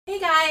Hey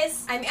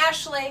guys, I'm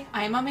Ashley.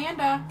 I'm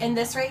Amanda. And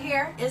this right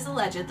here is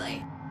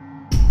Allegedly.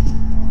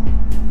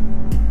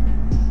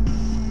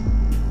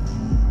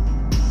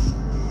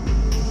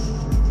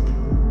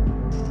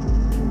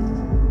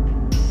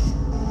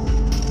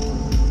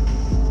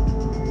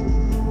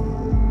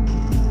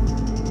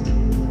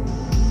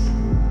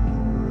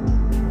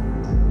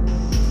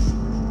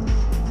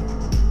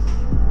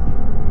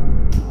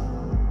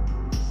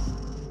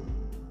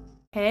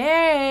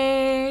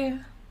 Hey.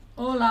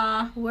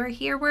 Hola. We're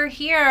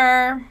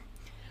here.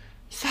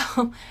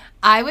 So,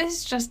 I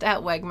was just at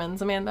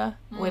Wegmans, Amanda,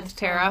 with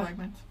Tara.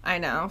 I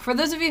know. For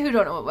those of you who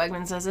don't know what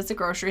Wegmans is, it's a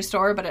grocery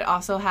store, but it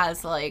also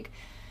has, like,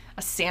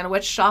 a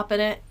sandwich shop in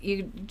it.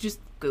 You just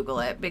Google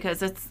it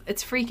because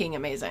it's freaking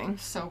amazing.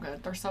 So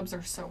good. Their subs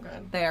are so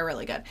good. They are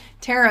really good.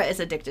 Tara is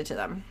addicted to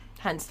them,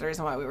 hence the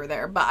reason why we were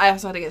there. But I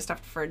also had to get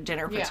stuff for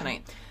dinner for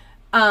tonight.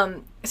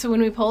 So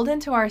when we pulled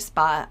into our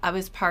spot, I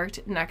was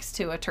parked next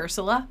to a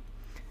Tursula,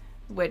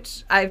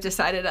 which I've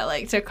decided I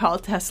like to call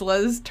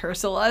Tesla's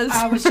Tursulas.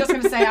 I was just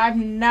going to say, I've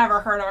never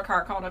heard of a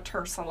car called a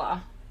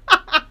Tursula.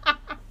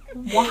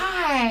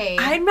 Why?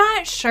 I'm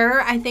not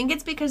sure. I think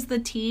it's because the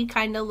T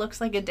kind of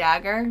looks like a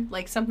dagger,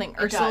 like something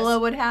Ursula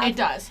would have. It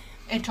does.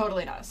 It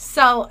totally does.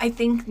 So I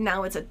think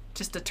now it's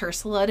just a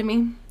Tursula to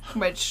me,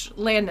 which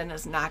Landon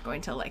is not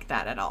going to like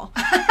that at all.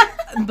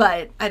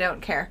 But I don't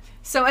care.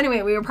 So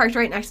anyway, we were parked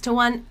right next to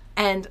one,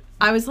 and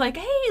I was like,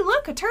 hey,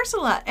 look, a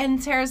Tursula.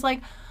 And Sarah's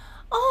like,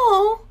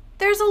 oh,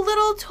 there's a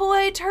little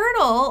toy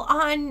turtle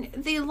on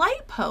the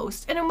light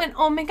post. And I went,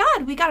 oh my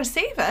God, we got to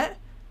save it.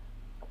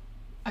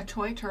 A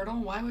toy turtle?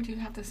 Why would you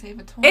have to save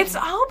a toy? It's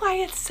all by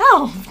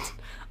itself.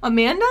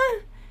 Amanda?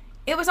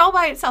 It was all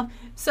by itself.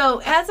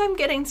 So as I'm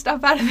getting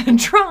stuff out of the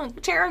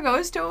trunk, Tara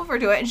goes over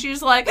to it, and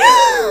she's like,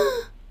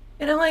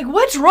 and I'm like,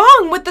 what's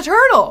wrong with the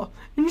turtle?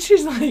 And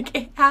she's like,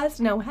 it has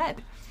no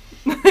head.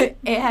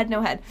 It had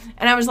no head.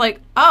 And I was like,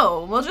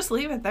 oh, we'll just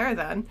leave it there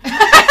then.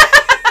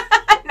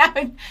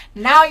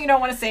 Now you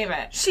don't want to save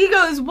it. She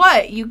goes,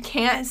 what? You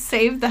can't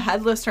save the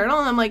headless turtle?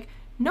 And I'm like,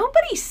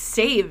 nobody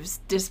saves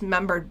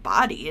dismembered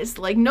bodies.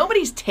 Like,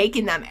 nobody's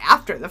taking them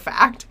after the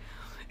fact.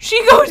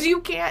 She goes,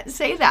 you can't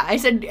say that. I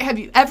said, have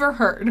you ever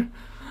heard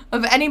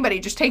of anybody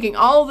just taking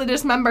all the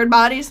dismembered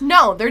bodies?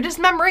 No, they're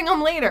dismembering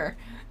them later.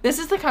 This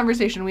is the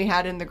conversation we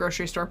had in the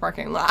grocery store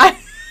parking lot.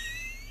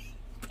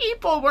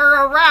 People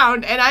were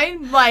around, and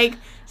I'm like,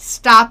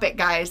 stop it,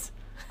 guys.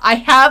 I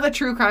have a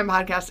true crime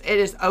podcast. It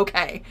is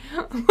okay.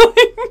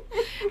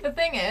 The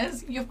thing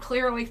is, you've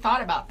clearly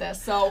thought about this,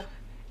 so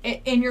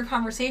in your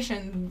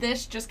conversation,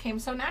 this just came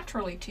so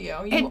naturally to you.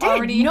 It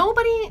did.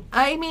 Nobody,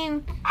 I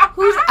mean,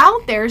 who's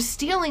out there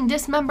stealing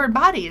dismembered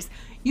bodies?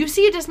 You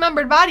see a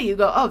dismembered body, you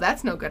go, oh,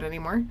 that's no good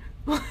anymore.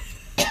 What?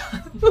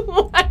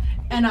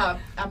 And a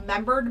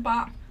membered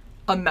body?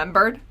 A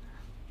membered?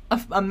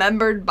 A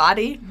membered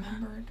body?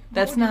 Membered.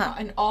 That's not.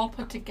 An all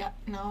put together,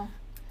 no.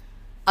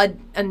 A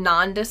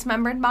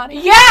non-dismembered body?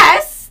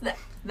 Yes!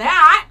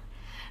 That!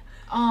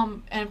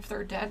 And if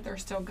they're dead, they're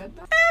still good,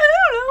 though?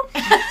 I don't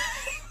know.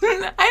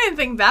 I didn't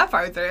think that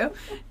far through.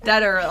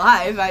 Dead or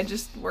alive. I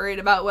just worried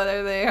about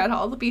whether they had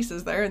all the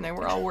pieces there and they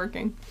were all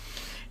working.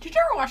 Did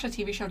you ever watch the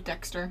TV show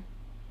Dexter?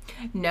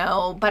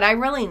 No, but I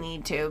really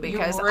need to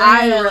because really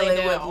I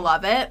really would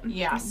love it.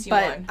 Yes, you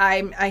would. But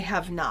I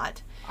have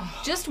not.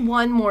 Oh. Just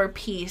one more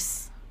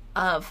piece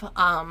of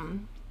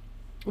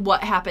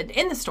what happened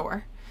in the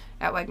store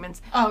at Wegmans.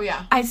 Oh,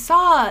 yeah. I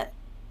saw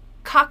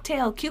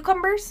cocktail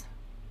cucumbers.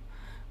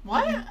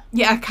 What?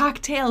 Yeah,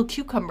 cocktail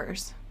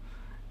cucumbers.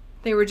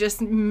 They were just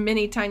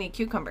mini tiny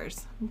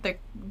cucumbers.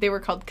 They were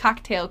called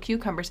cocktail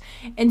cucumbers.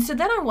 And so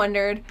then I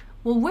wondered,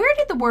 well, where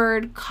did the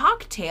word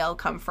cocktail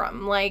come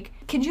from? Like,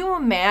 can you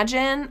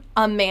imagine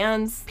a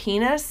man's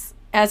penis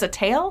as a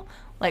tail?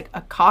 Like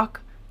a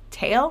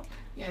cocktail?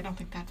 Yeah, I don't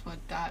think that's what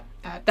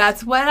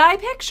That's what I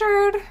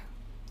pictured.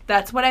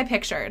 That's what I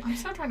pictured. I'm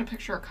still trying to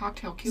picture a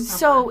cocktail cucumber.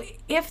 So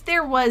if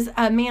there was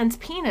a man's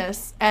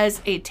penis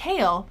as a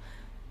tail,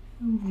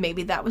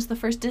 maybe that was the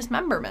first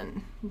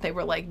dismemberment. They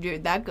were like,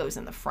 dude, that goes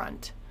in the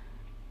front.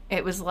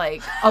 It was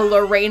like a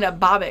Lorena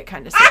Bobbitt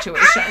kind of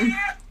situation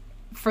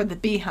for the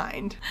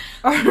behind.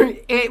 Or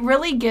it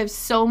really gives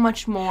so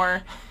much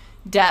more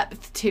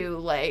depth to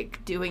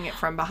like doing it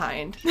from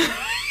behind.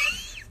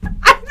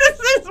 This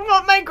is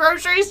what my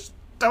grocery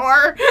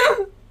store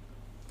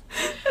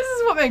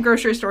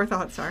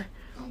thoughts are.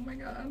 Oh my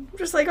God. I'm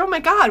just like, oh my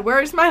God,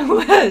 where's my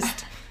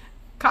list?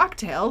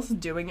 Cocktails,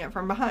 doing it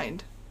from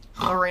behind.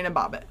 Lorena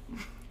Bobbitt.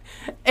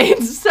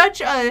 It's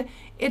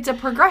a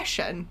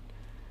progression.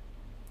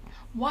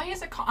 Why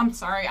is it called, I'm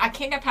sorry, I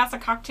can't get past a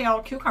cocktail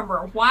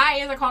cucumber. Why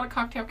is it called a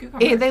cocktail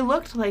cucumber? They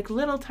looked like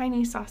little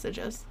tiny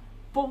sausages.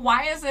 But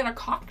why is it a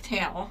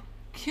cocktail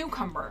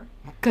cucumber?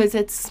 Because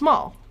it's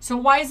small. So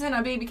why isn't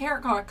a baby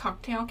carrot called a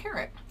cocktail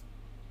carrot?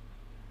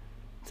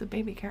 It's a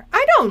baby carrot.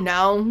 I don't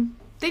know.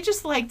 They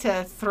just like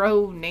to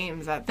throw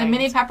names at things. The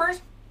mini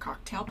peppers?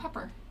 Cocktail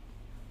pepper.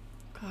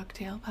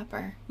 Cocktail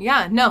pepper.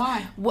 Yeah, no.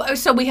 Why?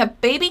 So we have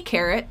baby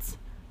carrots,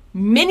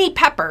 mini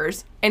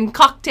peppers, and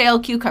cocktail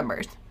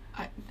cucumbers.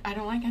 I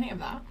don't like any of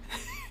that.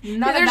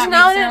 None of There's that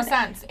no- makes no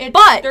sense.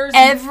 But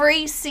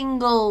every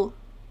single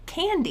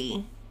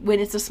candy, when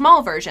it's a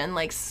small version,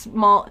 like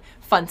small,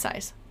 fun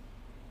size.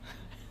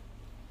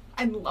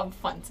 I love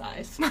fun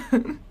size.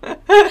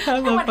 I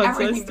want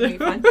everything to be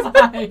fun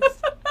size.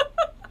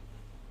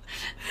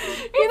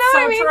 It's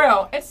so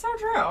true. It's so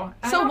true.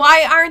 So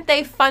why aren't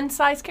they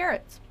fun-size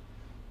carrots?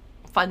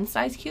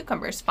 Fun-size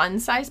cucumbers,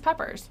 fun-size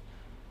peppers.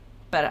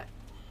 But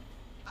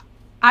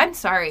I'm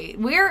sorry.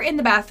 We're in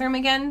the bathroom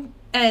again,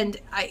 and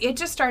it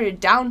just started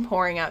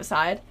downpouring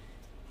outside.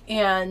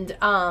 And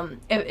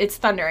it's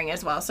thundering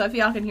as well. So if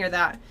y'all can hear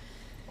that,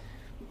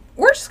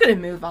 we're just going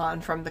to move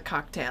on from the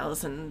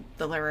cocktails and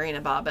the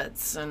Lorena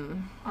Bobbits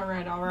and all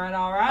right.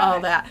 all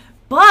that.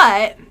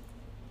 But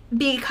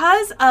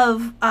because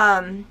of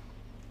a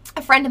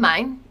friend of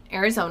mine,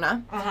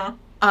 Arizona,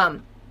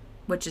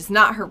 which is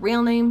not her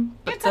real name.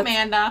 But it's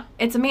Amanda.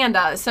 It's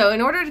Amanda. So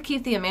in order to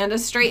keep the Amanda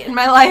straight in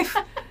my life,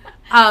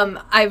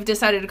 I've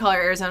decided to call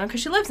her Arizona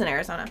because she lives in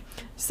Arizona.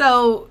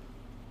 So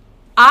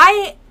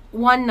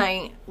one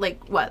night,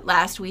 like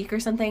last week or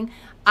something,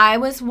 I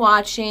was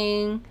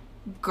watching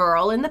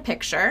Girl in the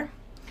Picture,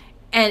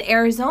 and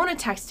Arizona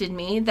texted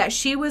me that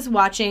she was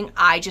watching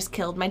I Just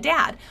Killed My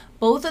Dad.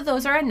 Both of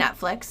those are on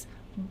Netflix.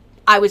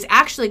 I was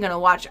actually going to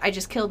watch I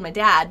Just Killed My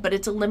Dad, but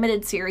it's a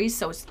limited series,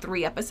 so it's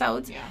 3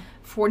 episodes,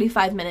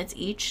 45 minutes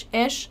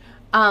each-ish.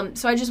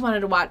 So I just wanted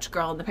to watch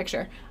Girl in the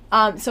Picture.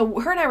 So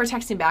her and I were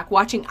texting back,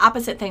 watching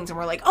opposite things, and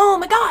we're like, oh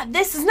my God,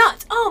 this is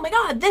nuts. Oh my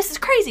God, this is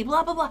crazy,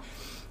 blah, blah, blah.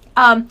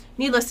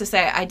 Needless to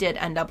say, I did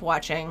end up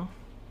watching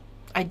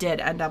I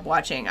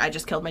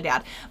Just Killed My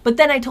Dad. But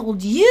then I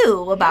told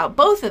you about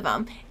both of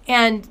them,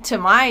 and to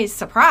my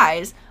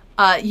surprise,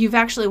 you've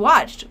actually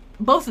watched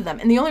both of them.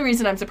 And the only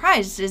reason I'm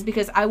surprised is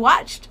because I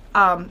watched,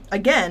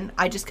 again,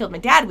 I Just Killed My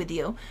Dad with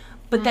you,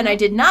 but then I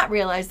did not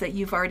realize that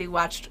you've already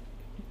watched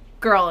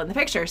Girl in the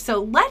Picture.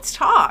 So let's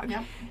talk.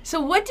 Yep. So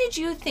what did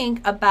you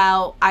think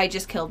about I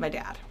Just Killed My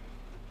Dad?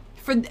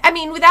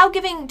 Without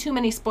giving too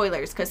many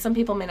spoilers, because some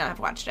people may not have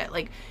watched it.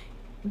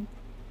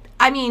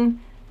 I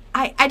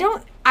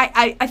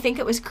think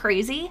it was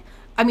crazy.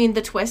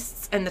 The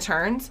twists and the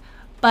turns.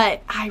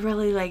 But I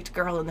really liked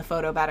Girl in the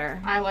Photo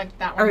better. I liked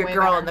that one way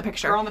Girl better. in the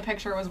Picture. Girl in the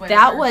Picture was way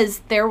better.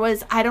 There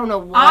was, I don't know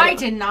what. I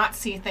did not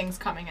see things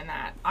coming in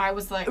that. I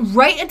was like.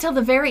 Right until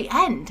the very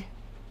end.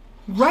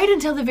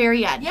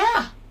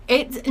 Yeah.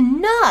 It's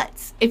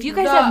nuts. If you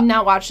guys have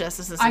not watched this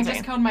is insane. I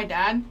Just Killed My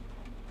Dad.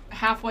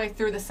 Halfway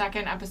through the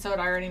second episode,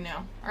 I already knew.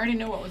 I already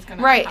knew what was going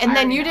to happen. Right, and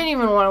then you didn't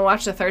even want to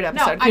watch the third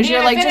episode because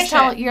you're like,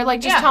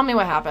 just tell me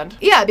what happened.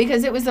 Yeah,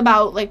 because it was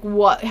about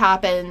what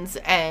happens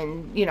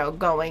and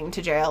going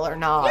to jail or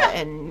not,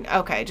 and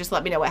okay, just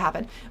let me know what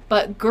happened.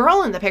 But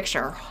Girl in the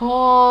Picture,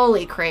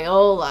 holy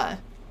Crayola!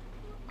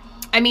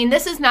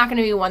 This is not going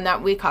to be one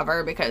that we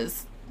cover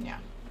because,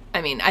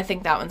 I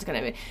think that one's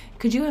going to be.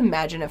 Could you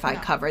imagine if I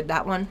covered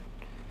that one?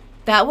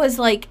 That was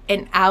like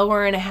an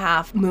hour and a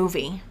half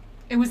movie.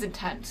 It was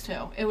intense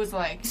too. It was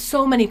like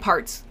so many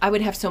parts. I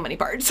would have so many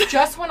parts.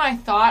 Just when I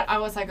thought, I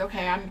was like,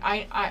 okay,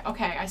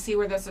 I see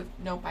where this is.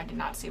 Nope, I did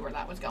not see where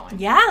that was going.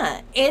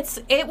 Yeah,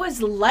 it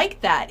was like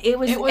that. It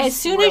was as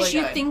soon really as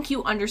you good. Think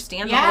you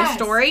understand the whole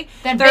story,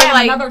 then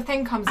bam, another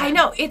thing comes in. I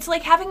know. It's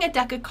like having a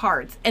deck of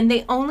cards, and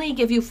they only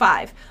give you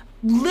 5.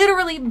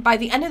 Literally, by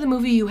the end of the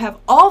movie, you have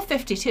all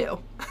 52.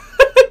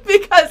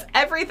 Because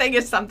everything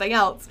is something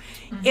else.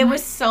 Mm-hmm. It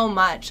was so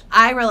much.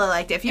 I really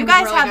liked it. If you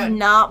guys really have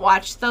not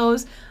watched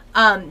those,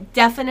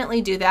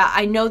 definitely do that.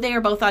 I know they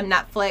are both on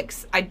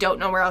Netflix. I don't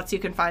know where else you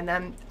can find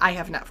them. I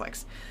have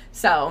Netflix.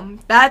 So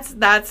I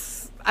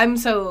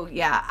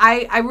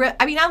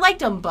liked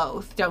them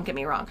both. Don't get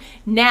me wrong.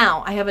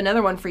 Now I have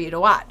another one for you to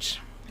watch.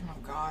 Oh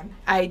God.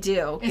 I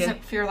do. Is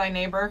it Fear Thy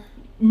Neighbor?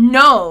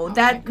 No,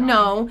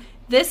 no.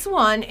 This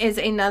one is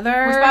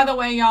another. Which, by the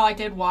way, y'all, I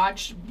did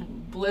watch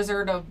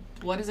Blizzard of.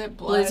 What is it?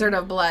 Blizzard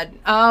of Blood.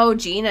 Oh,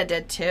 Gina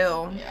did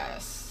too.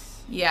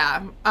 Yes.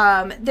 Yeah.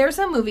 There's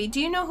a movie.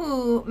 Do you know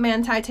who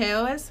Manti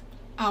Te'o is?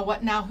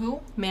 What now?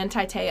 Who?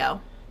 Manti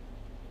Te'o.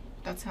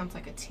 That sounds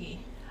like a T.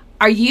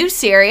 Are you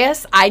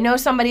serious? I know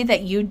somebody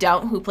that you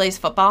don't who plays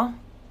football.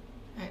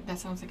 That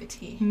sounds like a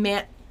T.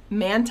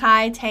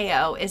 Manti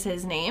Te'o is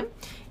his name.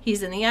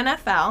 He's in the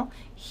NFL.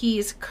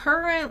 He's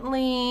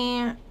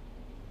currently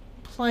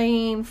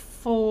playing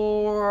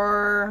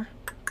for...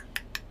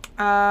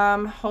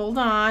 hold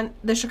on.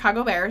 The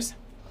Chicago Bears.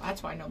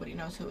 That's why nobody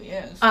knows who he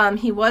is.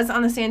 He was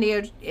on the San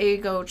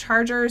Diego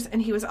Chargers,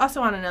 and he was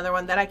also on another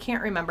one that I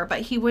can't remember,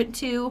 but he went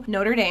to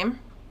Notre Dame.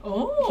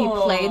 Oh. He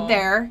played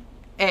there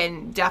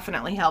and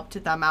definitely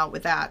helped them out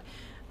with that.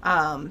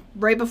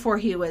 Right before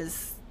he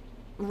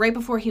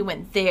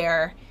went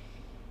there,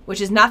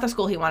 which is not the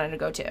school he wanted to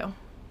go to.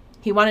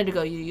 He wanted to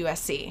go to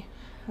USC.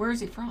 Where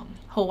is he from?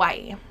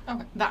 Hawaii.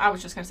 Okay. I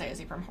was just going to say, is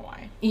he from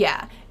Hawaii?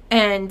 Yeah.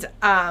 And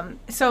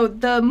so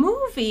the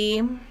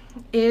movie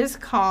is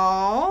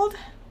called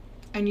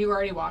And you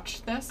already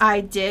watched this?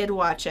 I did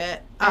watch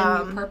it.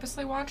 And you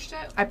purposely watched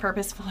it? I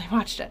purposefully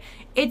watched it.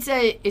 It's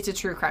a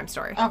true crime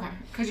story. Okay.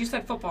 Because you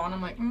said football, and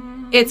I'm like,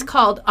 It's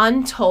called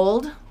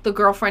Untold, The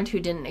Girlfriend Who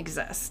Didn't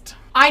Exist.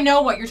 I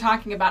know what you're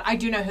talking about. I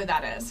do know who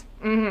that is.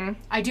 Mm-hmm.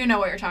 I do know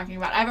what you're talking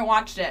about. I haven't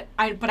watched it,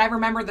 but I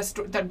remember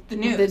the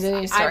news. The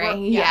news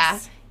story, yes. yeah.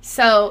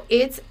 So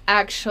it's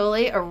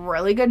actually a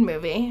really good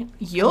movie.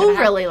 You'll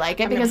really like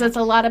it because it's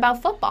a lot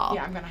about football.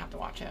 Yeah, I'm going to have to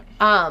watch it.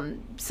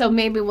 So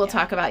maybe we'll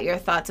talk about your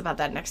thoughts about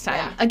that next time.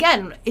 Yeah.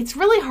 Again, it's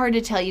really hard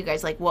to tell you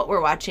guys like what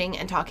we're watching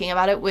and talking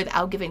about it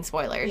without giving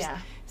spoilers. Yeah.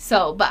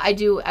 So, but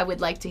I would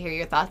like to hear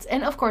your thoughts.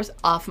 And of course,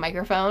 off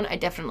microphone, I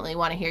definitely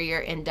want to hear your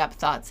in-depth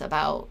thoughts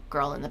about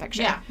Girl in the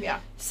Picture. Yeah, yeah.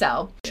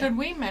 So. Should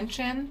we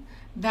mention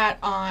that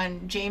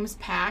on James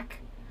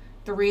Pack,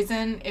 the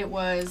reason it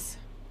was...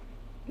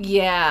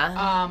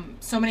 Yeah.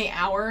 So many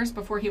hours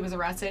before he was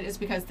arrested is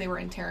because they were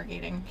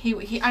interrogating.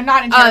 I'm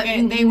not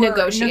interrogating. They were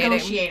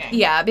negotiating.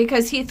 Yeah,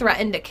 because he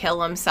threatened to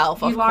kill himself.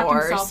 He locked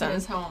himself in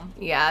his home.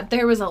 Yeah,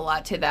 there was a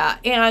lot to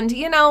that. And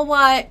you know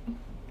what?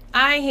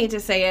 I hate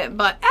to say it,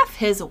 but F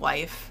his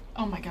wife.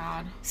 Oh my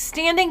God.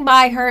 Standing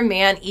by her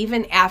man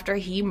even after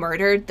he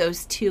murdered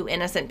those 2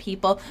 innocent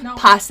people,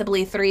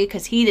 possibly 3,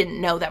 because he didn't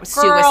know that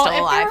Sue was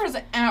still alive. If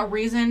there was a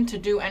reason to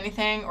do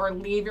anything or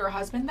leave your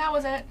husband, that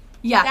was it.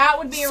 Yeah, that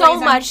would be a so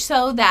reason. much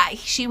so that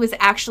she was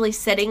actually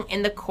sitting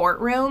in the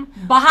courtroom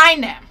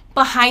behind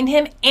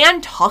him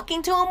and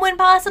talking to him when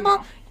possible.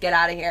 No. Get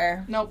out of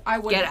here. Nope, I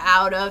wouldn't. Get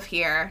out of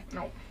here.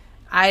 Nope.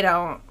 I'm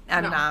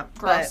not.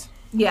 Gross.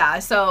 But yeah,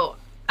 so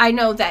I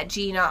know that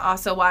Gina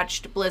also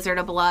watched Blizzard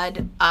of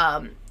Blood,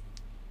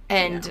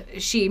 and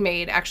she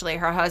made actually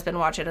her husband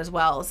watch it as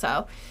well.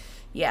 So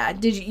yeah,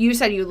 you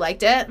said you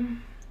liked it?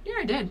 Yeah,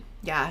 I did.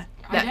 Yeah,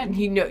 I did.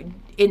 You know,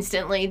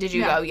 instantly did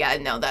you go? Yeah,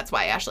 no, that's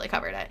why Ashley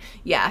covered it.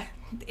 Yeah,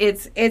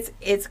 it's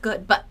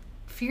good, but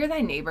Fear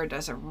Thy Neighbor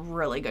does a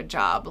really good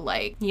job,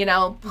 like, you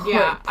know,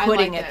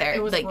 putting it there.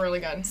 It was like, really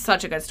good.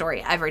 Such a good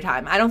story every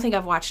time. I don't think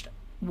I've watched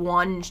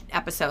one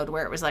episode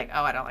where it was like,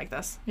 oh, I don't like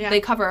this. Yeah.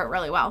 They cover it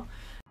really well.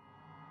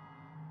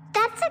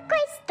 That's a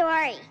great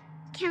story.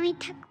 Can we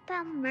talk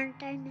about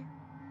murder now?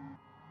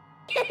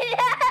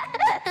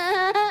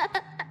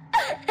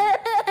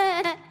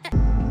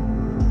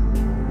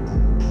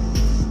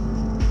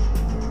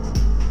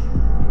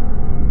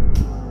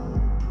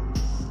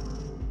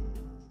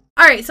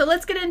 All right, so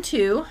let's get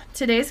into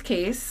today's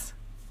case.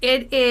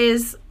 It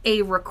is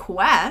a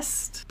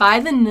request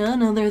by the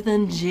none other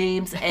than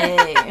James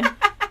A.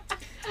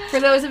 For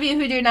those of you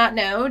who do not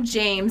know,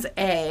 James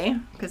A.,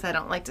 because I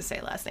don't like to say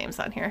last names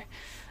on here.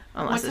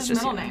 Unless What's it's his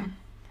just middle name?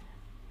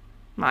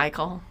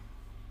 Michael.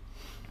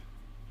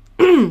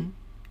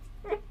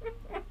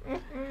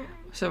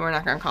 So we're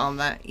not going to call him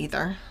that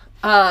either.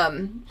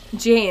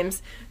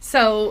 James.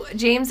 So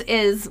James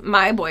is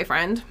my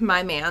boyfriend,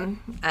 my man,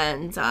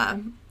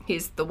 and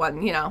he's the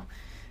one, you know,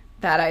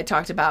 that I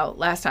talked about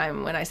last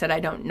time when I said I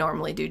don't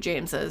normally do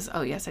James's.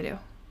 Oh, yes, I do.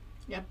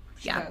 Yep.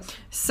 Yeah. Does.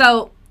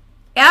 So,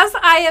 as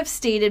I have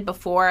stated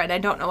before, and I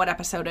don't know what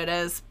episode it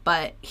is,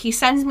 but he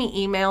sends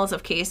me emails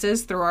of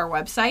cases through our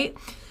website.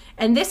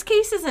 And this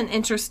case is an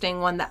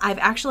interesting one that I've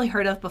actually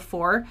heard of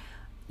before.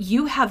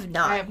 You have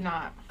not. I have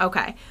not.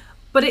 Okay.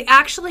 But it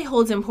actually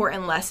holds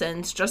important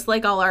lessons, just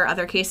like all our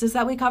other cases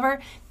that we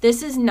cover.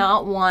 This is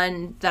not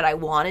one that I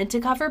wanted to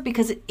cover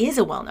because it is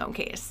a well-known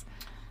case.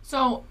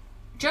 So,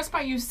 just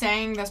by you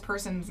saying this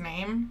person's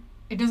name,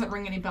 it doesn't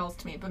ring any bells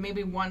to me. But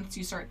maybe once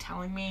you start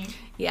telling me,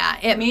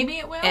 maybe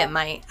it will. It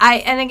might.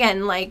 And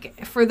again,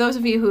 like, for those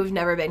of you who've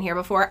never been here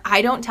before,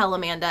 I don't tell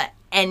Amanda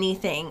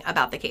anything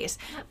about the case.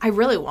 I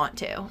really want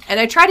to. And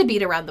I try to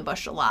beat around the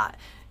bush a lot.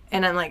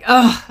 And I'm like,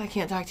 oh, I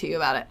can't talk to you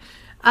about it.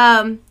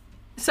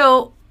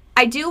 So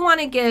I do want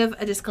to give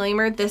a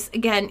disclaimer. This,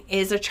 again,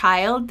 is a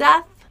child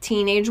death,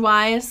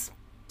 teenage-wise.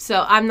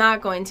 So I'm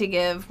not going to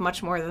give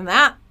much more than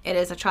that. It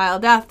is a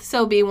child death,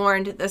 so be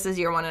warned, this is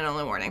your one and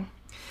only warning.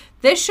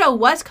 This show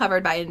was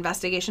covered by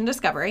Investigation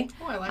Discovery.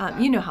 Oh, I like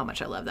that. You know how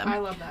much I love them. I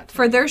love that, too.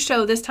 For their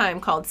show this time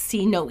called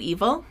See No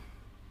Evil.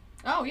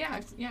 Oh, yeah.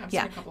 I've seen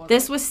a couple of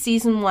This was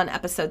season 1,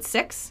 episode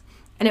 6.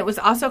 And it was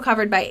also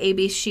covered by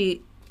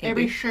ABC's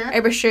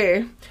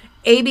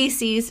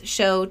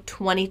show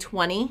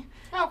 2020.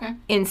 Oh, okay.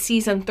 In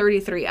season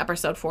 33,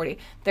 episode 40.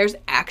 There's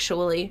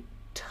actually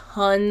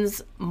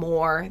tons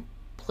more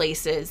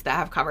places that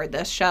have covered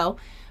this show,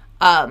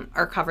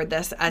 or covered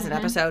this as an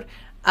episode.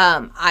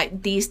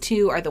 These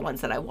 2 are the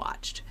ones that I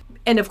watched.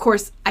 And of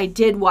course, I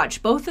did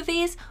watch both of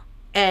these,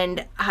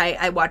 and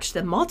I watched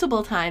them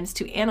multiple times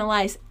to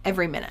analyze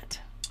every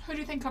minute. Who do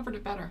you think covered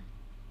it better?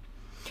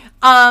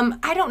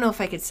 I don't know if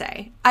I could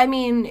say. I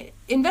mean,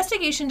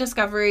 Investigation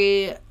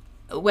Discovery,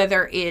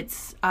 whether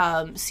it's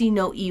See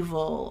No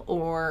Evil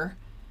or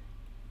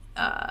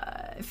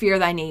Fear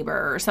Thy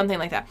Neighbor or something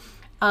like that,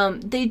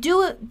 they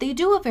do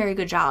a very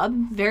good job,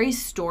 very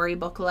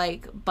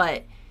storybook-like,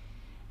 but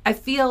I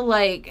feel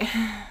like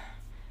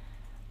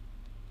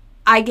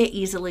I get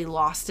easily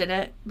lost in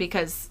it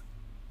because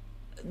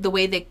the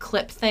way they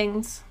clip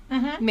things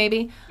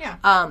maybe.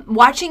 Yeah.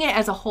 Watching it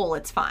as a whole,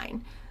 it's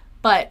fine.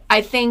 But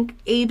I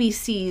think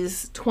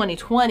ABC's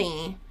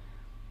 2020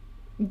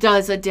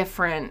 does a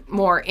different,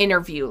 more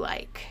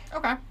interview-like.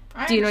 Okay.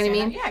 Do you know what I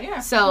mean? That. Yeah.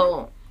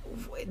 So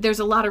there's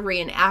a lot of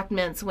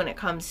reenactments when it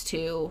comes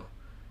to,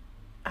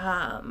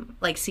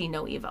 like, See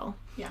No Evil.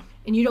 Yeah.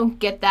 And you don't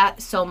get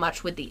that so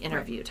much with the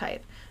interview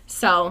type.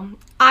 So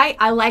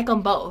I like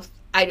them both.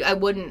 I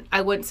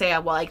wouldn't say I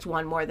liked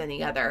one more than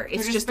the other.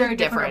 It's They're just very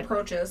different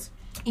approaches.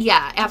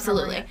 Yeah,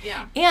 absolutely.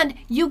 Yeah. And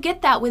you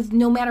get that with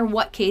no matter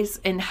what case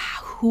and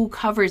who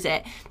covers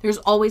it. There's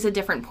always a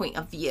different point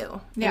of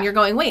view. Yeah. And you're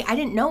going, wait, I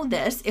didn't know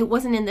this. It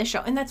wasn't in this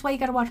show. And that's why you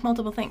got to watch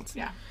multiple things.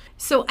 Yeah.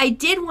 So I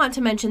did want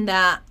to mention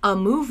that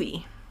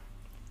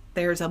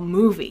there's a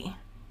movie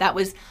that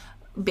was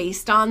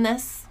based on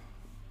this.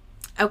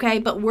 Okay,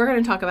 but we're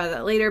going to talk about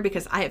that later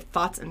because I have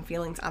thoughts and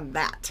feelings on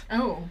that.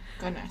 Oh,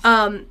 goodness.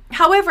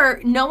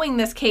 However, knowing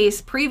this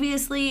case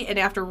previously and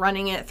after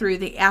running it through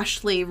the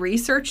Ashley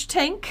research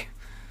tank,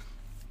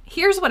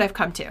 here's what I've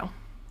come to.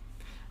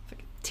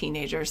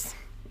 Teenagers.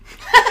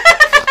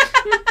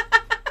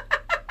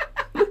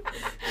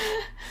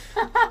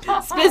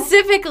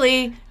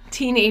 Specifically,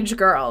 teenage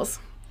girls.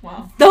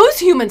 Wow. Those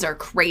humans are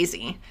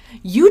crazy.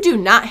 You do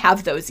not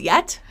have those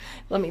yet.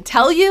 Let me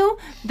tell you,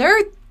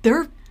 they're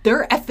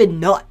effing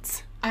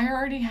nuts. I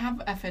already have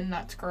effing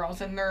nuts,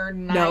 girls, and they're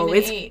 9 No,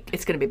 and 8.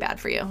 it's going to be bad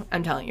for you.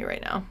 I'm telling you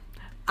right now.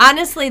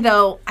 Honestly,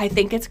 though, I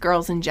think it's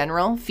girls in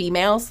general,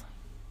 females,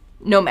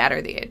 no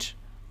matter the age.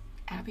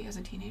 Abby as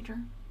a teenager?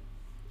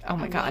 Oh,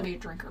 my I God. will be a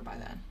drinker by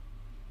then.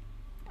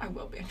 I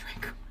will be a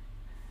drinker.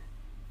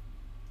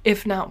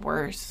 If not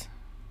worse.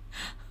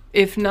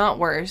 If not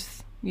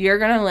worse. You're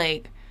going to,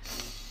 like,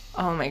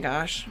 oh, my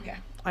gosh. Yeah.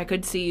 I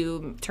could see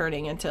you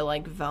turning into,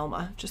 like,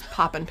 Velma, just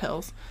popping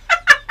pills.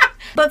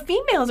 But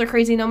females are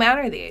crazy no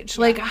matter the age.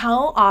 Like,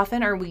 how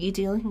often are we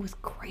dealing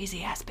with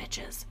crazy-ass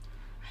bitches?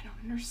 I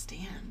don't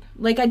understand.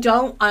 Like, I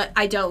don't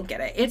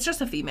get it. It's just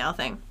a female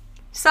thing.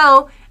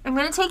 So, I'm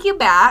going to take you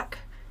back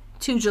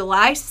to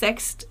July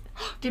 6th,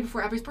 Day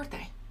before Abby's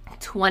birthday.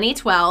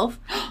 2012.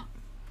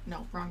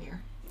 No, wrong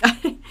year.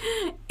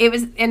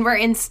 And we're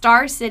in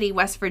Star City,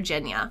 West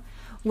Virginia.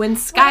 When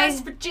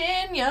West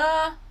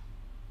Virginia,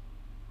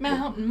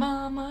 Mountain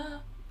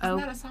Mama. Isn't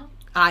that a song?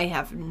 I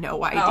have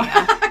no idea.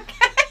 Oh. Okay.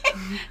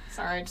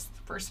 Sorry, I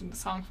just burst into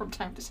song from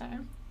time to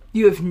time.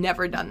 You have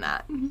never done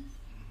that.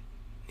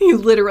 You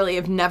literally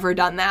have never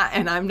done that,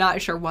 and I'm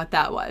not sure what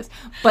that was.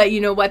 But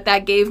you know what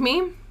that gave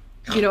me?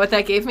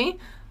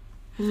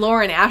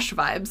 Lauren Ash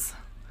vibes.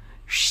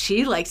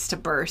 She likes to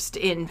burst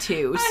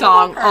into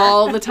song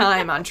all the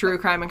time on True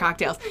Crime and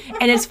Cocktails.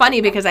 And it's funny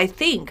because I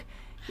think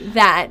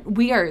that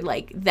we are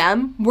like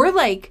them. We're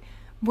like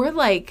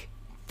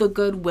the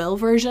Goodwill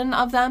version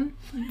of them.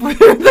 We're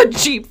the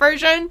cheap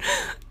version,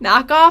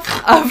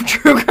 knockoff of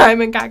True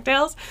Crime and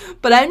Cocktails.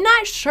 But I'm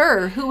not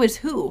sure who is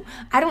who.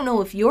 I don't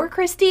know if you're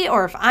Christy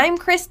or if I'm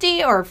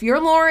Christy or if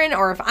you're Lauren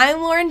or if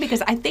I'm Lauren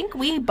because I think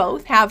we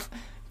both have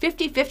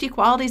 50-50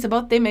 qualities of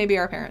both. They may be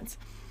our parents.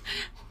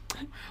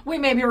 We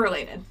may be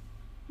related.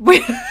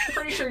 Pretty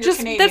sure you're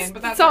Canadian,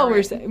 but that's all right.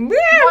 we're saying.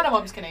 One of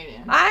them's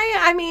Canadian.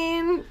 I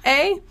mean,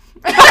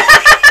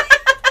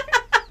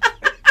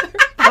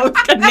 both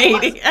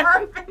Canadian.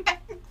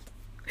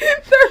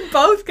 They're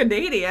both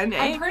Canadian,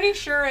 I'm pretty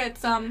sure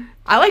it's I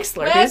like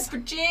Slurpees. West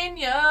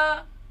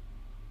Virginia,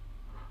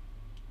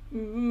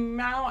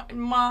 Mountain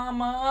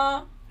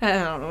Mama. I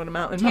don't know what a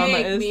mountain mama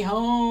is. Take me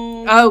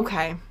home.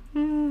 Okay.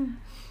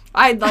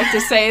 I'd like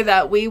to say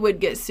that we would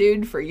get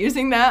sued for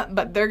using that,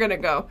 but they're going to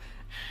go,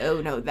 oh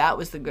no, that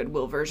was the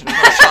Goodwill version of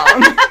our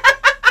song.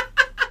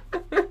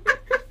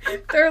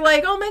 They're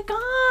like, oh my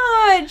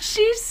God,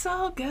 she's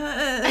so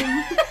good.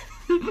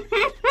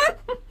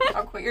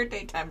 I'll quit your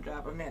daytime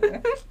job,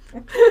 Amanda.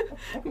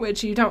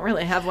 Which you don't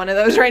really have one of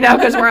those right now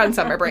because we're on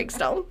summer break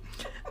still.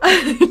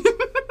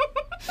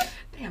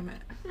 Damn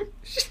it.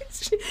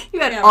 You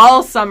had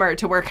all summer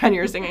to work on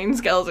your singing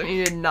skills and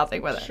you did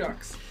nothing with it.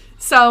 Shucks.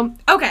 So,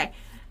 okay.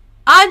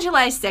 On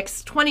July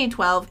 6,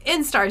 2012,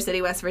 in Star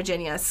City, West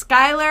Virginia,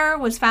 Skylar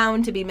was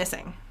found to be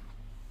missing.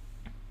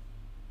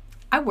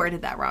 I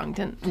worded that wrong,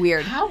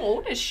 weird. How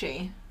old is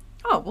she?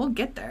 Oh, we'll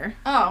get there.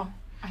 Oh,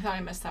 I thought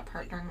I missed that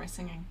part during my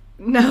singing.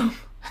 No.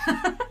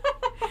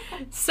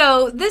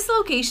 So, this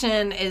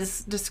location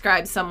is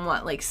described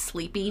somewhat like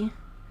sleepy,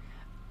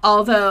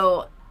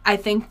 although I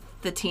think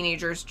the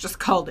teenagers just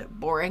called it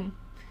boring.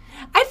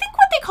 I think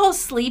what they call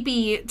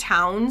sleepy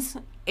towns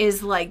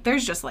is like,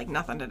 there's just like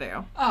nothing to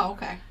do. Oh,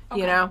 okay.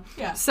 You know?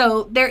 Yeah.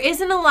 So there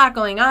isn't a lot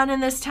going on in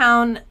this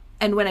town.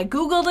 And when I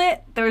Googled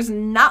it, there's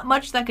not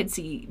much that could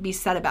be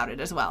said about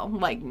it as well.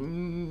 Like,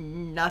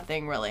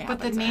 nothing really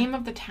happens. But the name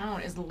of the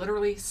town is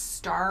literally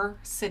Star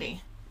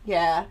City.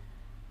 Yeah.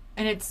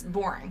 And it's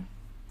boring.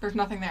 There's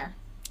nothing there.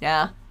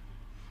 Yeah.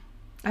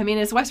 I mean,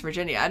 it's West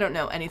Virginia. I don't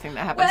know anything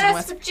that happens in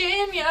West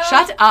Virginia.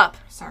 Shut up.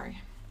 Sorry.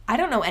 I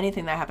don't know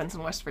anything that happens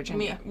in West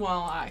Virginia.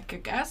 Well, I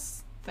could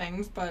guess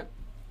things, but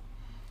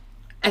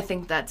I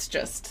think that's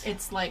just...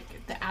 It's like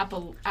the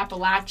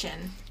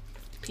Appalachian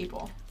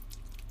people.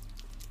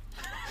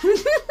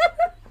 What'd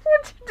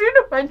you do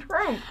to my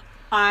drink?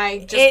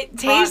 It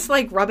tastes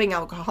like rubbing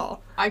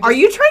alcohol. Are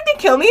you trying to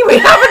kill me? We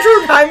have a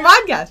true crime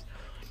podcast.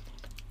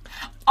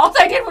 All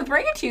I did was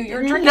bring it to you.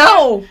 You're drinking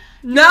No.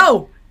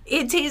 No.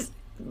 It tastes...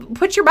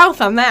 Put your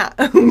mouth on that.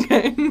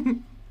 Okay.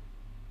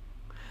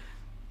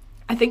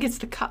 I think it's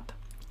the cup.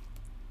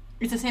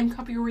 It's the same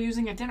cup you were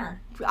using at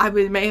dinner.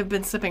 May have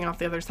been sipping off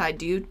the other side.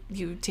 Do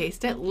you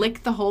taste it?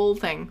 Lick the whole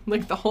thing.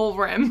 Lick the whole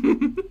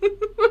rim.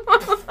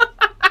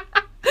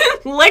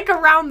 Lick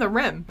around the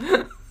rim.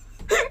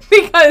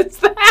 Because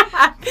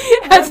that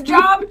has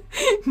job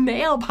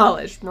nail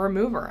polish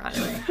remover on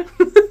it.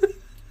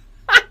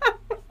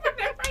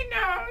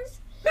 My nose.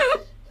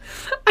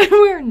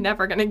 We're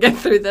never going to get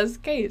through this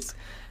case.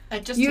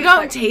 It just You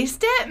don't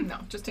taste it? No,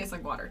 it just tastes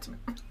like water to me.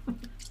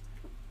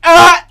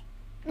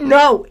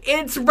 No,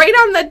 it's right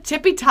on the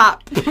tippy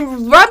top.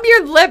 Rub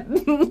your lip,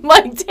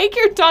 like take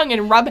your tongue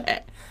and rub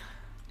it.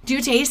 Do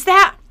you taste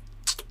that?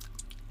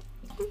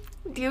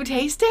 Do you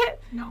taste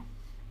it? No.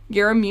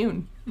 You're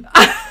immune.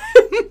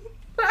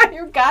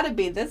 You gotta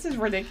be. This is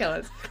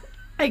ridiculous.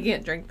 I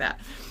can't drink that.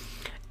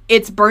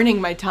 It's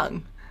burning my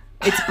tongue.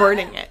 It's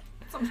burning it.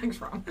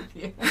 Something's wrong with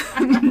you.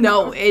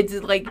 No, it's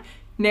like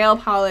nail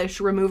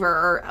polish remover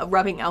or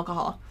rubbing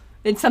alcohol.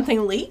 Did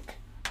something leak?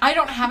 I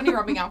don't have any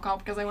rubbing alcohol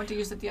because I went to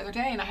use it the other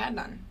day and I had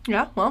none.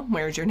 Yeah, well,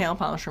 where's your nail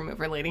polish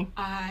remover, lady?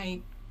 I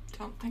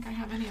don't think I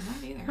have any of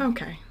that either.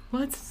 Okay,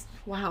 let's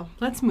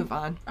move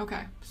on.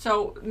 Okay,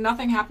 so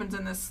nothing happens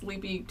in this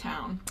sleepy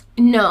town.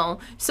 No.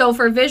 So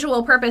for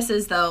visual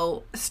purposes,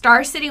 though,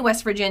 Star City,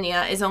 West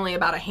Virginia is only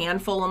about a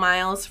handful of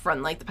miles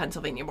from, like, the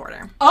Pennsylvania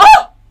border.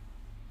 Oh!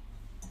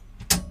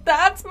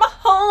 That's my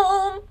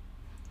home!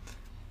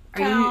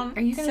 Town,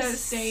 Are you gonna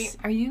state.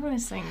 Are you gonna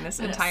sing this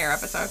entire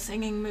episode?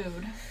 Singing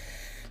mood.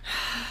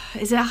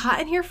 Is it hot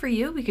in here for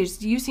you?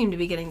 Because you seem to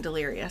be getting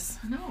delirious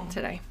No.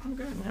 today. I'm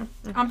good. No?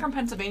 I'm from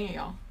Pennsylvania,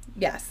 y'all.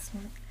 Yes.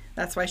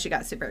 That's why she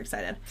got super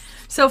excited.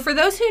 So for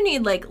those who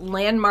need like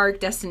landmark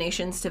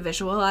destinations to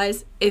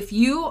visualize, if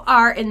you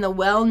are in the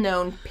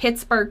well-known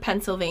Pittsburgh,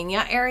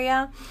 Pennsylvania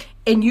area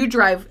and you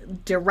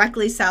drive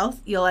directly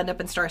south, you'll end up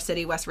in Star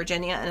City, West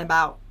Virginia in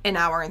about an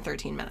hour and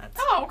 13 minutes.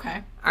 Oh,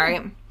 okay. All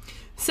right.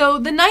 So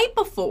the night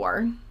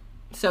before,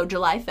 so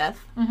July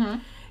 5th,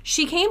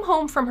 she came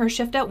home from her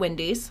shift at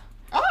Wendy's.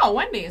 Oh,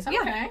 Wendy's. Okay.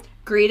 Yeah.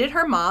 Greeted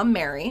her mom,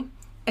 Mary,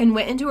 and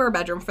went into her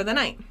bedroom for the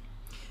night.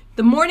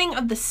 The morning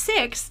of the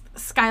 6th,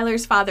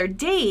 Skylar's father,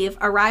 Dave,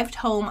 arrived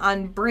home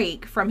on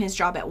break from his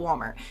job at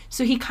Walmart.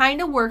 So he kind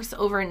of works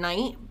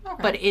overnight,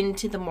 but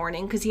into the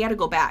morning because he had to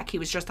go back. He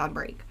was just on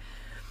break.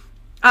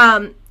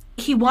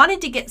 He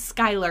wanted to get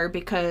Skylar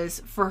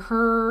because for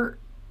her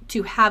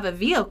to have a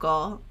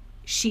vehicle,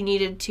 she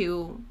needed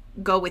to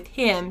go with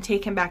him,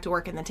 take him back to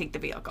work, and then take the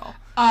vehicle.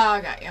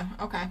 I got you.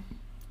 Okay.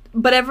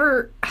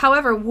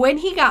 However, when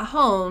he got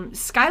home,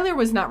 Skylar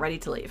was not ready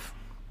to leave.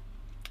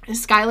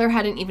 Skylar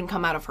hadn't even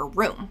come out of her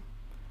room.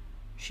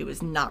 She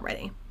was not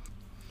ready.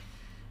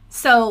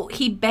 So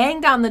he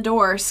banged on the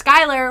door.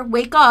 Skylar,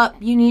 wake up.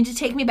 You need to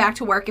take me back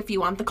to work if you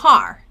want the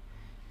car.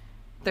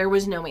 There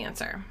was no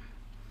answer.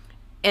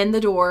 And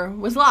the door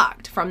was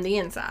locked from the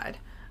inside.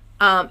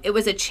 It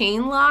was a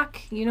chain lock.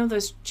 You know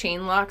those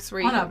chain locks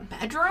where you... On a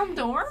bedroom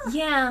door?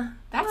 Yeah.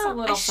 That's a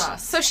little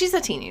sus. So she's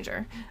a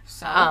teenager.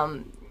 So?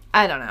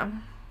 I don't know.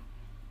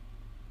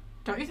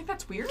 Don't you think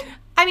that's weird?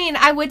 I mean,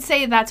 I would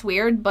say that's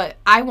weird, but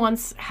I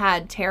once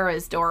had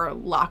Tara's door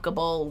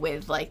lockable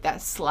with, like,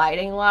 that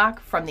sliding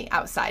lock from the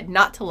outside.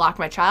 Not to lock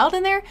my child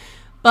in there,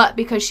 but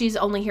because she's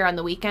only here on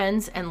the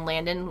weekends, and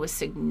Landon was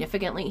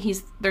significantly...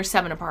 They're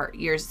 7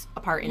 years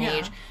apart in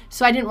age.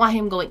 So I didn't want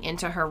him going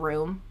into her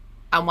room.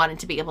 I wanted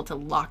to be able to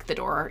lock the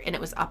door, and it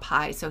was up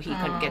high so he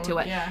couldn't get to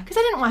it. Because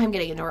I didn't want him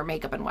getting into her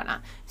makeup and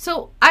whatnot.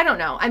 So, I don't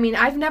know. I mean,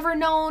 I've never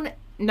known...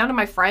 None of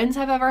my friends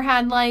have ever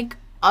had, like,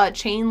 a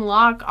chain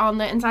lock on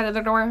the inside of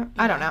their door.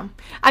 I don't know.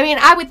 I mean,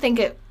 I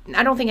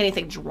don't think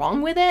anything's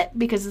wrong with it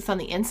because it's on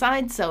the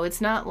inside, so it's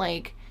not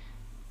like...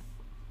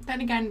 Then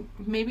again,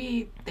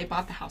 maybe they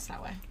bought the house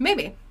that way.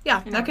 Maybe.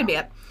 Yeah, that could be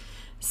it.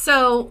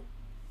 So,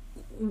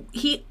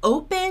 he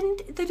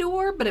opened the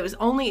door, but it was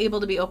only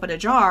able to be opened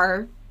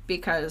ajar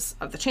because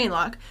of the chain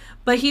lock.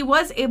 But he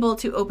was able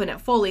to open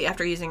it fully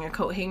after using a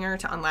coat hanger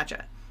to unlatch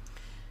it.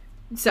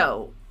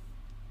 So...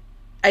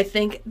 I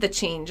think the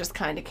chain just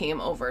kind of came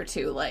over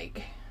to,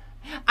 like,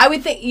 I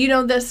would think, you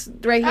know this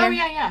right here? Oh,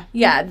 yeah.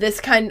 Yeah,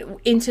 this kind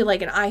into,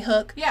 like, an eye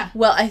hook. Yeah.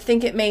 Well, I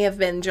think it may have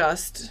been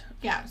just...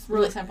 Yeah, it's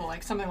really simple,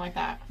 like, something like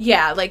that.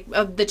 Yeah, like,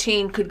 the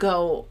chain could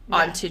go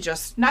onto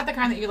just... Not the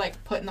kind that you,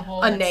 like, put in the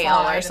hole a nail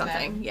or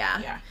something.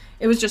 Yeah.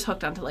 It was just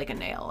hooked onto, like, a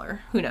nail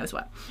or who knows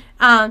what.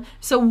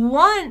 So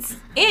once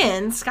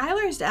in,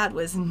 Skylar's dad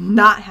was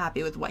not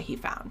happy with what he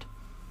found.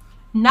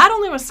 Not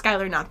only was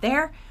Skylar not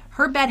there,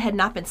 her bed had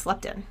not been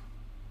slept in.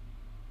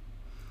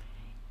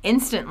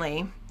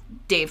 Instantly,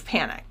 Dave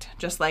panicked,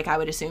 just like I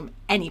would assume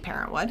any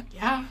parent would.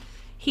 Yeah.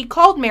 He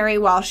called Mary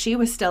while she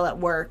was still at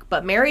work,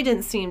 but Mary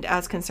didn't seem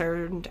as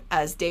concerned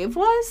as Dave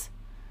was.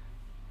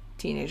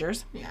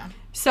 teenagers. Yeah.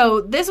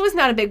 So this was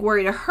not a big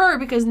worry to her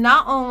because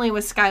not only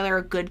was Skylar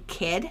a good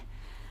kid,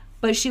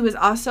 but she was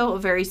also a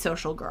very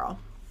social girl.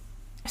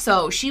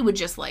 So she would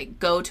just, like,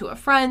 go to a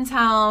friend's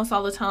house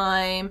all the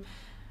time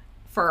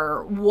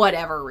for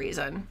whatever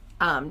reason.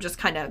 Just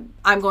kind of,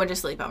 I'm going to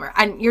sleep over.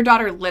 And your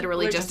daughter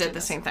literally just did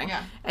the same thing.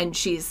 Yeah. And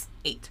she's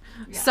 8.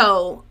 Yeah.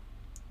 So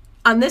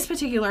on this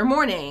particular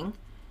morning,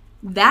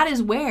 that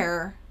is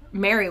where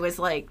Mary was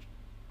like,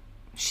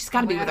 she's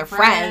got to be with her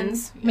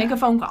friends. Yeah. Make a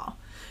phone call.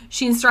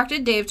 She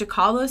instructed Dave to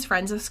call those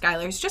friends of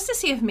Skylar's just to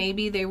see if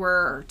maybe they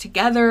were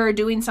together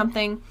doing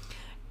something.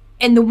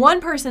 And the one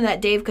person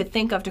that Dave could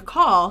think of to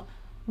call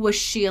was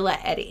Sheila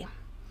Eddy.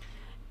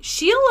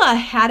 Sheila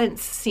hadn't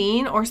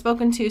seen or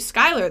spoken to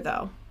Skylar,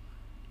 though.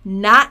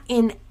 Not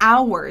in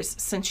hours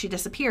since she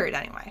disappeared,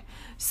 anyway.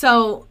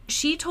 So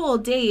she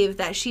told Dave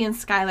that she and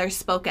Skylar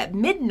spoke at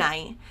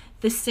midnight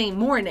the same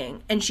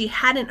morning, and she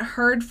hadn't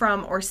heard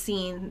from or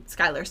seen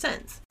Skylar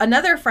since.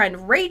 Another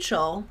friend,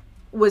 Rachel,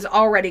 was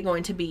already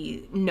going to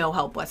be no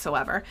help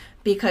whatsoever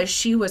because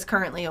she was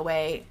currently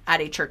away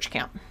at a church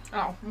camp.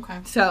 Oh, okay.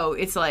 So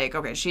it's like,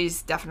 okay,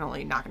 she's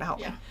definitely not going to help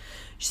Yeah. me.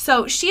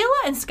 So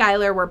Sheila and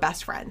Skylar were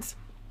best friends.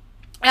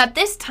 At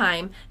this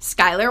time,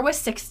 Skylar was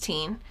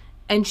 16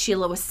 and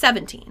Sheila was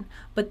 17,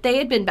 but they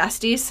had been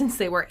besties since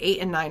they were 8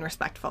 and 9,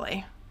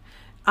 respectively.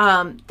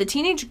 The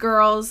teenage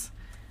girls,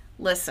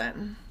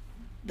 listen,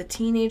 the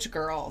teenage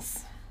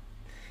girls,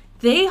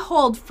 they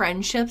hold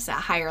friendships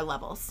at higher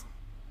levels.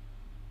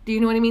 Do you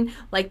know what I mean?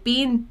 Like,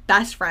 being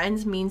best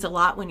friends means a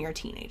lot when you're a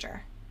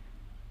teenager.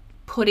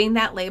 Putting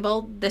that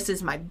label, this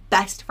is my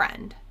best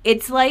friend.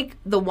 It's like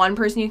the one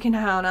person you can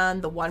count on,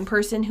 the one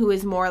person who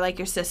is more like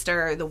your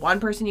sister, the one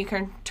person you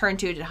can turn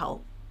to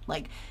help.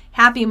 Like,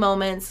 happy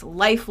moments,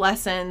 life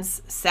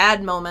lessons,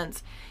 sad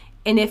moments.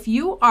 And if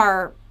you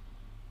are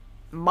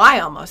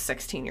my almost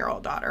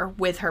 16-year-old daughter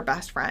with her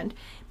best friend,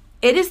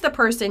 it is the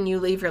person you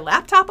leave your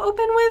laptop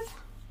open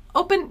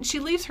with. She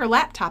leaves her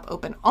laptop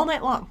open all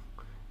night long.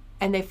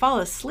 And they fall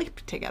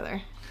asleep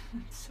together.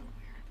 That's so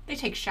weird. They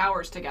take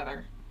showers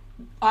together.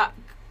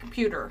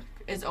 Computer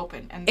is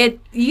open. And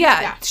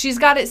yeah, she's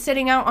got it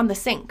sitting out on the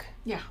sink.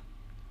 Yeah.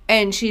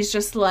 And she's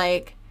just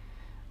like,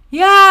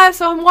 yeah,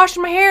 so I'm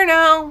washing my hair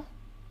now.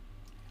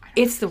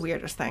 It's the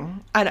weirdest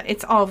thing. I know,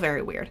 it's all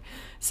very weird.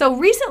 So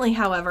recently,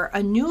 however,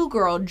 a new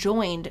girl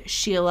joined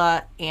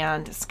Sheila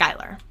and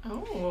Skylar.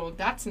 Oh,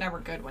 that's never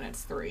good when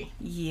it's 3.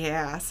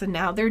 Yeah, so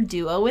now their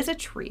duo is a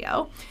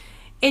trio.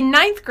 In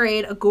 9th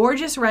grade, a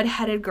gorgeous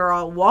red-headed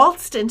girl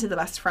waltzed into the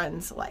best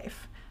friend's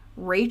life.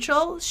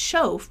 Rachel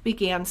Schoaf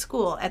began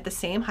school at the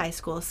same high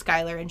school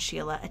Skylar and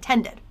Sheila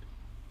attended.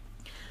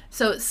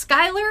 So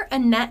Skylar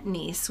Annette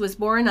Neese was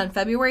born on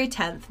February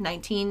 10th,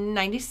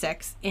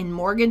 1996 in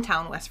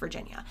Morgantown, West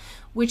Virginia,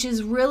 which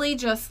is really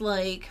just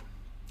like,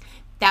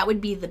 that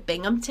would be the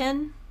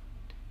Binghamton.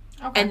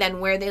 Okay. And then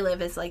where they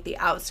live is like the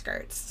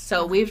outskirts.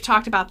 So we've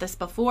talked about this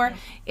before.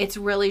 It's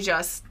really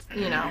just,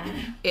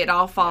 it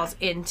all falls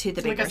into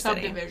the bigger city.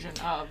 Like a subdivision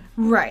of.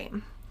 Right.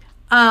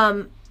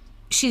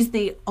 She's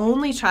the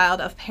only child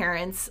of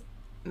parents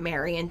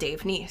Mary and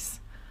Dave Neese.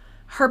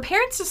 Her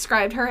parents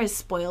described her as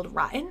spoiled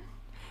rotten.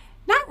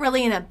 Not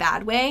really in a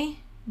bad way,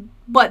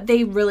 but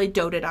they really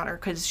doted on her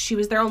because she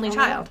was their only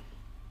child.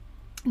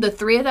 The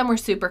 3 of them were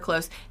super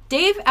close.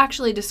 Dave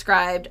actually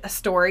described a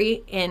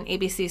story in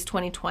ABC's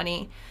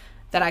 2020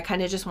 that I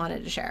kind of just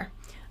wanted to share.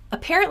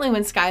 Apparently,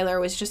 when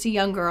Skylar was just a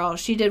young girl,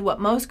 she did what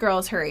most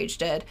girls her age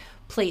did,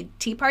 played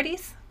tea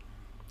parties.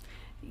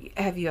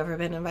 Have you ever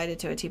been invited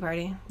to a tea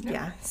party? Yep.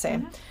 Yeah,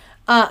 same.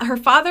 Mm-hmm. Her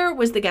father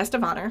was the guest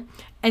of honor,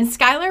 and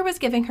Skylar was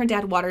giving her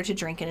dad water to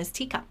drink in his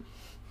teacup.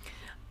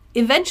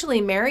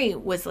 Eventually, Mary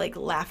was, like,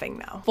 laughing,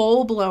 though.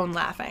 Full-blown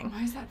laughing.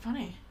 Why is that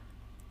funny?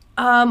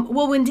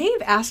 Well, when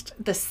Dave asked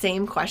the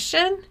same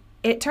question,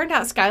 it turned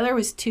out Skylar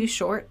was too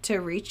short to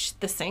reach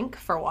the sink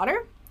for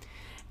water.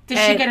 Did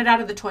she get it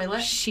out of the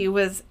toilet? She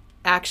was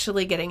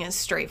actually getting it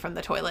straight from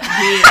the toilet.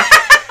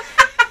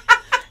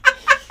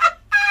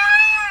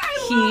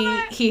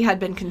 He had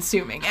been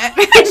consuming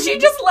it. She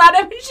just let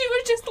him. She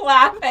was just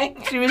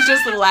laughing. She was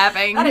just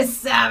laughing. That is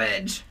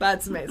savage.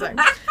 That's amazing.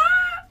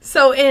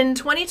 So in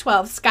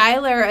 2012,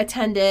 Skylar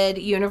attended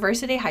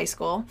University High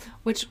School,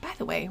 which, by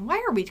the way,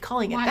 why are we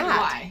calling it that?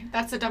 Why?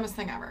 That's the dumbest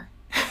thing ever.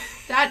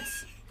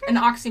 That's an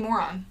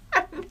oxymoron.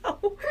 I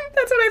know.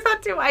 That's what I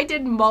thought, too. I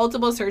did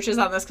multiple searches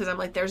on this because I'm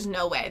like, there's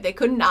no way. They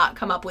could not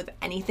come up with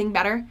anything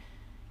better.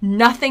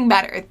 Nothing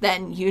better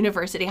than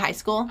University High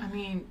School. I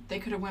mean, they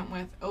could have went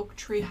with Oak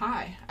Tree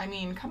High. I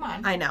mean, come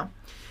on. I know.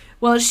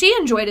 Well, she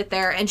enjoyed it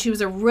there, and she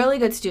was a really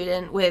good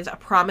student with a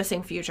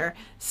promising future.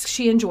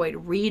 She enjoyed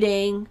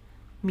reading,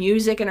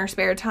 music in her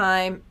spare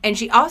time, and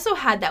she also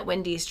had that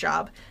Wendy's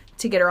job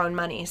to get her own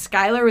money.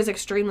 Skylar was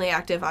extremely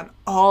active on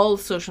all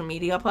social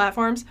media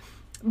platforms,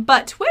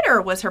 but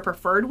Twitter was her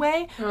preferred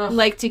way,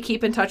 like, to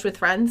keep in touch with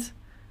friends.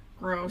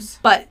 Gross.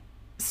 But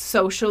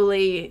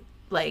socially,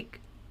 like,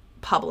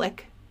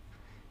 public,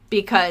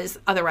 because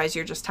otherwise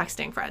you're just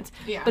texting friends.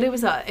 Yeah. But it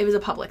was a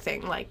public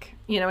thing, like,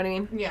 you know what I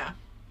mean? Yeah.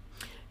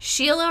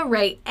 Sheila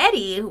Ray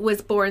Eddy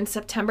was born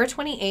September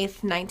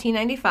 28th,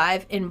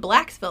 1995 in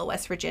Blacksville,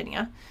 West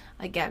Virginia.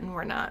 Again,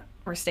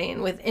 we're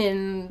staying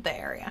within the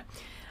area.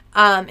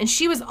 And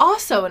she was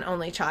also an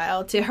only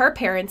child to her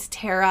parents,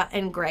 Tara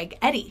and Greg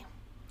Eddy.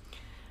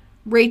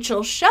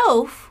 Rachel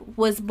Schoaf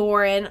was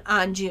born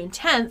on June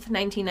 10th,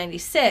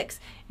 1996,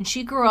 and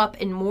she grew up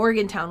in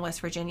Morgantown, West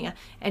Virginia.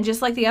 And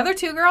just like the other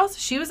two girls,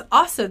 she was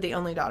also the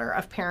only daughter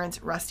of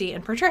parents Rusty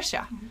and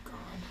Patricia. Oh, God.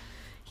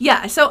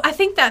 Yeah, so I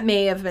think that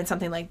may have been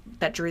something like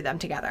that drew them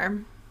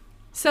together.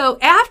 So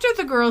after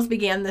the girls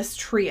began this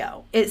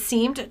trio, it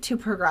seemed to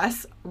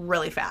progress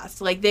really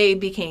fast. Like, they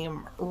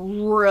became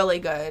really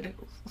good,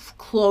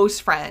 close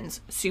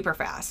friends super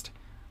fast.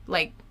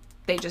 Like,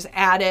 they just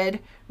added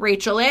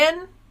Rachel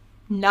in.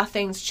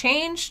 Nothing's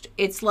changed.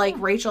 It's like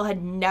Rachel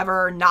had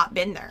never not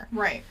been there.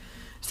 Right.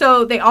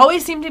 So they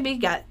always seemed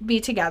to be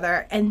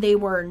together, and they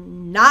were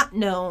not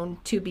known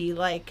to be,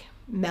 like,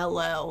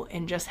 mellow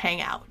and just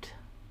hang out.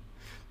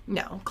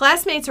 No.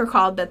 Classmates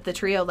recalled that the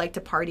trio liked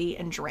to party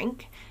and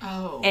drink.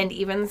 Oh. And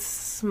even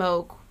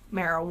smoke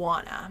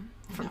marijuana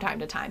from time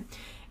to time.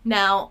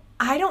 Now,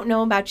 I don't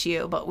know about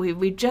you, but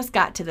we just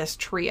got to this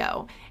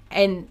trio.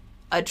 And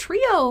a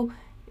trio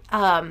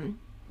can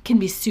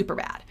be super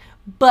bad.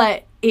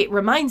 But it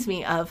reminds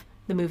me of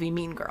the movie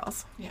Mean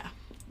Girls. Yeah.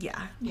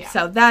 Yeah.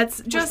 So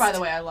that's just... Which, by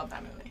the way, I love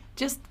that movie.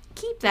 Just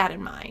keep that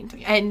in mind.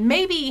 Yeah. And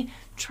maybe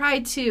try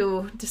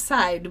to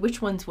decide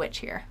which one's which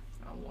here.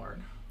 Oh,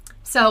 Lord.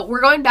 So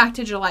we're going back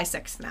to July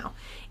 6th now.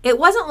 It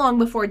wasn't long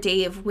before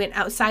Dave went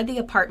outside the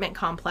apartment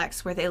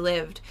complex where they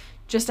lived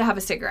just to have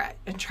a cigarette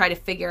and try to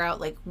figure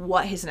out, like,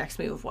 what his next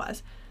move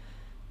was.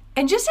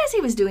 And just as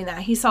he was doing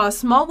that, he saw a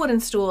small wooden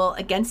stool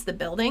against the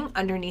building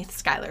underneath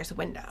Skylar's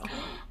window.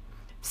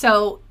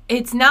 So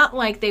it's not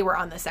like they were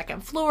on the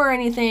second floor or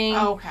anything.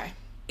 Oh, okay.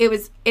 It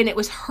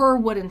was her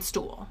wooden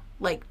stool,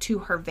 like, to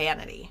her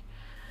vanity.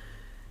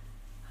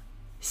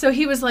 So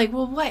he was like,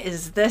 well, what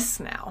is this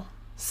now?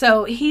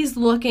 So he's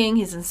looking,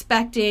 he's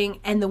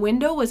inspecting, and the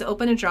window was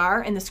open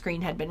ajar and the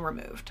screen had been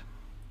removed.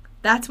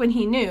 That's when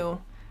he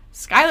knew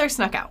Skylar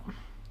snuck out.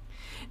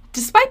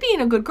 Despite being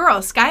a good girl,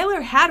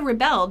 Skylar had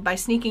rebelled by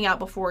sneaking out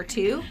before,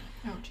 too.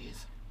 Oh,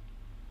 jeez.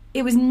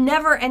 It was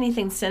never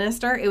anything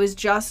sinister. It was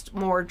just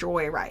more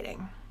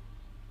joyriding.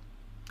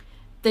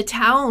 The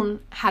town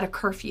had a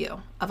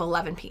curfew of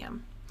 11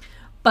 p.m.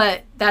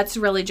 But that's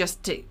really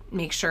just to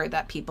make sure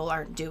that people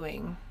aren't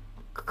doing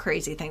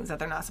crazy things that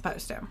they're not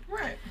supposed to.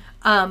 Right.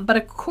 But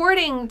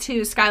according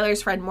to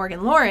Skylar's friend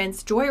Morgan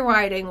Lawrence,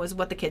 joyriding was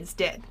what the kids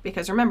did.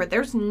 Because remember,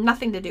 there's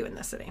nothing to do in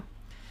this city.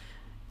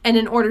 And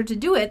in order to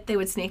do it, they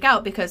would sneak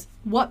out because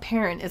what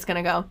parent is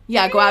going to go,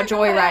 go out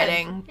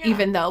joyriding,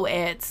 even though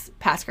it's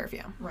past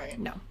curfew? Right.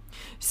 No.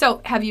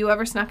 So have you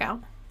ever snuck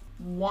out?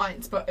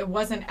 Once, but it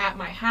wasn't at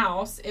my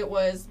house. It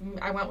was,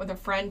 I went with a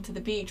friend to the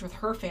beach with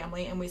her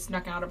family, and we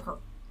snuck out of her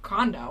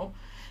condo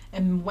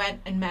and went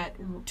and met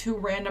two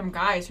random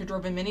guys who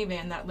drove a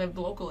minivan that lived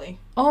locally.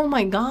 Oh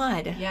my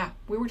God. Yeah.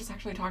 We were just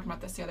actually talking about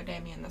this the other day,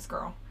 me and this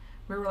girl.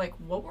 We were like,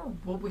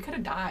 we could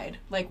have died.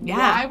 Like,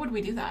 why would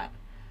we do that?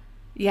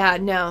 Yeah,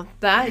 no,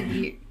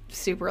 you're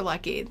super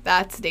lucky.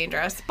 That's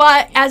dangerous.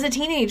 But as a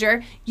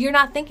teenager, you're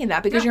not thinking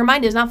that because your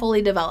mind is not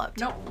fully developed.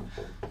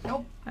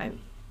 Nope.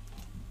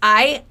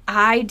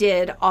 I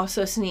did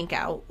also sneak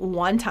out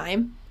one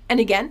time. And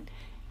again,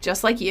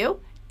 just like you,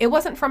 it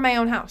wasn't from my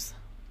own house.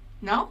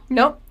 No?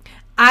 Nope.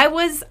 I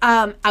was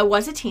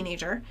a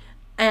teenager,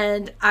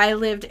 and I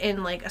lived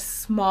in, like, a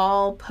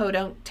small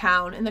podunk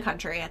town in the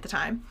country at the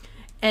time.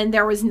 And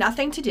there was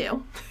nothing to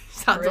do.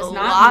 Sounds a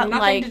lot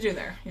like... nothing to do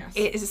there, yes.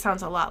 It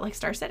sounds a lot like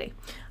Star City.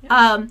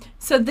 Yeah.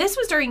 So this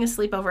was during a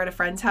sleepover at a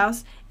friend's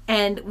house,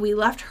 and we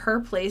left her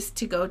place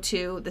to go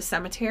to the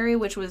cemetery,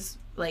 which was,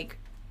 like,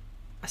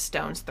 a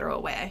stone's throw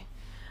away.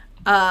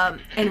 And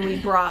we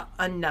brought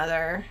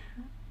another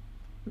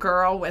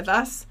girl with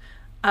us.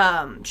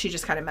 She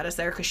just kind of met us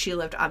there because she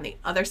lived on the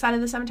other side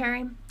of the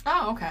cemetery.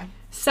 Oh, okay.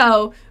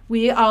 So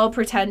we all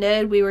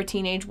pretended we were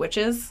teenage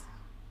witches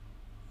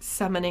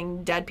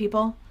summoning dead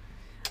people.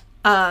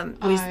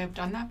 I've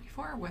done that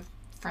before with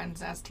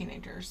friends as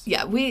teenagers.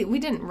 Yeah, we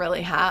didn't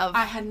really have...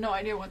 I had no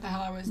idea what the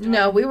hell I was doing.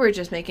 No, we were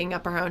just making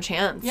up our own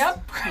chants.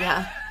 Yep.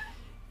 Yeah.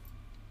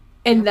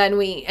 And then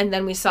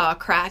we saw a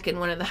crack in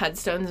one of the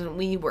headstones, and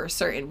we were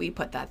certain we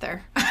put that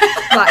there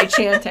by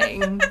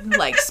chanting,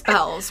 like,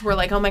 spells. We're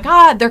like, oh my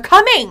God, they're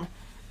coming!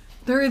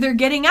 They're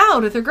getting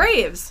out of their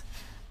graves.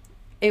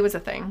 It was a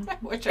thing.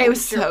 It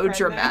was so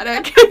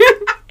dramatic.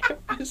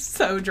 It was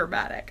so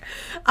dramatic.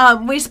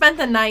 We spent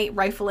the night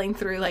rifling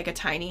through, like, a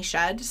tiny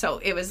shed. So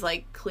it was,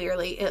 like,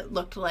 clearly it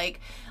looked like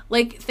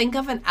think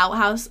of an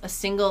outhouse, a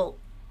single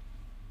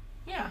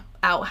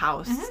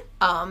outhouse.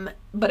 Mm-hmm.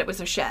 But it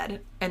was a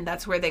shed. And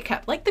that's where they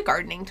kept, like, the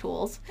gardening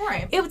tools.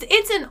 Right.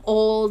 It's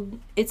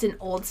an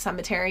old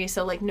cemetery.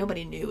 So, like,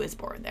 nobody new is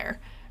born there.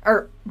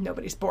 Or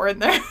nobody's born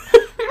there.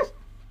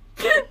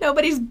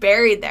 Nobody's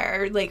buried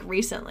there, like,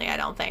 recently, I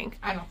don't think.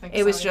 I don't think it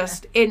so. It was either.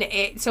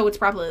 just so it's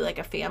probably like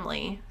a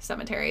family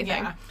cemetery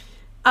thing. Yeah.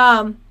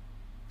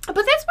 But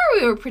that's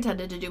where we were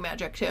pretended to do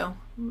magic too.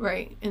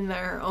 right in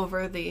there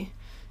over the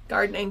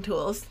gardening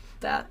tools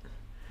that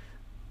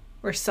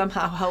were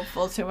somehow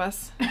helpful to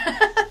us.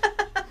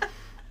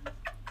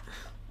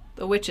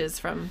 The witches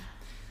from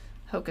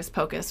Hocus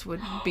Pocus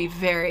would be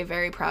very,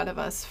 very proud of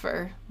us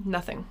for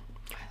nothing.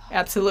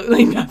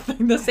 Absolutely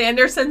nothing. The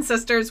Sanderson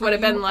sisters would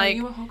have been like... Are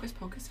you a Hocus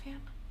Pocus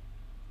fan?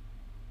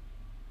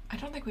 I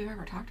don't think we've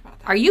ever talked about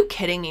that. Are you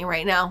kidding me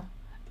right now?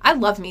 I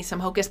love me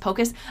some Hocus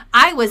Pocus.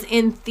 I was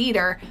in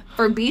theater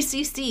for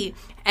BCC,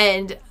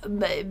 and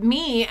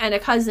me and a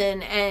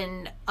cousin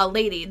and a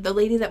lady, the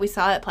lady that we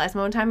saw at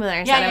Plasma one time when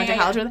I said I went to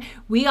college with her,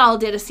 we all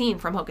did a scene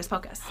from Hocus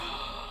Pocus.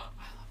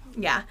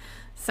 Yeah.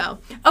 So,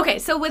 okay,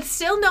 so with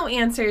still no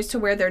answers to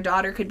where their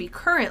daughter could be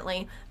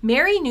currently,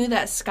 Mary knew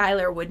that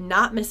Skylar would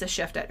not miss a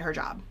shift at her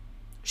job.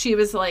 She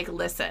was like,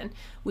 listen,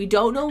 we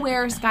don't know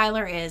where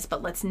Skylar is,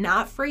 but let's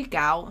not freak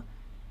out.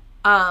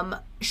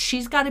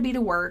 She's got to be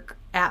to work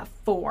at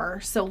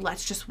 4, so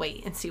let's just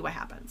wait and see what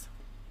happens.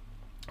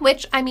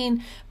 Which, I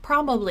mean,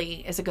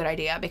 probably is a good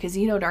idea because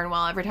you know darn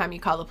well every time you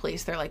call the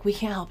police, they're like, we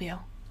can't help you.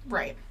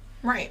 Right.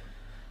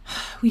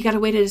 We got to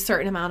wait a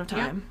certain amount of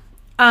time.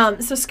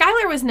 Yep. So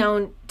Skylar was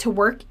known to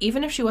work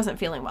even if she wasn't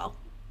feeling well.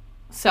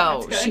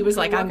 So she was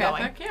like, I'm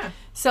going. Ethic, yeah.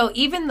 So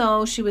even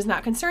though she was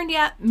not concerned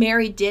yet,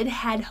 Mary did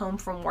head home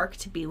from work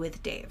to be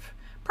with Dave.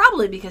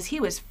 Probably because he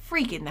was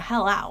freaking the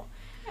hell out.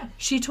 Yeah.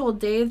 She told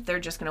Dave, they're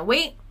just going to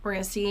wait. We're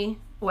going to see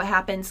what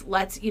happens.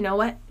 You know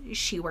what?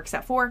 She works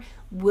at 4.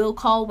 We'll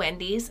call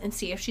Wendy's and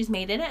see if she's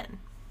made it in.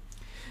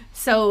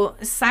 So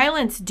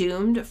silence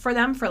doomed for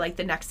them for like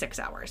the next 6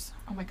 hours.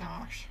 Oh my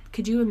gosh.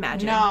 Could you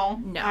imagine?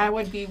 No. I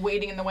would be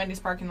waiting in the Wendy's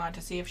parking lot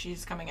to see if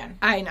she's coming in.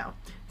 I know.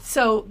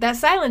 So that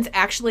silence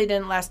actually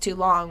didn't last too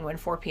long when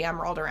 4 p.m.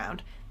 rolled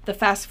around. The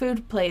fast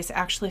food place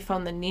actually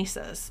phoned the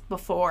Neeses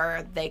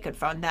before they could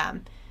phone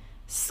them.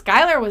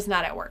 Skylar was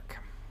not at work.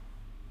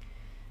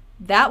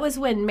 That was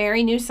when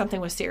Mary knew something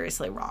was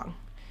seriously wrong.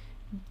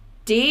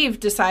 Dave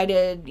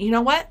decided, you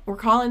know what? We're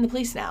calling the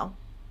police now.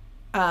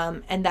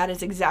 And that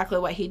is exactly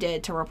what he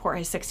did to report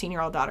his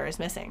 16-year-old daughter is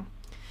missing.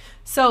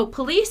 So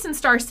police in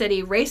Star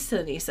City raced to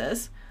the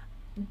Neeses,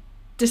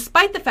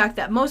 despite the fact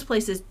that most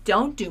places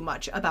don't do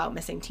much about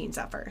missing teens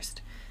at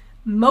first.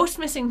 Most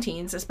missing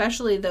teens,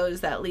 especially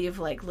those that leave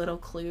like little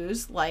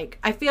clues, like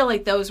I feel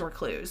like those were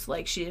clues.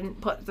 Like she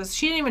didn't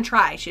even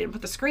try. She didn't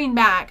put the screen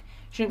back.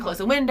 She didn't close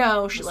the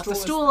window. She left the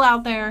stool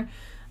out there.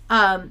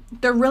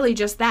 They're really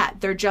just that.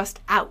 They're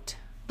just out.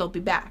 They'll be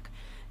back.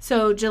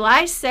 So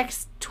July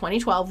 6th,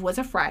 2012 was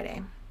a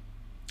Friday.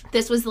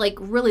 This was like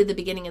really the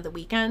beginning of the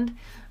weekend.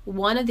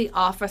 One of the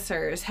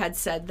officers had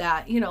said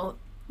that, you know,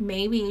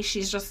 maybe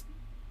she's just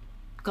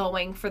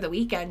going for the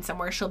weekend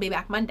somewhere. She'll be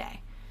back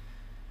Monday.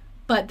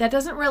 But that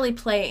doesn't really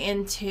play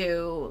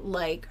into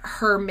like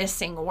her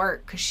missing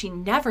work because she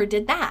never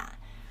did that.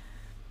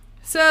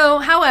 So,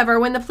 however,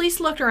 when the police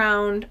looked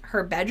around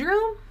her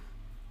bedroom,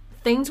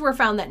 things were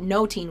found that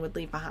no teen would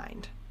leave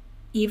behind,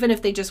 even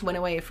if they just went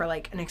away for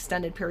like an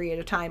extended period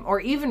of time or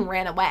even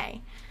ran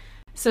away.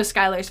 So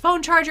Skylar's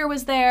phone charger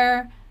was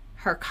there,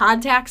 her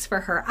contacts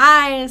for her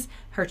eyes,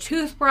 her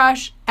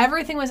toothbrush,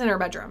 everything was in her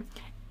bedroom.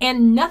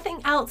 And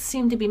nothing else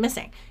seemed to be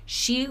missing.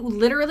 She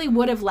literally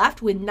would have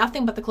left with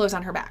nothing but the clothes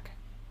on her back.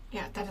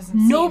 Yeah, that doesn't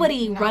seem...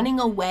 Nobody running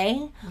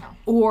away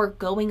or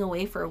going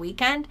away for a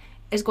weekend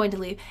is going to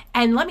leave.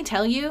 And let me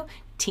tell you,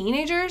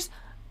 teenagers,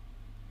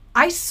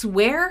 I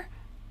swear,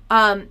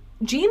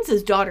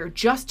 James's daughter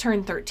just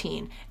turned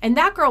 13. And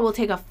that girl will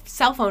take a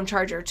cell phone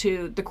charger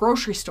to the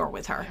grocery store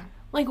with her. Yeah.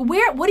 Like,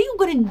 what are you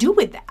going to do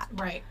with that?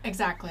 Right,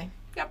 exactly.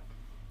 Yep.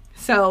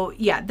 So,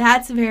 yeah,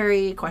 that's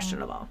very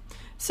questionable.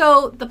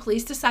 So, the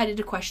police decided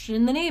to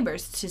question the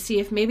neighbors to see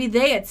if maybe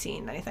they had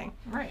seen anything.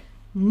 Right.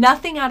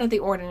 Nothing out of the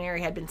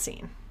ordinary had been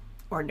seen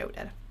or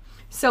noted.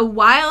 So,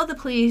 while the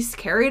police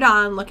carried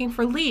on looking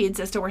for leads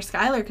as to where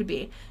Skylar could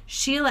be,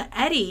 Sheila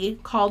Eddy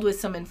called with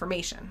some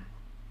information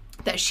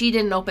that she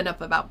didn't open up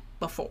about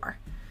before.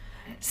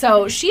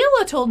 So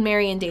Sheila told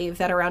Mary and Dave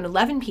that around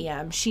 11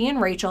 p.m., she and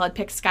Rachel had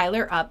picked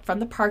Skylar up from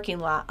the parking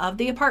lot of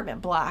the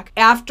apartment block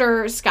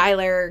after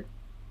Skylar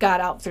got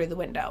out through the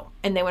window,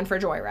 and they went for a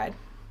joyride.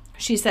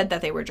 She said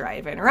that they were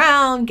driving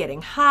around,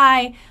 getting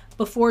high,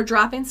 before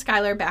dropping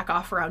Skylar back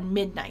off around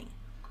midnight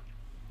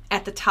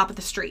at the top of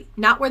the street.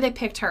 Not where they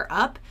picked her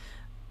up,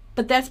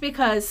 but that's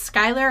because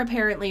Skylar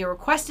apparently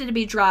requested to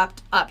be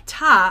dropped up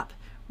top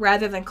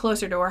rather than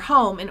closer to her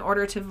home in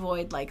order to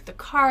avoid, like, the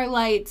car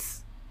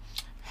lights,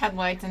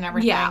 headlights and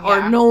everything. Yeah,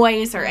 or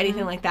noise or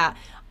anything like that,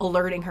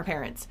 alerting her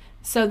parents.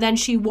 So then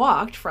she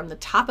walked from the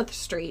top of the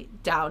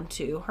street down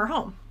to her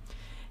home.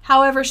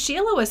 However,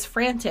 Sheila was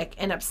frantic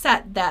and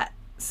upset that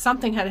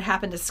something had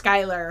happened to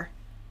Skylar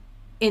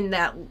in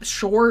that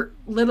short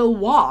little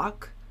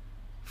walk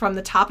from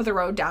the top of the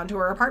road down to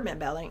her apartment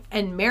building.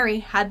 And Mary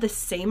had the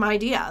same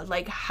idea.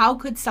 Like, how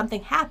could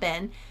something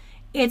happen?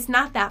 It's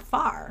not that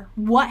far.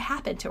 What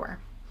happened to her?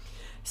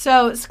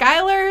 So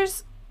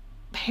Skylar's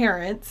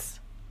parents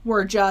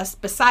were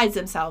just besides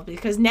themselves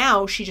because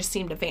now she just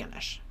seemed to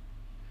vanish.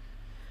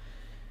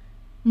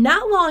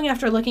 Not long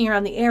after looking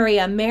around the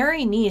area,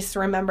 Mary Neese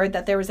remembered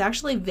that there was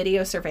actually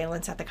video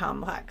surveillance at the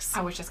complex.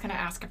 I was just going to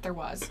ask if there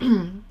was.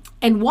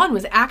 And one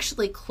was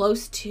actually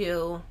close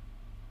to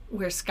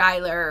where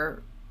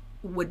Skylar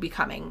would be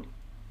coming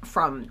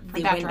from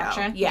the that window.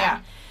 direction?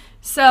 Yeah.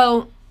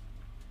 So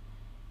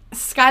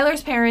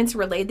Skylar's parents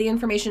relayed the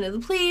information to the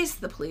police.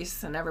 The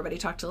police and everybody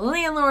talked to the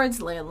landlords.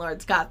 The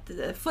landlords got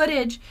the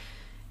footage.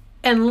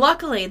 And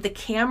luckily, the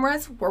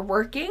cameras were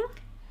working,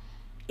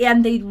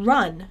 and they'd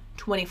run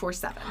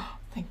 24/7.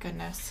 Thank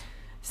goodness.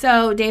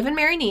 So Dave and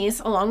Mary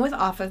Neese, along with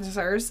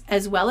officers,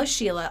 as well as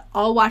Sheila,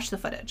 all watched the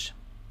footage.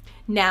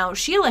 Now,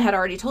 Sheila had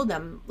already told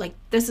them, like,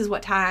 this is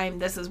what time,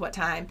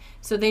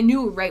 so they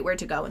knew right where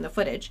to go in the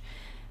footage.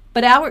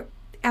 But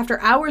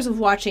after hours of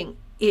watching,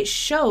 it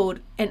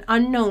showed an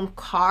unknown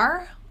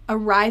car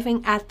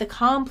arriving at the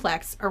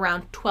complex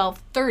around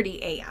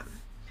 12:30 a.m.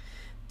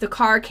 The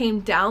car came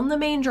down the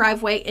main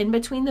driveway in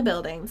between the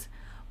buildings,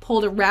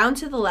 pulled around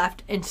to the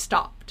left, and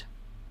stopped.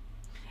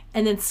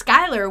 And then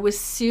Skylar was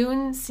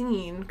soon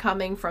seen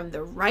coming from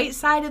the right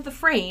side of the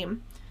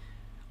frame,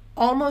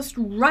 almost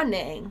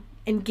running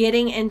and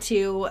getting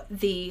into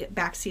the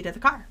back seat of the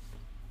car.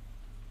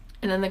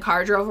 And then the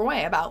car drove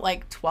away about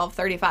like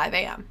 12:35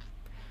 a.m.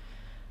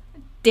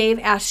 Dave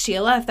asked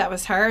Sheila if that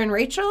was her and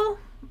Rachel,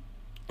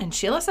 and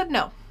Sheila said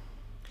no.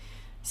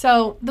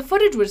 So the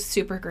footage was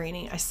super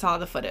grainy. I saw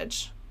the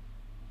footage.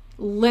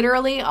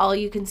 Literally all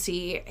you can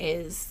see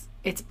is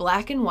it's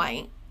black and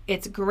white.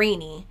 It's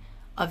grainy.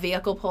 A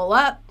vehicle pull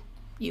up.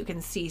 You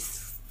can see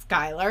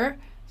Skylar.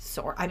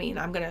 So, I mean,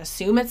 I'm going to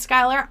assume it's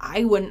Skylar.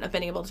 I wouldn't have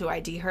been able to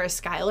ID her as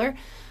Skylar.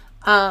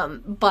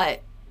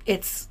 But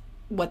it's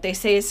what they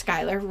say is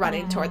Skylar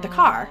running toward the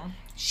car.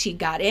 She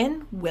got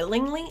in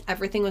willingly.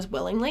 Everything was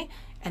willingly.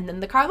 And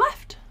then the car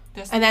left.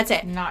 And that's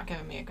it. Not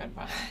giving me a good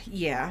vibe.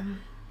 Yeah.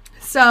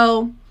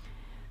 So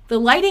the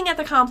lighting at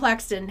the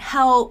complex didn't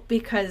help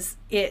because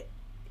it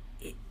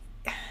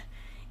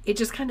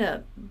just kind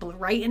of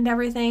brightened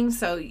everything.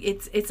 So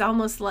it's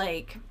almost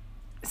like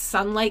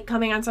sunlight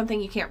coming on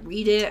something. You can't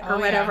read it or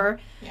whatever.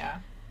 Yeah.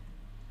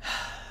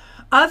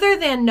 Other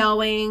than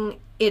knowing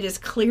it is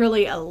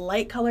clearly a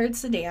light-colored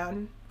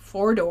sedan,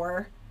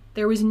 4-door,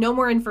 there was no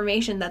more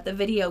information that the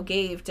video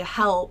gave to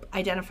help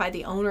identify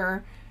the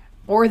owner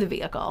or the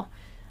vehicle.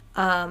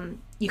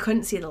 You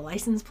couldn't see the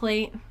license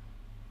plate.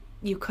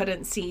 You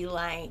couldn't see,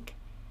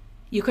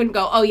 you couldn't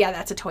go, oh yeah,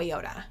 that's a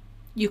Toyota.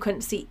 You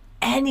couldn't see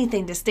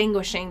anything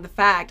distinguishing the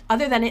fact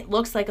other than it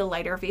looks like a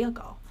lighter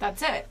vehicle.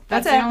 That's it.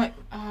 That's the it. only,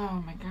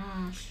 oh my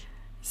gosh.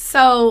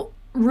 So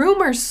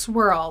rumors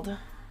swirled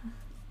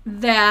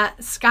that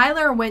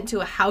Skylar went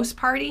to a house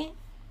party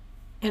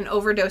and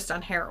overdosed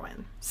on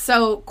heroin.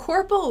 So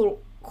Corporal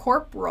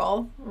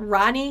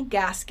Ronnie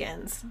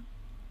Gaskins,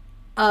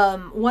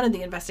 one of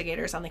the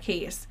investigators on the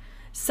case,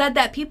 said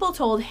that people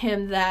told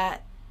him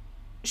that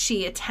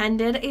she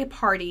attended a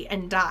party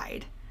and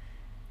died,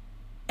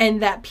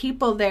 and that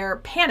people there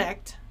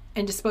panicked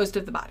and disposed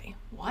of the body.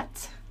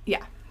 What?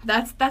 Yeah,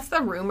 that's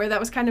the rumor that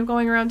was kind of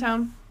going around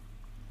town.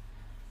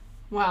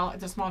 Well,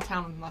 it's a small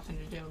town with nothing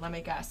to do. Let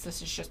me guess.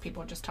 This is just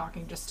people just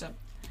talking just to...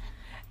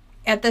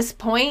 At this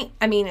point,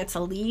 I mean, it's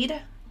a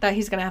lead that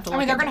he's going to have to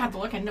look into. they're going to have to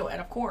look into it,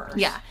 of course.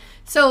 Yeah.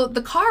 So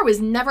the car was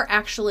never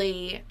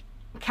actually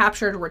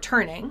captured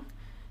returning.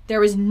 There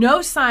was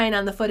no sign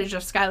on the footage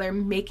of Skylar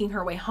making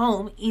her way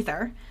home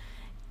either.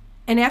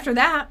 And after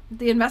that,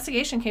 the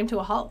investigation came to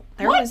a halt.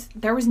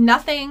 There was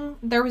nothing.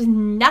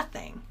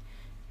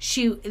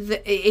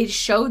 It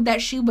showed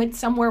that she went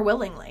somewhere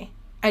willingly,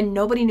 and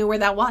nobody knew where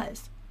that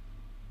was.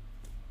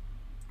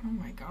 Oh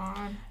my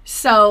God.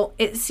 So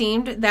it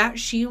seemed that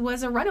she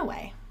was a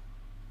runaway,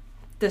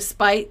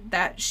 despite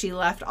that she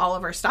left all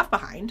of her stuff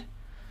behind.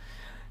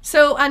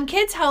 So on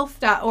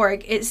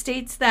kidshealth.org, it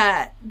states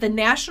that the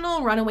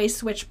National Runaway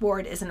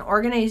Switchboard is an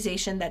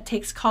organization that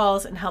takes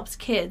calls and helps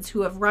kids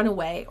who have run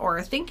away or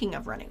are thinking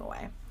of running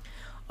away.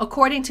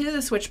 According to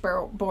the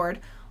switchboard,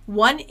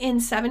 1 in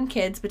 7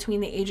 kids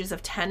between the ages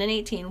of 10 and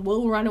 18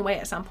 will run away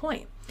at some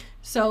point.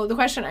 So the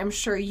question I'm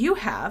sure you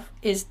have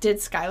is, did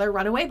Skylar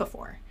run away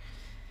before?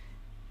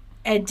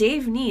 And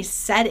Dave Neese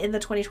said in the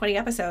 2020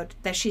 episode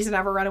that she's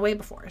never run away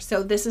before.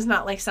 So this is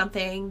not like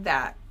something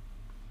that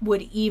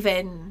would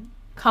even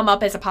come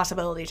up as a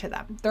possibility to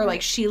them. They're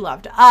like, she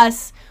loved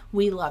us.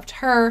 We loved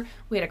her.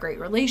 We had a great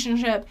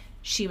relationship.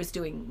 She was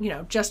doing,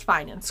 just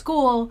fine in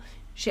school.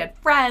 She had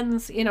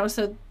friends,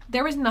 so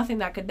there was nothing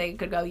that they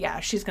could go,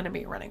 yeah, she's going to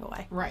be running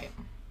away. Right.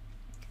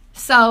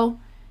 So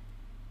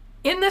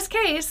in this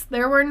case,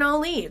 there were no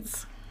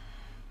leads.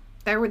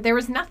 There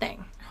was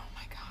nothing.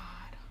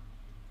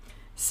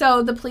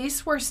 So the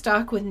police were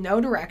stuck with no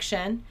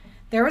direction.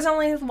 There was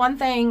only one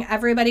thing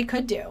everybody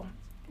could do.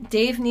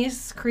 Dave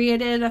Neese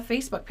created a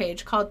Facebook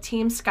page called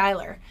Team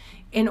Skylar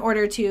in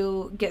order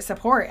to get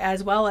support,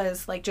 as well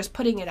as just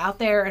putting it out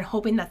there and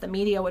hoping that the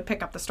media would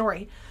pick up the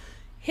story.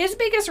 His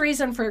biggest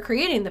reason for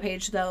creating the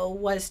page, though,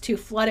 was to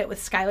flood it with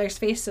Skylar's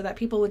face so that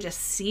people would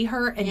just see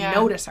her and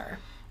notice her.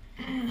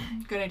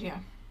 Good idea.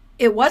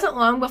 It wasn't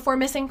long before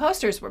missing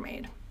posters were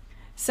made.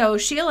 So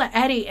Sheila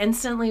Eddy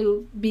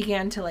instantly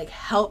began to like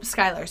help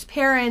Skylar's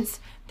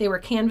parents. They were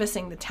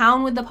canvassing the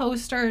town with the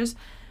posters.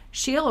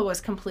 Sheila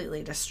was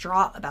completely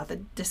distraught about the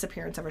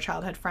disappearance of her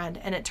childhood friend.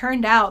 And it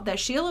turned out that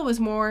Sheila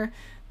was more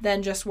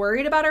than just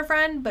worried about her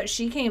friend, but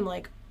she became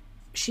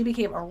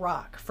a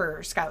rock for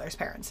Skylar's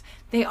parents.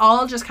 They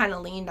all just kind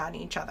of leaned on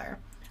each other.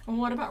 Well,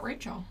 what about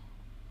Rachel?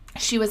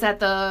 She was at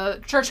the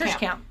church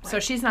camp, right.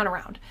 So she's not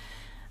around.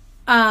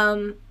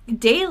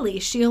 Daily,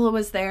 Sheila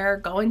was there,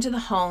 going to the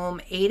home,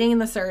 aiding in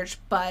the search,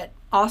 but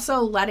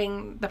also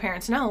letting the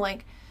parents know,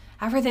 like,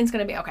 everything's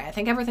going to be okay. I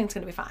think everything's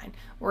going to be fine.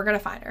 We're going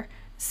to find her.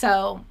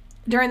 So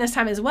during this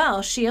time as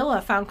well,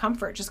 Sheila found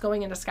comfort just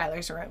going into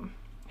Skylar's room.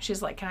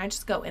 She's like, can I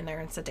just go in there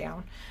and sit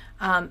down?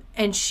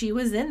 And she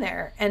was in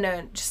there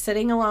and just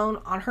sitting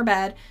alone on her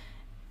bed.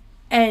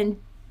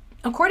 And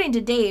according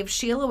to Dave,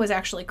 Sheila was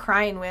actually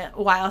crying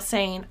while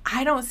saying,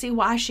 I don't see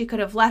why she could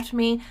have left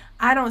me.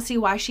 I don't see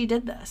why she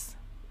did this.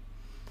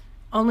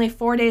 Only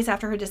 4 days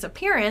after her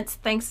disappearance,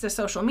 thanks to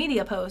social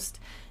media posts,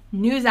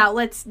 news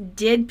outlets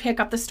did pick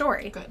up the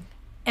story. Good.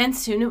 And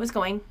soon it was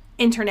going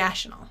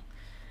international.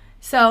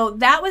 So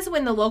that was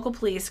when the local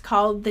police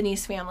called the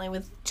Neese family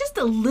with just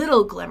a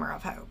little glimmer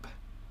of hope.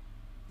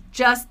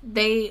 Just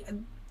a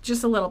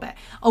little bit.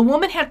 A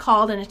woman had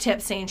called in a tip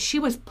saying she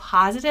was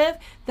positive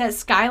that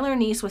Skylar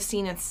Neese was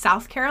seen in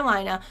South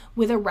Carolina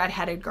with a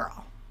redheaded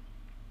girl.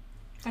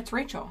 That's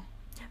Rachel.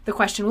 The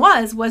question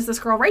was this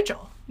girl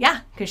Rachel?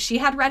 Yeah, because she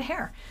had red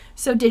hair.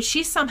 So did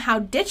she somehow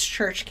ditch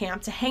church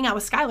camp to hang out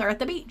with Skylar at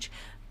the beach?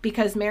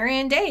 Because Mary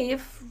and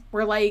Dave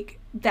were like,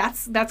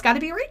 that's got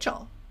to be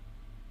Rachel.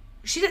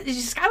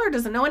 Skylar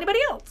doesn't know anybody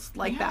else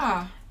like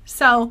that.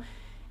 So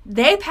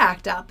they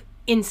packed up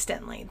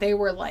instantly. They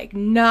were like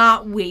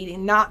not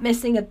waiting, not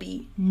missing a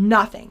beat,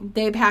 nothing.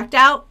 They packed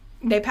up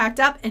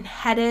and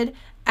headed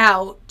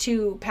out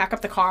to pack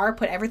up the car,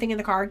 put everything in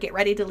the car, get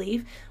ready to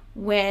leave,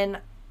 when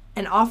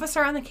an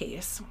officer on the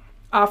case,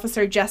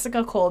 Officer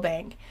Jessica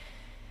Colbank,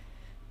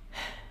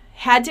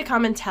 had to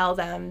come and tell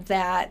them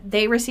that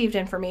they received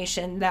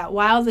information that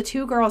while the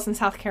two girls in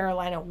South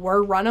Carolina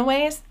were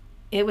runaways,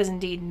 it was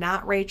indeed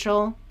not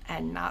Rachel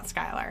and not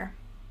Skylar.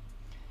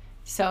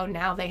 So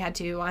now they had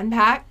to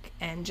unpack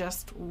and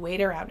just wait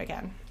around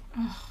again.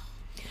 Ugh.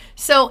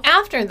 So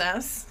after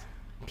this,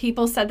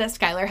 people said that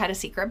Skylar had a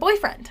secret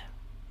boyfriend.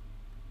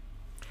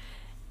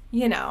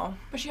 You know.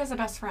 But she has a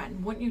best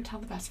friend. Wouldn't you tell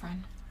the best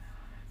friend?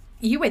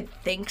 You would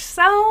think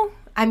so.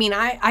 I mean,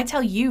 I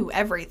tell you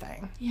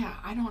everything. Yeah,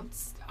 I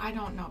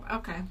don't know.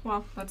 Okay,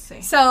 well, let's see.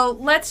 So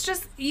let's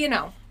just,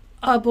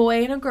 a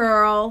boy and a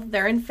girl,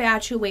 they're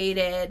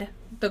infatuated.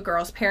 The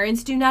girl's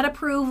parents do not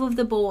approve of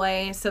the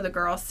boy, so the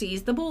girl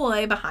sees the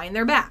boy behind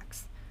their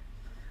backs.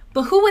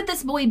 But who would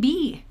this boy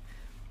be?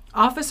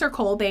 Officer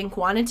Colbank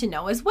wanted to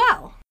know as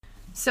well.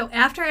 So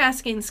after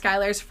asking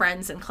Skylar's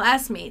friends and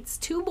classmates,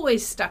 2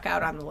 boys stuck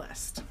out on the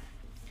list.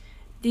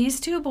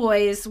 These 2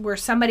 boys were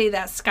somebody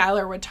that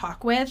Skylar would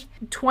talk with,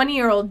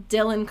 20-year-old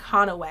Dylan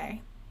Conaway,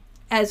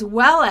 as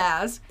well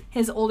as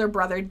his older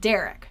brother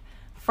Derek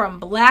from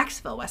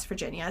Blacksville, West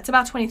Virginia. It's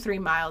about 23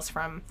 minutes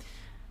from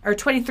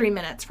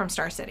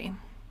Star City.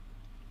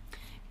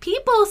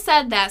 People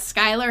said that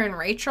Skylar and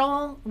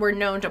Rachel were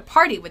known to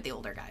party with the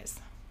older guys.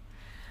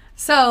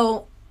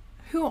 So,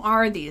 who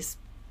are these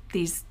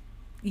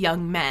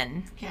young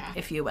men,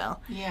 if you will?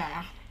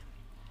 Yeah.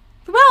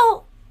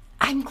 Well,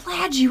 I'm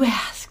glad you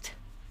asked,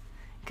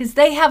 because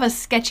they have a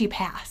sketchy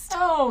past.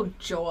 Oh,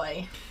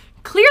 joy.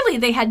 Clearly,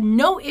 they had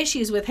no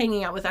issues with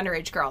hanging out with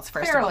underage girls,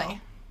 first of all.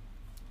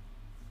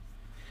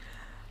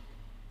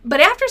 But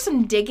after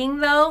some digging,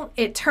 though,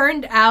 it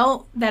turned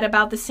out that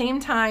about the same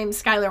time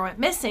Skylar went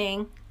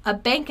missing, a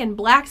bank in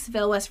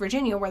Blacksville, West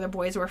Virginia, where the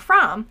boys were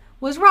from,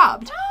 was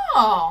robbed.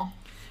 Oh.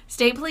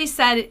 State police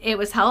said it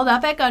was held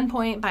up at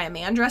gunpoint by a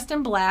man dressed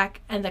in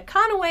black, and the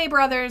Conaway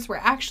brothers were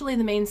actually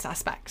the main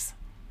suspects.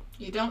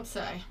 You don't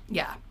say.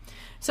 Yeah.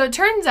 So it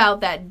turns out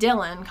that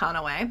Dylan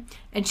Conaway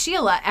and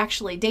Sheila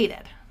actually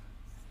dated.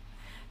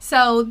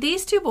 So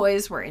these 2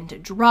 boys were into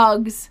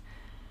drugs,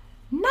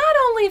 not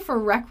only for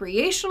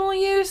recreational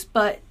use,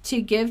 but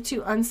to give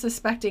to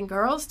unsuspecting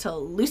girls to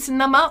loosen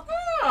them up.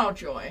 Oh,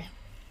 joy.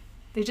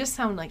 They just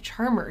sound like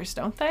charmers,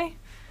 don't they?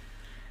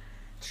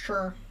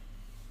 Sure.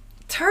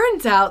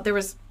 Turns out there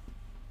was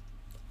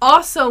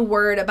also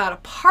word about a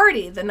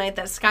party the night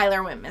that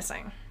Skylar went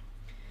missing.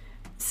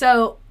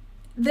 So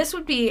this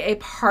would be a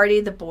party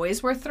the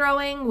boys were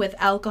throwing with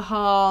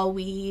alcohol,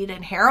 weed,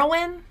 and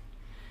heroin.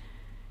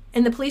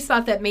 And the police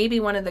thought that maybe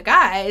one of the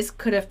guys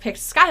could have picked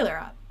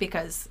Skylar up,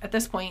 because at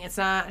this point it's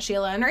not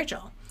Sheila and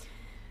Rachel.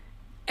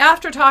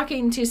 After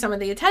talking to some of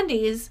the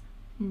attendees,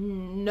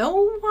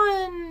 no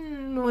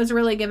one was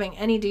really giving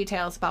any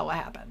details about what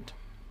happened.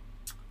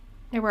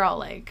 They were all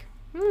like,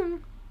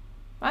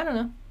 I don't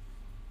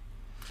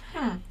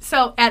know.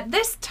 So at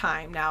this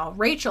time now,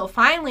 Rachel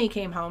finally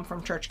came home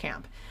from church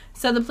camp.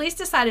 So the police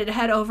decided to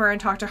head over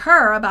and talk to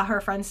her about her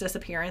friend's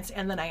disappearance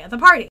and the night of the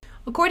party.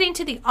 According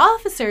to the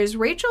officers,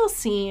 Rachel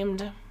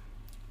seemed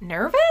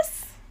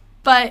nervous.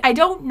 But I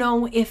don't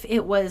know if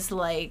it was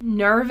like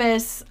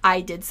nervous,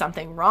 I did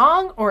something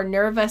wrong, or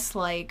nervous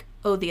like,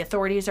 oh, the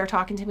authorities are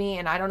talking to me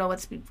and I don't know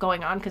what's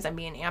going on because I'm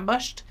being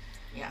ambushed.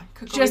 Yeah.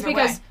 Could go Just either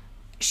because way.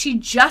 she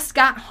just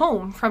got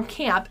home from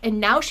camp and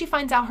now she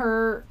finds out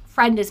her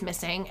friend is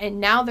missing and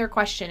now they're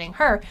questioning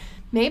her.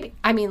 Maybe,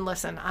 I mean,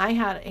 listen, I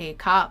had a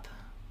cop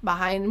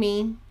behind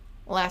me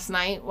last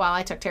night while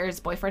I took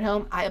Tara's boyfriend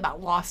home. I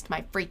about lost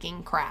my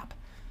freaking crap.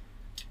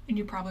 And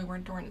you probably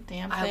weren't doing a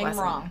damn thing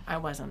wrong. I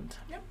wasn't.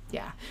 Yep.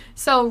 Yeah.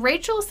 So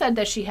Rachel said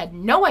that she had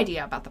no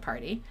idea about the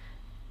party,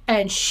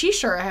 and she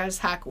sure as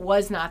heck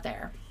was not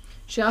there.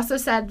 She also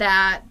said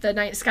that the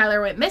night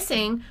Skylar went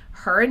missing,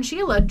 her and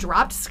Sheila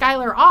dropped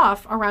Skylar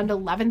off around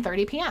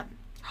 11:30 p.m.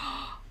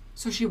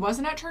 So she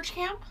wasn't at church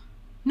camp?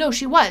 No,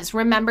 she was.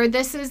 Remember,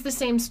 this is the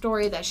same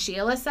story that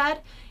Sheila said.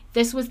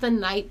 This was the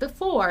night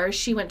before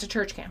she went to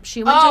church camp.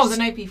 She went the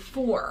night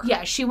before.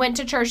 Yeah, she went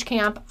to church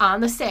camp on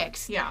the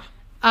 6th. Yeah.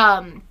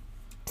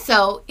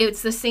 So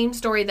it's the same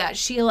story that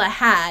Sheila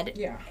had,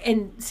 Yeah.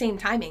 and same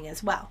timing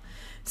as well.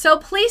 So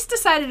police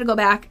decided to go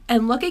back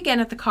and look again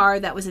at the car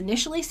that was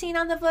initially seen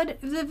on the video.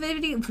 The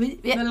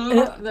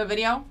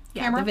video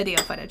Yeah, camera? the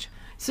video footage.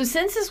 So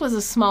since this was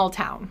a small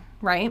town,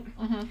 right?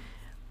 Mm-hmm.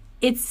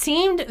 It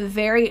seemed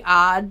very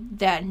odd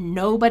that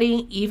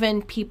nobody,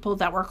 even people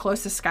that were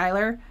close to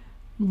Skylar,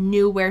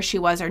 knew where she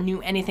was or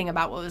knew anything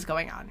about what was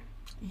going on.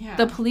 Yeah.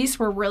 The police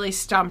were really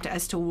stumped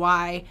as to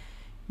why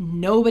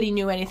nobody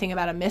knew anything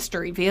about a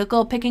mystery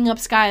vehicle picking up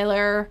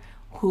Skylar.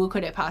 Who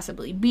could it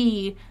possibly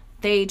be?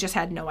 They just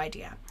had no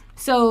idea.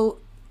 So,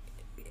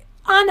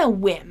 on a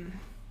whim,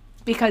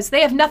 because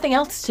they have nothing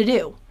else to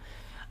do.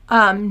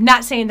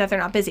 Not saying that they're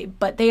not busy,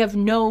 but they have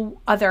no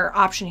other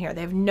option here.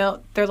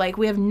 They're like,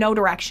 we have no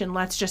direction.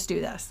 Let's just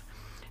do this.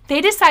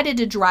 They decided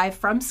to drive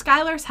from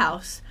Skylar's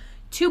house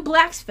to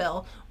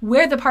Blacksville,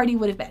 where the party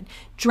would have been,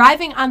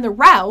 driving on the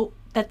route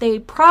that they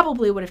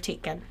probably would have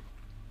taken.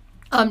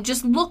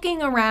 Just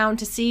looking around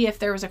to see if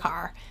there was a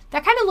car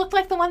that kind of looked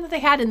like the one that they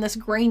had in this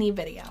grainy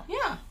video.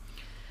 Yeah.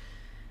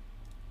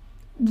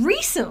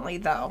 Recently,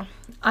 though,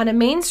 on a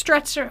main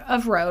stretch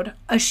of road,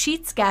 a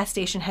Sheetz gas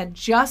station had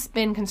just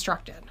been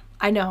constructed.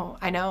 I know,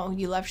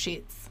 you love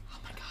Sheetz. Oh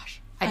my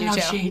gosh. I do love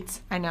too.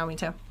 Sheetz. I know, me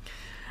too.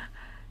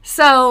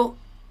 So,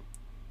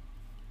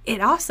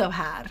 it also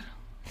had,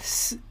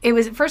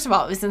 first of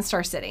all, it was in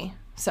Star City.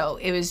 So,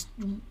 it was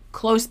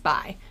close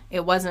by.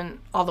 It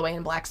wasn't all the way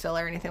in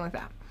Blacksville or anything like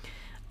that.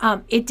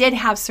 It did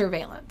have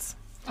surveillance.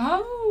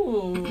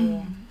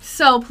 Oh.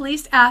 So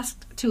police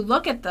asked to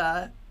look at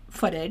the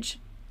footage,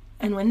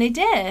 and when they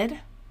did,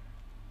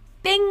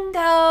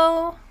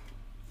 bingo!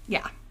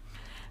 Yeah.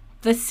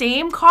 The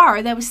same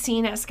car that was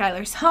seen at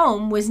Skylar's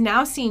home was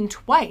now seen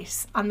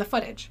twice on the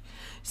footage.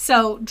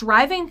 So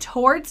driving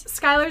towards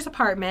Skylar's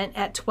apartment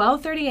at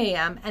 12:30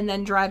 a.m. and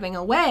then driving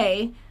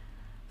away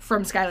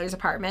from Skylar's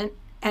apartment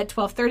at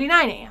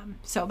 12:39 a.m.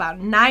 So about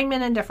a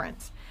 9-minute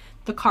difference.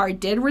 The car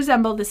did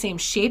resemble the same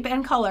shape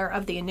and color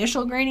of the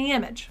initial grainy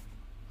image.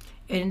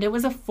 And it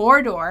was a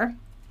 4-door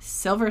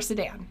silver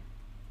sedan.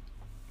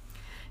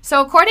 So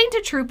according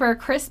to Trooper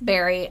Chris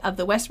Berry of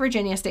the West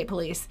Virginia State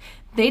Police,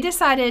 they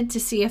decided to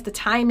see if the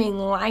timing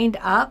lined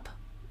up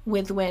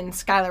with when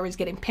Skylar was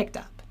getting picked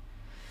up.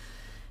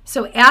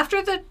 So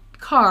after the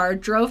car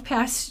drove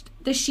past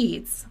the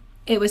Sheetz,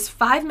 it was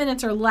 5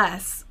 minutes or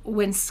less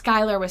when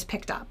Skylar was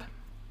picked up.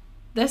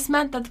 This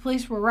meant that the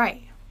police were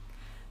right.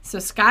 So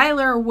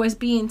Skylar was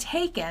being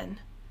taken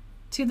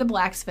to the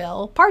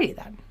Blacksville party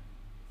then.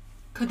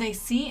 Could they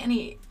see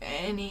any?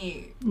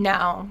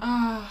 No.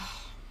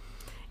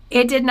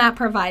 It did not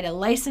provide a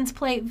license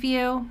plate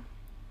view,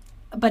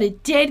 but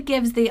it did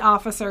give the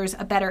officers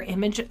a better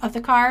image of the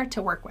car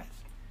to work with.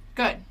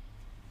 Good.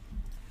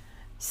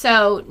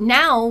 So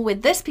now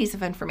with this piece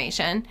of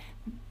information,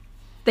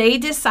 they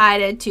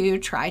decided to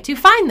try to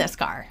find this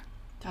car.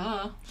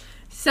 Duh.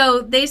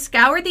 So they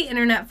scoured the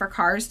internet for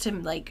cars to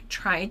like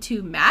try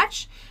to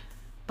match,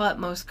 but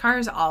most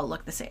cars all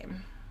look the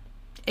same.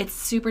 It's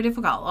super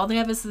difficult. All they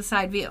have is the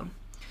side view.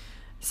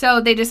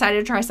 So they decided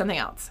to try something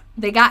else.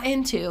 They got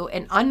into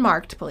an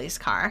unmarked police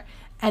car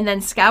and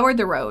then scoured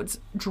the roads,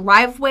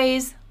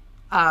 driveways,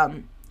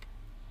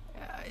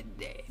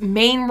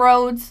 main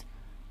roads,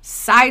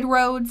 side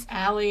roads,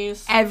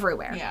 alleys,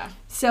 everywhere. Yeah.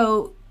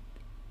 So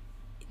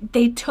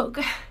they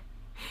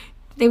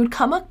would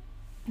come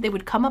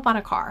up on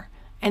a car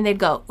and they'd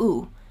go,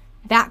 ooh,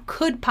 that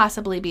could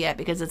possibly be it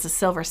because it's a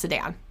silver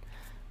sedan.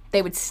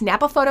 They would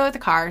snap a photo of the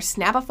car,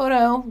 snap a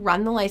photo,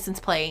 run the license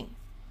plate.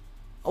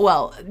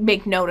 Well,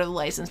 make note of the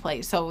license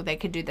plate so they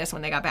could do this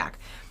when they got back.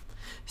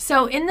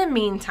 So in the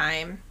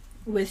meantime,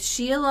 with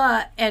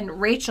Sheila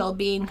and Rachel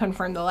being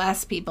confirmed the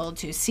last people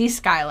to see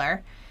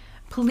Skylar,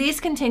 police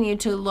continued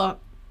to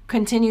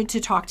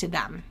talk to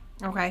them.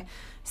 Okay.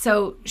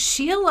 So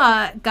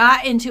Sheila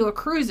got into a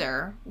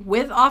cruiser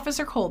with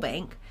Officer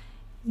Colbank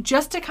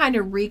just to kind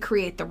of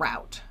recreate the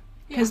route.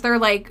 Because they're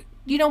like,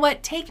 you know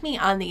what? Take me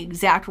on the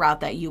exact route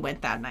that you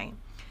went that night.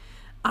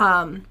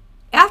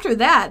 After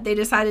that, they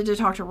decided to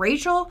talk to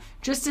Rachel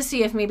just to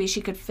see if maybe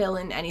she could fill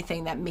in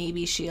anything that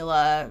maybe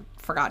Sheila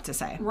forgot to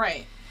say.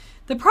 Right.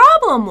 The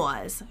problem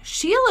was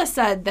Sheila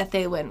said that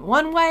they went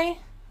one way,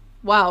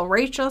 while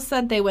Rachel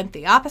said they went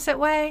the opposite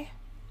way.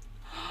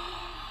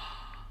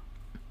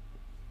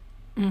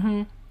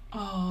 Mm-hmm.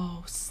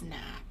 Oh,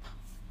 snap.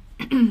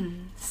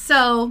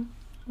 So,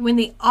 when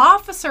the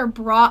officer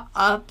brought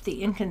up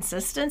the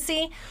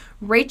inconsistency,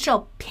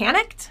 Rachel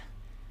panicked.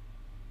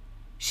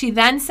 She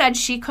then said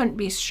she couldn't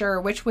be sure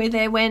which way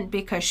they went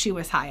because she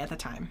was high at the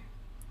time.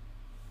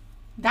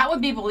 That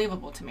would be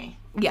believable to me.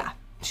 Yeah.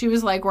 She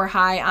was like, we're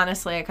high.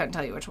 Honestly, I couldn't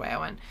tell you which way I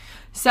went.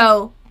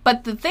 So,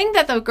 but the thing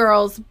that the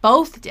girls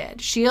both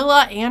did,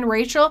 Sheila and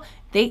Rachel,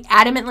 they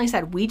adamantly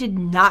said, we did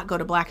not go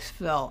to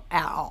Blacksville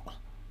at all.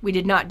 We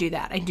did not do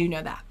that. I do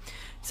know that.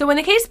 So when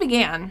the case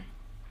began,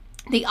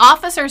 the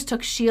officers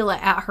took Sheila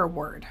at her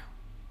word.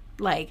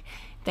 Like,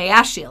 they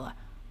asked Sheila,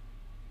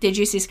 did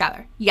you see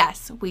Skylar?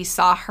 Yes, we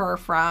saw her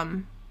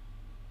from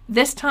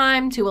this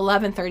time to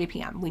 11:30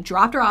 p.m. We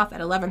dropped her off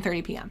at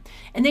 11:30 p.m.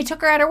 And they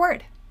took her at her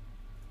word.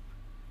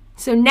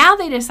 So now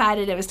they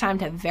decided it was time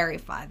to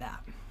verify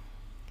that.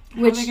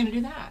 How are they going to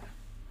do that?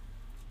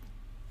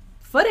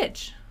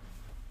 Footage.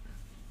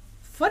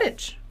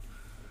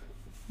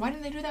 Why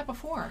didn't they do that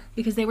before?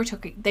 Because they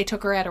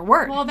took her at her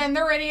word. Well, then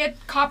they're idiot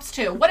cops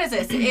too. What is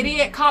this?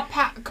 Idiot cop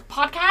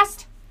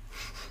podcast?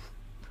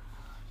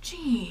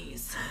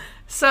 Jeez.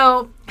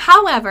 So,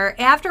 however,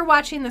 after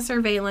watching the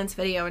surveillance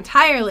video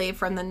entirely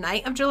from the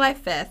night of July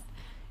 5th,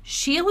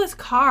 Sheila's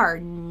car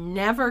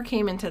never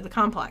came into the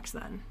complex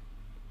then.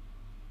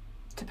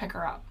 To pick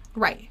her up.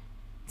 Right.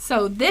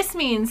 So this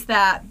means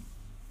that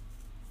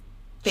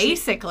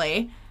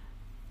basically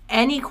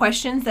any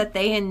questions that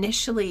they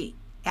initially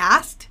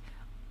asked,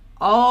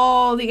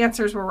 all the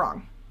answers were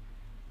wrong.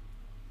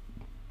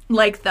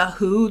 Like the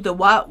who, the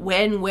what,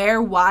 when,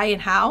 where, why,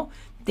 and how,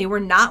 they were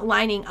not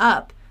lining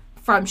up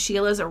from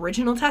Sheila's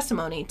original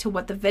testimony to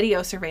what the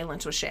video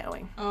surveillance was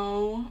showing.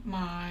 Oh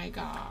my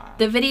God.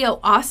 The video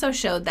also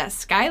showed that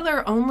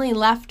Skylar only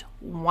left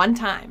one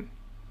time,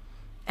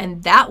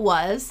 and that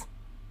was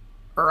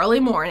early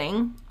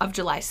morning of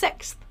July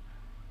 6th.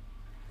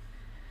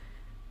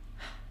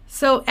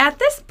 So at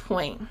this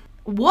point,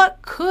 what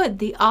could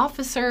the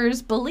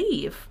officers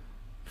believe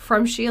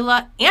from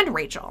Sheila and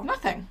Rachel?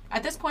 Nothing.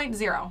 At this point,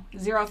 zero.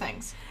 Zero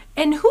things.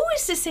 And who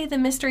is to say the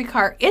mystery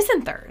car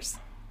isn't theirs?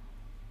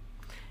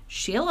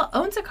 Sheila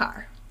owns a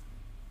car.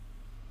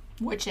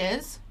 Which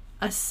is?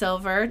 A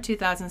silver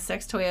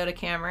 2006 Toyota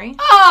Camry.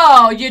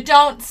 Oh, you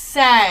don't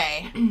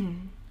say.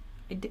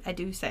 I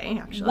do say,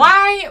 actually.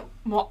 Why?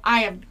 Well,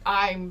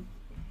 I'm...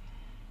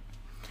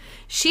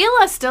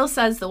 Sheila still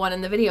says the one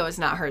in the video is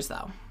not hers,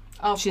 though.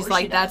 Oh, she's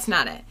like, that's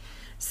not it.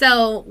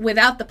 So,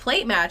 without the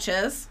plate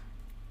matches,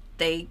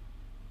 they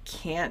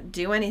can't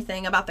do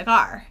anything about the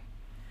car.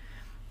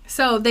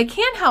 So, they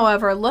can,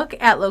 however, look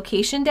at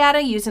location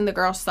data using the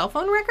girl's cell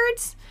phone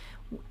records,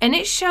 and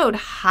it showed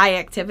high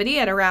activity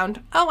at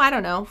around,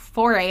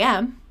 4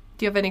 a.m.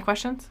 Do you have any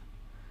questions?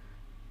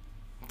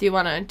 Do you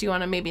want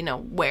to maybe know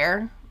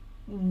where?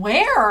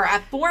 Where?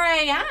 At 4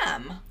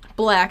 a.m.?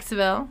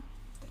 Blacksville.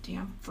 The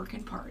damn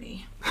freaking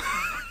party.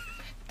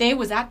 They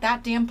was at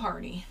that damn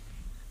party.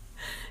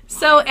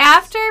 So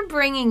after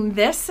bringing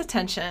this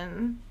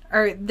attention,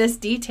 or this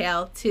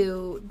detail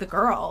to the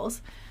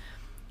girls,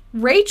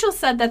 Rachel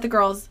said that the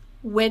girls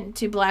went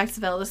to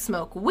Blacksville to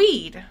smoke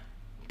weed,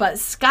 but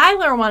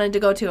Skylar wanted to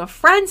go to a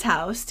friend's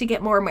house to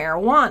get more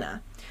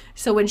marijuana.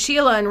 So when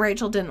Sheila and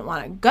Rachel didn't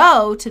want to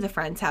go to the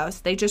friend's house,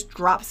 they just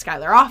dropped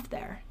Skylar off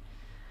there.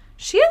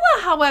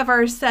 Sheila,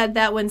 however, said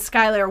that when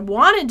Skylar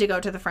wanted to go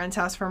to the friend's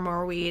house for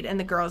more weed and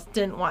the girls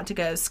didn't want to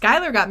go,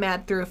 Skylar got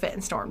mad, threw a fit,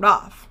 and stormed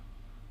off.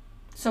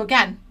 So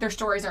again, their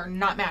stories are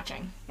not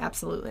matching.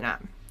 Absolutely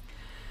not.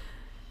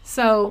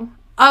 So,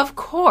 of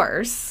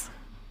course,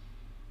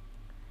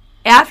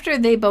 after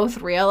they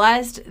both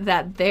realized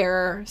that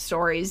their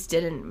stories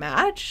didn't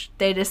match,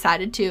 they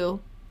decided to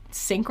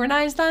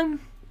synchronize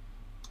them.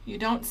 You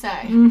don't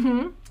say.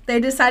 Mm-hmm. They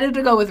decided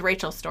to go with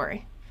Rachel's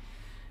story.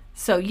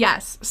 So,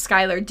 yes,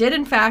 Skylar did,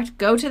 in fact,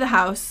 go to the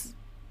house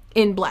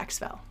in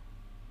Blacksville.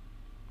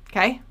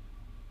 Okay?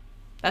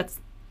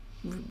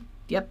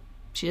 Yep.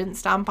 She didn't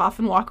stomp off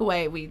and walk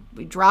away. We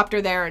dropped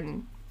her there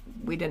and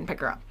we didn't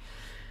pick her up.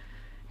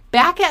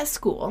 Back at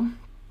school,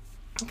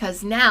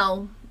 because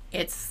now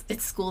it's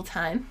school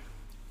time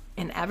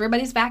and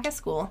everybody's back at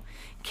school,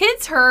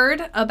 kids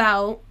heard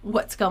about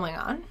what's going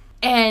on.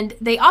 And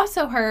they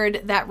also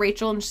heard that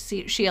Rachel and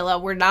Sheila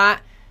were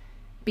not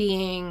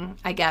being,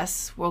 I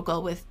guess we'll go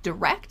with,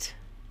 direct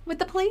with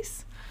the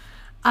police.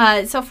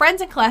 So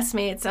friends and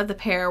classmates of the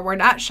pair were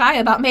not shy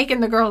about making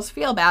the girls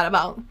feel bad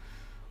about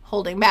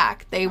holding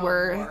back. They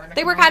were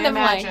kind of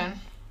like,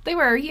 they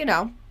were,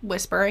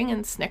 whispering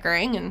and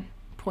snickering and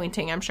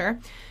pointing, I'm sure.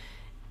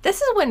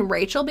 This is when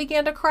Rachel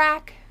began to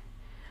crack.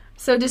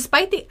 So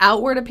despite the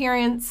outward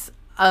appearance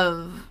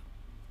of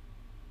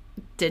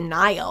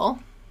denial,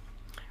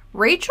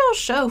 Rachel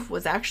Schoaf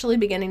was actually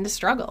beginning to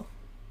struggle.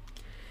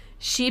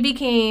 She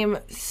became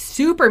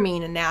super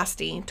mean and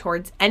nasty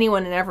towards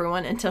anyone and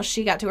everyone until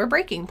she got to her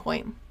breaking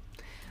point.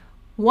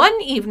 One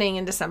evening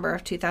in December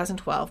of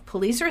 2012,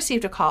 police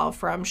received a call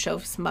from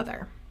Shof's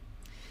mother.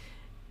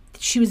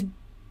 She was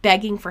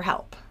begging for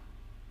help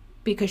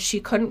because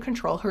she couldn't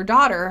control her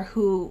daughter,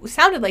 who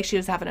sounded like she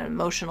was having an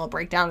emotional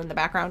breakdown in the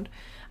background.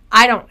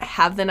 I don't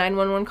have the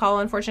 911 call,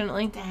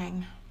 unfortunately.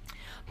 Dang.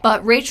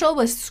 But Rachel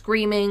was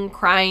screaming,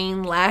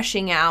 crying,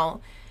 lashing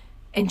out,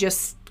 and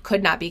just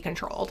could not be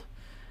controlled.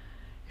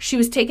 She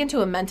was taken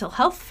to a mental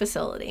health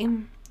facility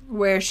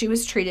where she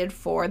was treated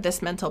for this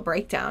mental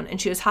breakdown,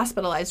 and she was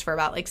hospitalized for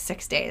about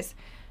 6 days,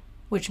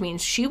 which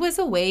means she was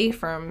away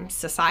from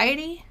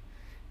society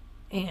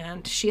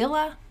and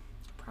Sheila.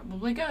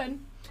 Probably good.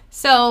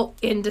 So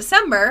in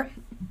December,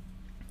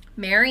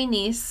 Mary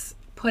Neese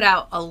put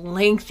out a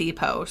lengthy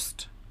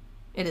post.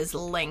 It is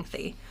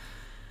lengthy.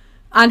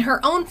 On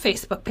her own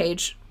Facebook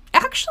page,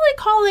 actually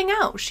calling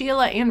out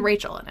Sheila and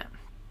Rachel in it.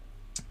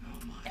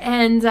 Oh my.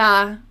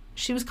 And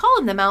she was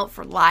calling them out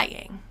for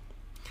lying.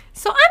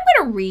 So I'm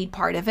going to read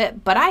part of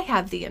it, but I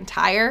have the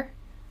entire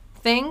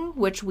thing,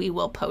 which we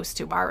will post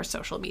to our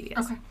social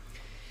medias. Okay.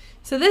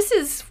 So this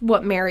is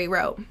what Mary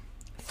wrote.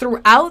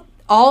 Throughout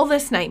all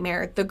this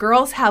nightmare, the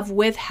girls have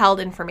withheld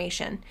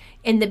information.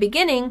 In the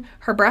beginning,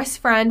 her best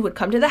friend would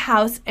come to the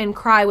house and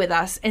cry with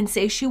us and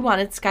say she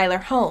wanted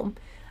Skylar home.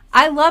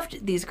 I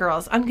loved these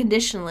girls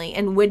unconditionally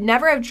and would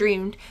never have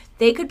dreamed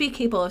they could be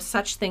capable of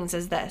such things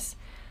as this.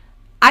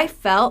 I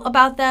felt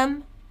about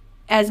them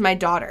as my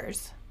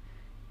daughters.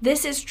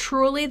 This is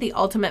truly the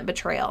ultimate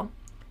betrayal.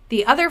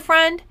 The other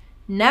friend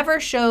never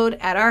showed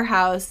at our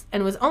house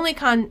and was only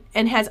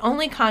has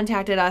only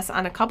contacted us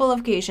on a couple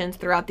of occasions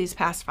throughout these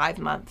past 5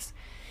 months.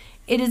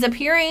 It is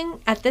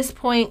appearing at this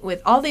point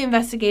with all the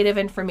investigative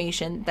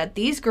information that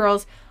these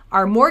girls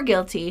are more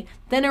guilty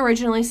than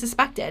originally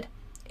suspected.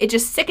 It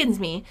just sickens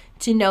me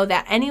to know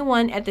that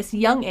anyone at this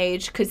young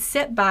age could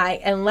sit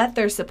by and let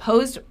their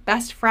supposed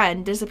best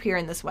friend disappear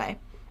in this way.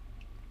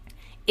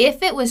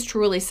 If it was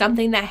truly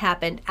something that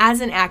happened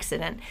as an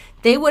accident,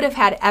 they would have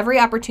had every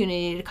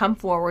opportunity to come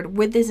forward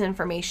with this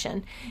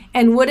information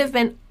and would have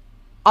been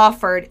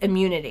offered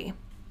immunity.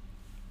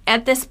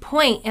 At this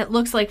point, it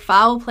looks like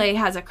foul play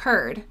has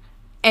occurred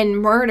and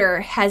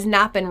murder has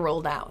not been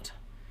ruled out.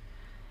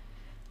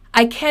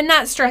 I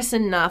cannot stress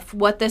enough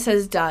what this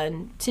has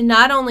done to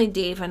not only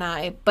Dave and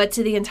I, but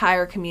to the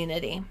entire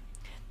community.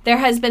 There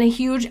has been a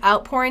huge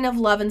outpouring of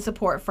love and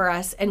support for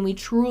us, and we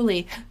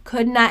truly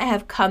could not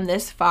have come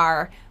this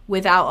far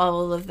without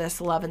all of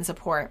this love and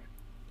support.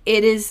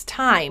 It is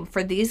time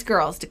for these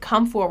girls to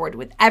come forward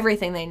with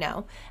everything they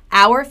know.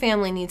 Our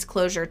family needs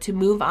closure to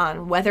move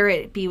on, whether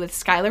it be with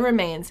Skylar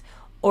remains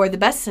or the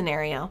best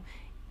scenario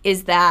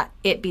is that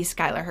it be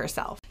Skylar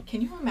herself.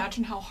 Can you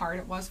imagine how hard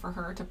it was for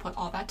her to put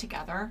all that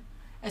together,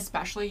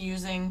 especially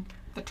using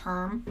the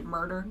term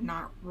murder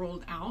not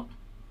ruled out?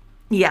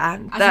 Yeah.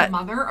 As a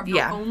mother of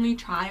your only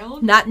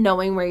child? Not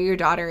knowing where your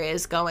daughter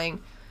is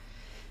going,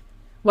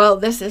 well,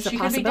 this is a She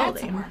possibility. could be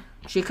dead somewhere.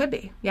 She could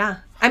be, yeah.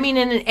 I mean,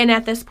 and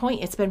at this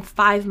point, it's been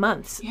 5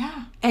 months.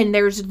 Yeah. And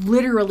there's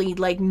literally,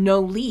 no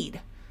lead.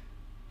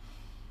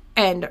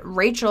 And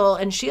Rachel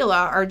and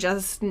Sheila are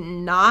just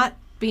not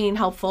being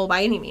helpful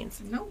by any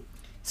means. No.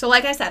 So,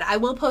 like I said, I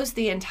will post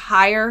the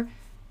entire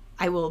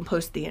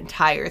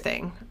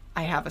thing.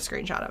 I have a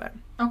screenshot of it.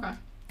 Okay.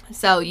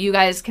 So you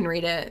guys can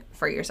read it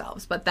for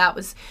yourselves. But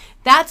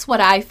that's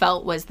what I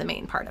felt was the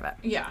main part of it.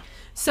 Yeah.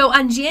 So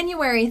on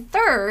January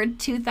 3rd,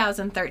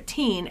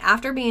 2013,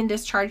 after being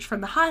discharged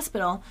from the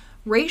hospital,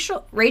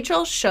 Rachel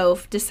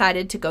Shof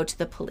decided to go to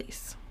the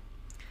police.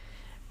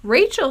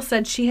 Rachel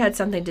said she had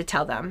something to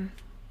tell them.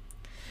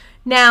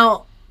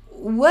 Now,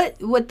 what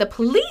the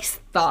police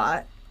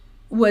thought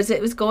was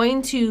it was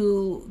going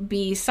to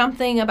be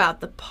something about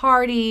the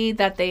party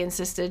that they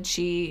insisted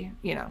she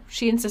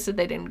insisted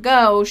they didn't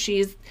go.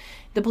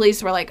 The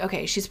police were like,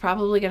 okay, she's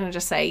probably going to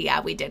just say,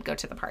 yeah, we did go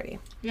to the party.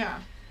 Yeah.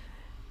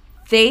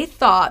 They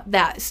thought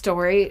that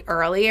story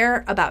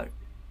earlier about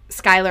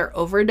Skylar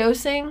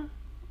overdosing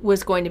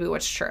was going to be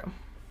what's true.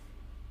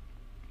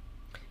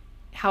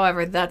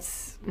 However,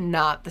 that's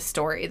not the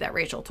story that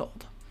Rachel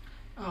told.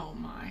 Oh,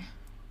 my.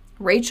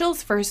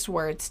 Rachel's first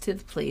words to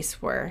the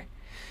police were,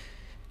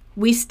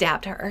 "We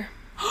stabbed her."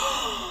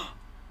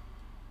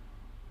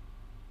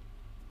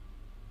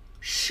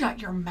 Shut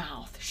your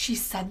mouth. She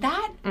said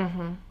that?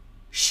 Mm-hmm.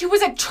 She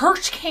was at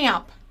church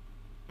camp.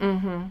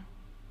 Mm-hmm.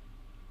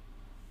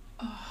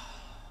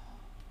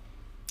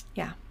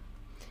 Yeah.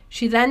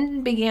 She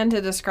then began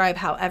to describe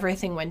how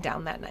everything went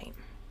down that night.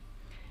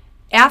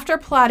 After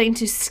plotting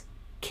to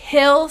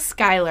kill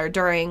Skylar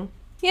during,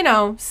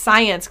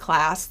 science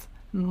class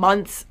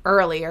months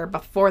earlier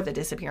before the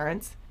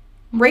disappearance,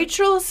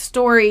 Rachel's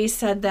story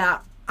said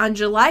that on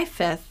July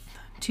 5th,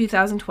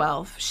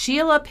 2012,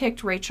 Sheila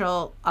picked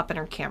Rachel up in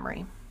her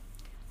Camry.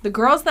 The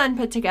girls then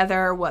put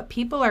together what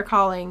people are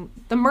calling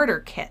the murder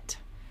kit,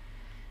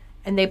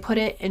 and they put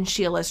it in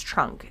Sheila's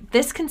trunk.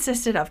 This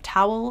consisted of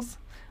towels,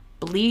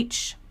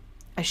 bleach,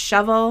 a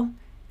shovel,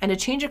 and a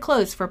change of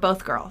clothes for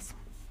both girls.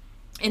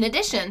 In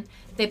addition,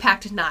 they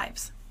packed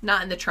knives,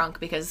 not in the trunk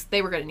because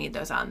they were going to need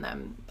those on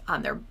them,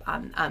 on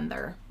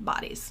their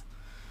bodies.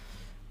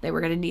 They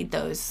were going to need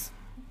those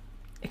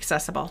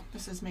accessible.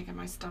 This is making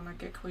my stomach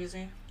get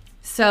queasy.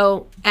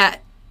 So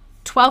at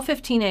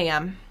 12:15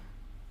 a.m.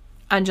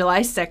 on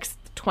July 6th,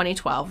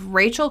 2012,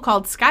 Rachel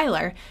called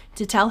Skylar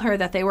to tell her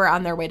that they were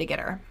on their way to get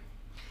her.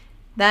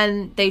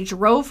 Then they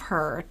drove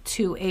her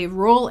to a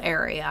rural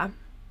area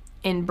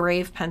in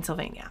Brave,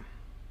 Pennsylvania,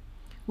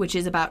 which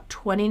is about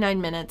 29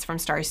 minutes from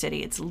Star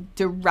City. It's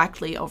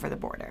directly over the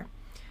border.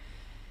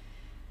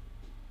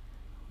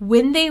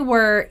 When they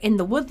were in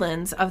the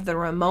woodlands of the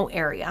remote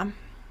area,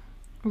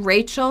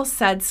 Rachel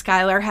said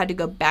Skylar had to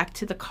go back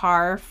to the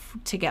car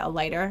to get a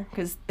lighter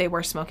because they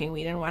were smoking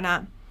weed and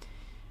whatnot.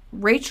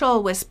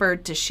 Rachel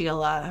whispered to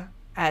Sheila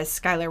as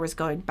Skylar was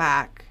going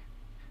back,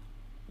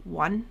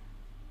 1,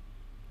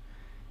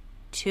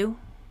 2,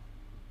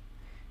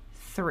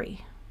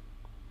 3.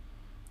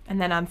 And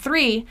then on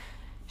 3,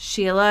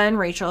 Sheila and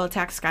Rachel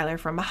attacked Skylar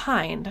from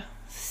behind,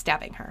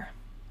 stabbing her.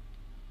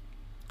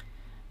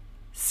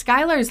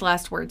 Skylar's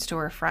last words to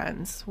her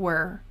friends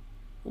were,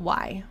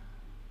 "Why?"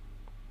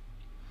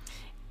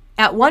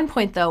 At one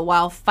point, though,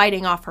 while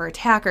fighting off her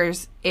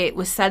attackers, it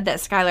was said that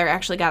Skylar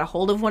actually got a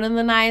hold of one of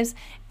the knives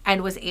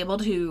and was able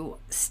to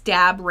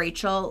stab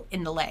Rachel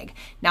in the leg.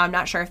 Now, I'm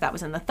not sure if that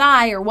was in the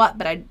thigh or what,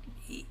 but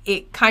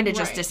it kind of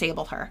just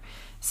disabled her.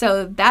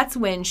 So that's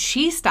when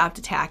she stopped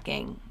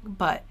attacking.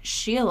 But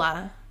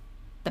Sheila,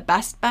 the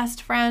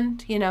best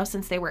friend,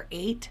 since they were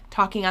 8,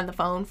 talking on the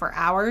phone for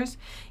hours,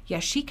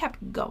 she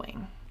kept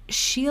going.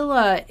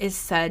 Sheila is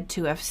said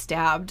to have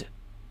stabbed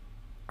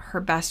her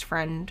best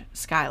friend,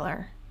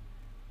 Skylar,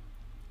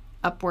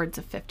 upwards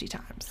of 50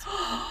 times.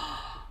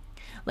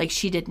 Like,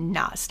 she did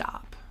not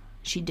stop.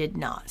 She did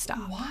not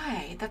stop.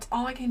 Why? That's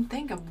all I can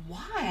think of.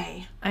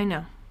 Why? I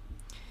know.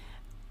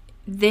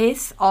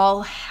 This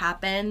all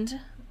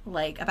happened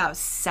like about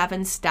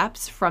 7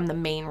 steps from the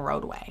main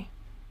roadway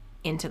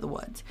into the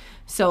woods.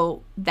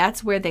 So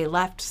that's where they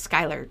left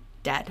Skylar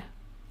dead.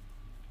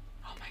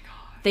 Oh my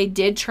God. They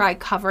did try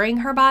covering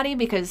her body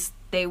because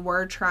they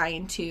were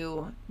trying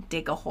to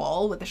dig a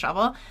hole with a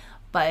shovel,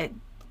 but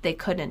they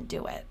couldn't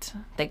do it.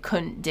 They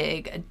couldn't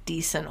dig a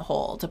decent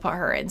hole to put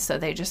her in, so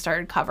they just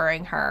started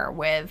covering her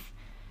with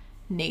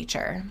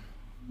nature.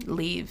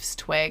 Leaves,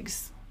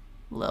 twigs,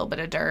 a little bit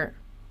of dirt,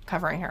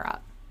 covering her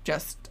up.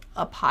 Just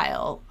a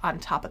pile on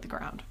top of the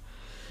ground.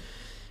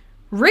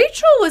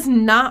 Rachel was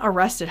not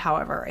arrested,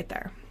 however, right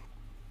there.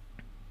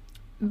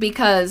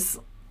 Because,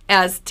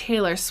 as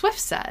Taylor Swift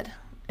said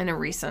in a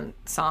recent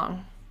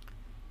song,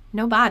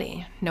 no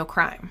body, no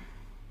crime.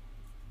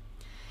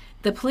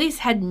 The police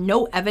had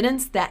no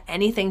evidence that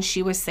anything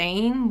she was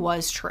saying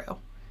was true.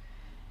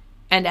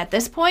 And at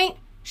this point,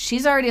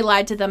 she's already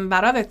lied to them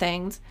about other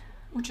things.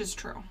 Which is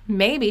true.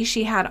 Maybe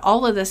she had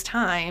all of this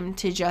time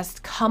to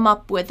just come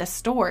up with a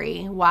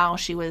story while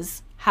she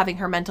was having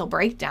her mental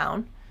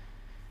breakdown.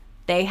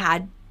 They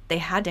had to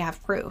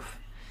have proof.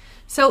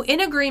 So in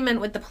agreement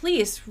with the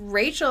police,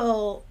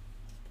 Rachel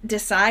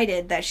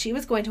decided that she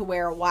was going to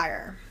wear a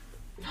wire.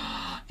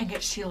 And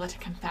get Sheila to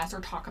confess or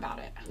talk about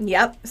it.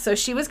 Yep. So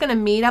she was going to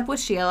meet up with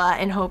Sheila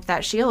and hope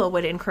that Sheila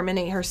would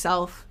incriminate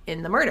herself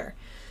in the murder.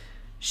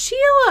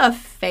 Sheila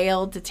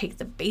failed to take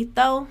the bait,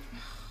 though.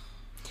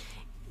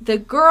 The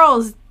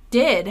girls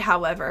did,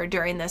 however,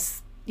 during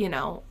this,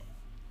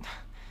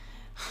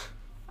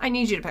 I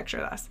need you to picture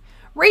this.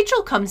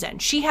 Rachel comes in.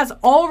 She has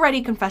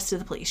already confessed to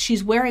the police.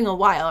 She's wearing a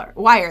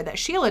wire that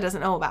Sheila doesn't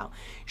know about.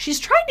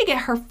 She's trying to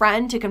get her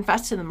friend to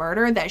confess to the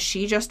murder that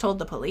she just told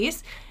the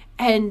police,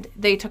 and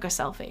they took a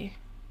selfie.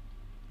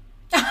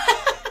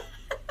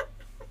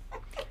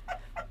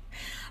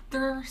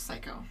 They're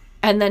psycho.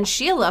 And then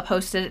Sheila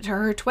posted it to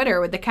her Twitter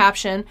with the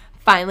caption,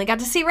 "Finally got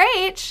to see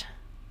Rach."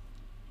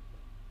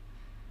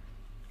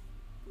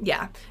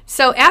 Yeah.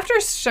 So after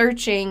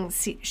searching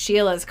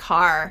Sheila's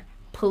car,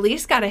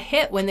 police got a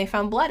hit when they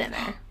found blood in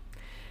there.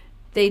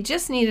 They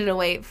just needed to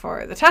wait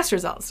for the test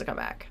results to come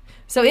back.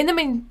 So in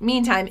the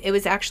meantime, it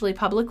was actually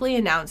publicly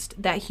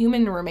announced that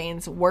human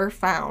remains were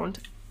found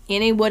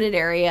in a wooded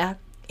area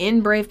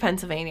in Brave,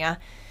 Pennsylvania,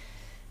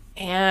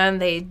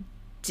 and they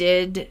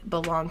did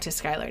belong to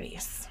Skylar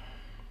Neese.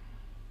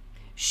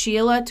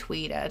 Sheila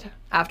tweeted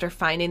after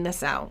finding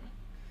this out,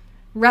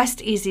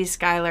 "Rest easy,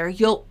 Skylar.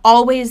 You'll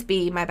always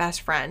be my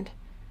best friend."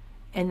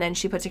 And then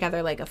she put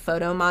together like a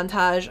photo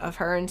montage of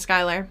her and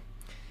Skylar.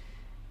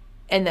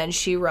 And then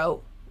she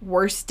wrote,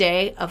 "Worst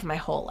day of my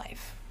whole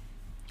life."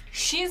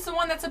 She's the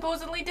one that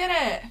supposedly did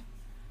it.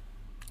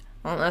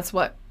 Well, that's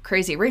what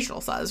Crazy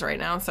Rachel says right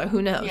now, so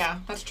who knows? Yeah,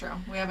 that's true.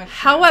 We haven't.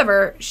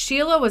 However,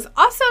 Sheila was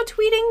also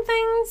tweeting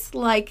things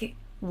like,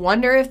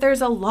 "Wonder if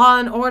there's a Law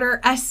and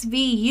Order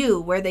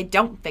SVU where they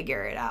don't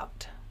figure it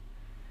out."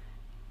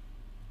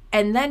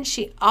 And then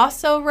she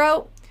also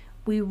wrote,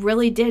 "We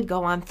really did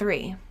go on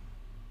 3.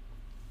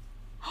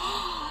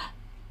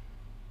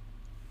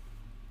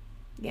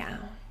 Yeah,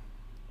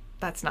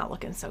 that's not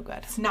looking so good.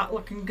 It's not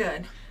looking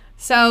good.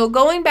 So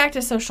going back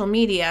to social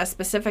media,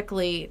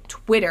 specifically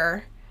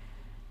Twitter,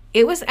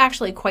 it was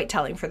actually quite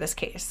telling for this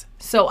case.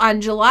 So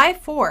on July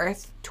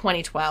 4th,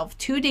 2012,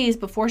 2 days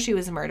before she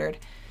was murdered,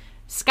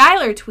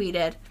 Skylar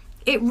tweeted,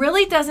 "It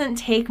really doesn't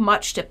take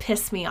much to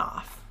piss me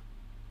off."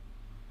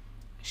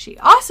 She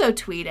also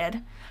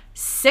tweeted,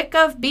 "Sick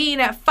of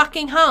being at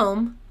fucking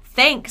home.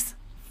 Thanks,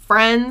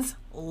 friends.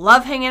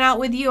 Love hanging out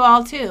with you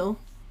all too."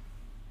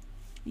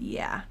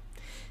 Yeah.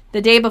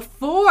 The day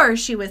before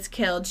she was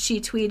killed, she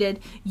tweeted,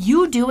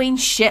 "You doing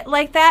shit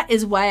like that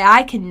is why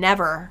I can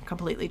never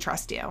completely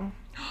trust you."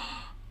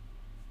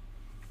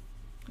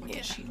 What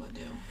did Sheila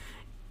do?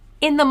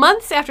 In the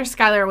months after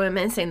Skylar went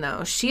missing,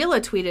 though, Sheila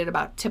tweeted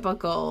about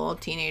typical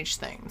teenage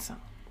things.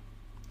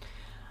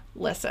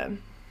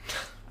 Listen.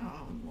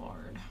 Oh,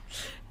 Lord.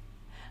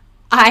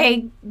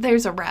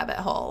 There's a rabbit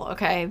hole,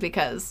 okay?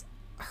 Because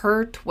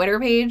her Twitter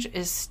page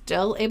is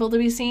still able to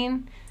be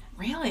seen.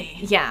 Really?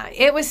 Yeah,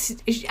 it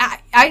was,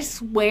 I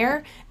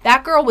swear,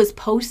 that girl was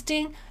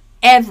posting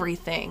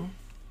everything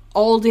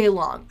all day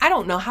long. I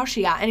don't know how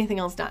she got anything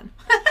else done.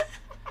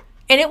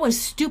 And it was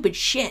stupid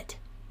shit.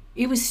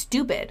 It was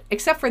stupid,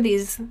 except for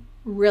these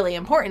really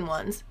important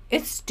ones.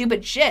 It's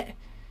stupid shit.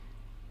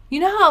 You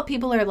know how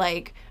people are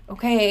like,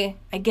 okay,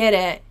 I get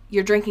it.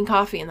 You're drinking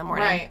coffee in the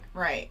morning.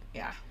 Right,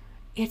 yeah.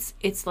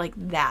 It's like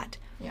that.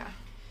 Yeah.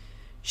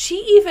 She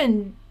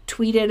even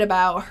tweeted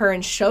about her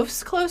and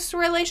Shof's close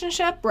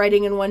relationship,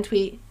 writing in one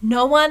tweet,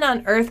 "No one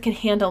on earth can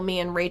handle me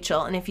and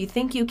Rachel, and if you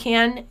think you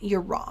can,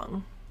 you're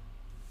wrong."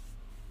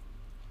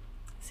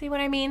 See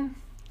what I mean?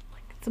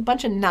 It's a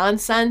bunch of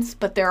nonsense,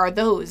 but there are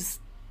those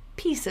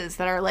pieces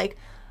that are like,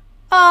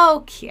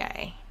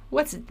 okay,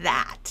 what's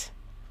that?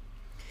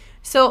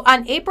 So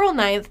on April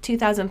 9th,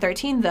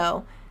 2013,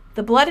 though,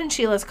 the blood in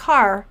Sheila's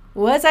car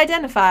was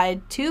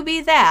identified to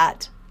be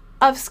that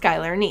of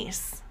Skylar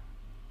Neese,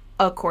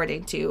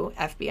 according to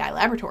FBI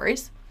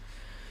laboratories.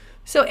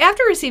 So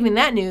after receiving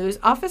that news,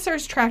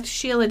 officers tracked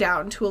Sheila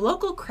down to a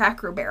local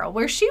Cracker Barrel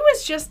where she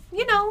was just,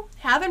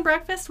 having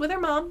breakfast with her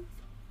mom.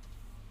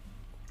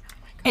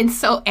 And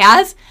so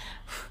as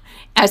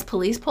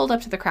police pulled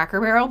up to the Cracker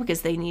Barrel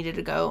because they needed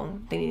to go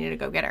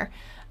get her,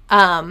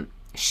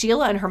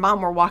 Sheila and her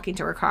mom were walking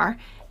to her car,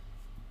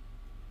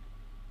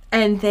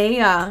 and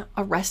they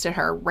arrested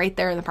her right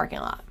there in the parking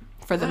lot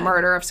for the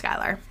murder of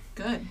Skylar.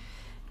 Good.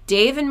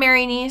 Dave and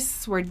Mary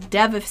Neese were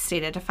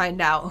devastated to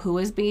find out who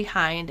was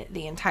behind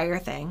the entire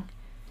thing.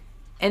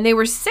 And they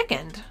were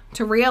sickened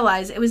to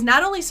realize it was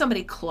not only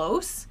somebody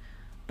close,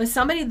 but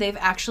somebody they've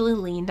actually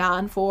leaned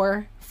on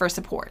for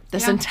support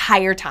this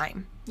entire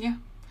time. Yeah.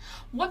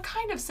 What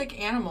kind of sick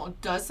animal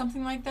does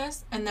something like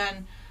this and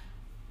then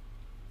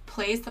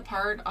plays the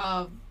part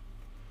of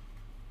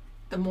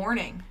the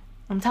mourning?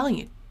 I'm telling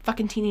you,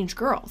 fucking teenage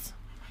girls.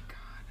 Oh my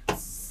God.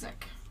 It's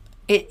sick.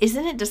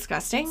 Isn't it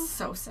disgusting? It's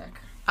so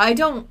sick. I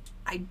don't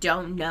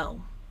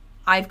know.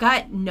 I've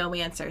got no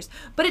answers.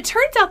 But it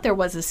turns out there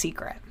was a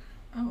secret.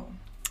 Oh.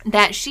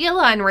 That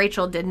Sheila and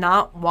Rachel did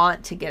not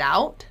want to get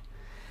out.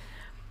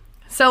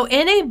 So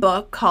in a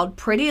book called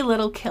Pretty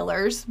Little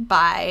Killers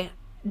by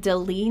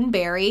Deline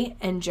Barry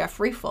and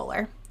Jeffrey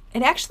Fuller,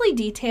 it actually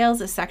details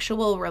a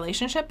sexual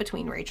relationship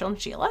between Rachel and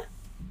Sheila.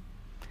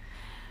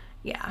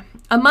 Yeah.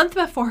 A month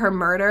before her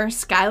murder,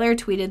 Skylar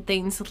tweeted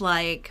things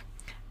like,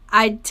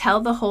 "I'd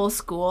tell the whole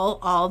school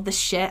all the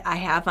shit I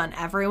have on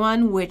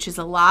everyone, which is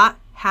a lot.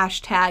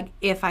 Hashtag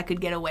if I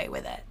could get away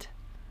with it."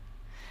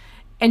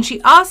 And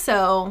she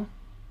also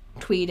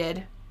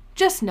tweeted,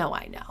 "Just know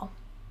I know."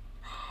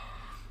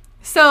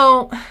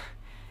 So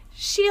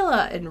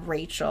Sheila and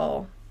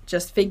Rachel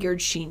just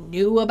figured she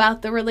knew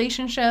about the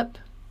relationship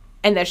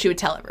and that she would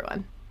tell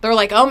everyone. They're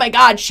like, oh my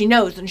God, she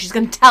knows and she's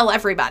going to tell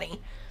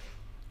everybody.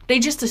 They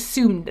just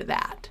assumed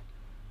that.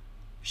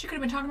 She could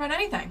have been talking about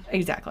anything.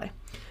 Exactly.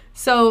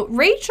 So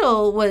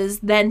Rachel was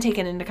then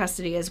taken into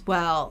custody as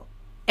well.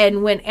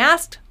 And when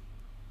asked,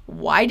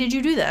 why did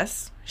you do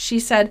this? She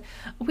said,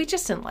 we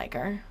just didn't like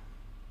her.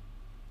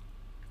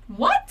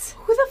 What?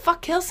 Who the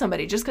fuck kills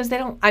somebody just because they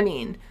don't,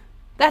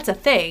 that's a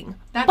thing.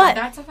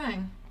 That's a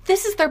thing.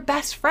 This is their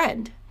best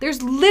friend.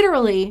 There's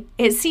literally,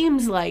 it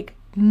seems like,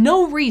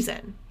 no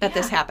reason that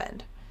this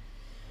happened.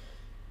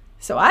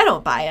 So I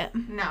don't buy it.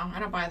 No, I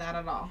don't buy that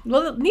at all.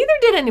 Well, neither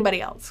did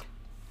anybody else.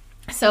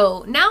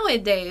 So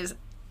nowadays,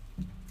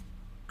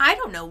 I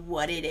don't know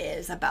what it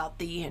is about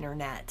the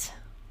internet.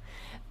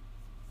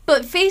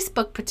 But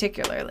Facebook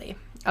particularly,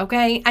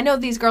 okay? I know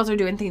these girls are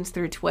doing things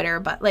through Twitter,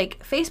 but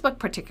like Facebook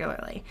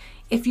particularly.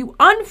 If you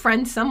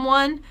unfriend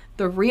someone,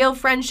 the real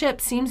friendship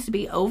seems to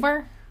be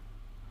over.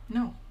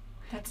 No,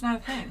 that's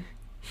not a thing.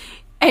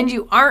 And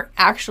you aren't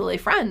actually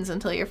friends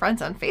until you're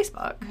friends on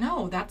Facebook.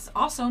 No, that's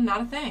also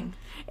not a thing.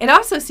 It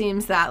also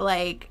seems that,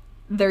 like,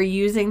 they're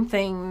using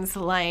things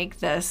like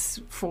this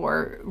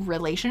for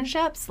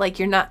relationships. Like,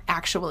 you're not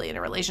actually in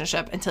a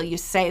relationship until you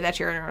say that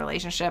you're in a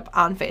relationship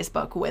on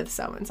Facebook with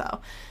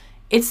so-and-so.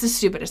 It's the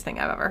stupidest thing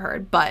I've ever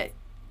heard, but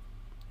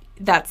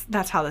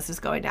that's how this is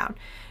going down.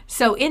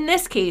 So in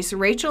this case,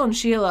 Rachel and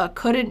Sheila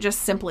couldn't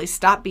just simply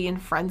stop being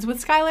friends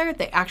with Skylar.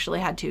 They actually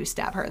had to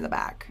stab her in the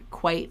back,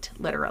 quite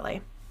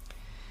literally.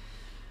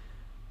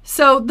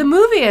 So the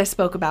movie I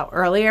spoke about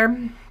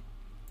earlier,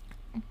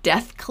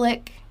 Death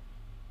Click.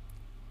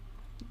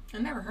 I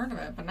never heard of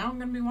it, but now I'm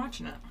going to be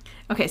watching it.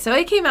 Okay, so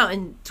it came out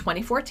in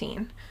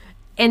 2014,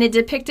 and it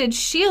depicted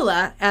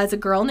Sheila as a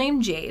girl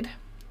named Jade.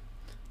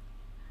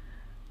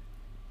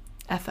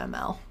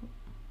 FML.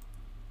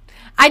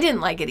 I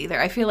didn't like it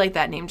either. I feel like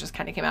that name just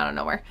kind of came out of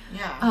nowhere.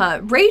 Yeah.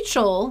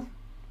 Rachel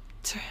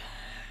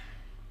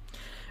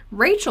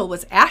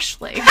was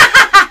Ashley.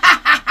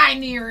 I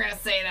knew you were going to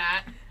say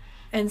that.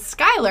 And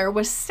Skylar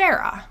was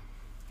Sarah.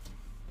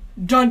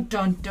 Dun,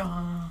 dun,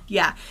 dun.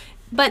 Yeah.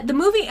 But the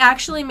movie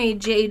actually made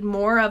Jade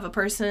more of a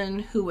person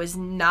who was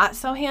not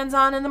so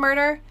hands-on in the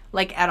murder,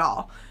 like, at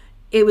all.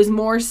 It was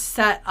more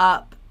set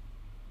up.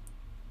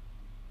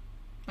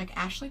 Like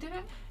Ashley did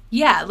it?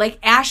 Yeah, like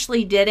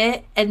Ashley did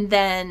it, and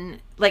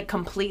then, like,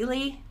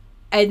 completely,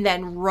 and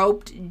then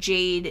roped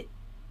Jade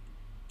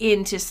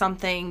into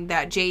something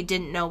that Jade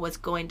didn't know was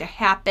going to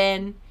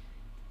happen,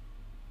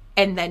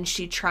 and then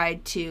she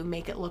tried to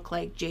make it look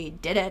like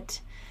Jade did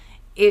it.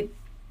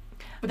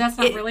 But that's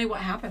not really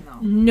what happened, though.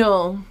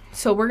 No.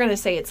 So we're going to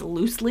say it's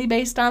loosely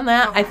based on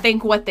that. Okay. I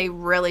think what they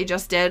really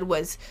just did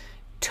was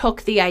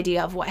took the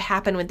idea of what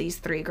happened with these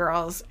three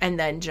girls and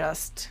then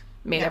just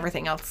made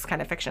everything else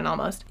kind of fiction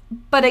almost.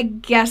 But I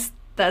guess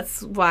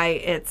that's why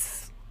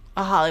it's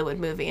a Hollywood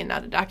movie and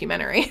not a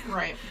documentary.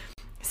 Right.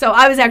 So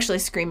I was actually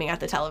screaming at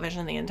the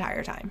television the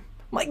entire time.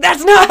 I'm like,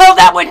 that's not how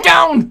that went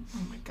down!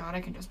 Oh my God,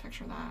 I can just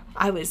picture that.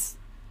 It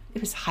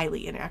was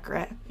highly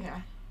inaccurate. Yeah.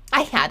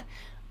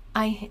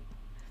 I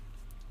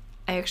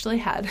actually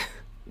had,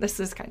 this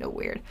is kind of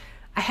weird.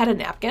 I had a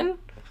napkin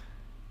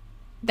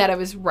that I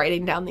was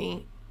writing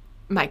down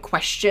my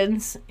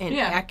questions and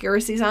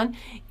accuracies on.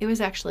 It was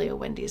actually a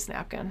Wendy's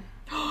napkin.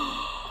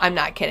 I'm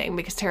not kidding,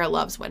 because Tara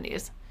loves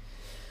Wendy's.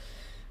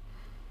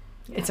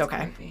 It's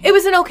okay. Creepy. It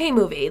was an okay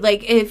movie.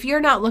 Like, if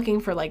you're not looking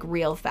for, like,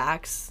 real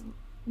facts,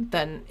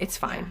 then it's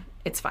fine. Yeah.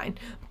 It's fine.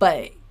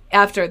 But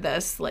after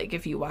this, like,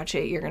 if you watch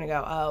it, you're going to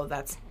go, oh,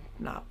 that's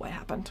not what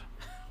happened.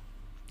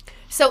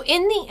 So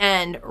in the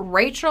end,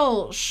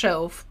 Rachel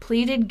Schoaf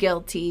pleaded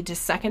guilty to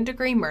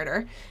second-degree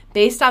murder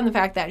based on the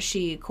fact that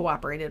she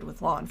cooperated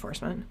with law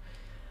enforcement.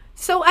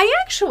 So I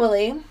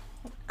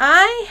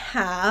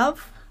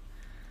have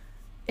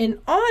an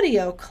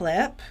audio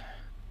clip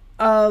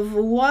of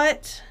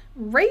what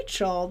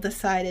Rachel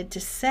decided to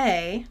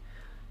say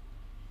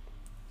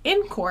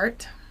in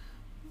court,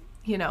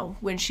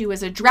 when she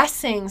was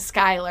addressing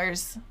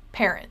Skylar's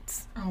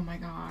parents. Oh my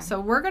God. So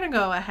we're going to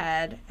go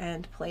ahead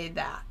and play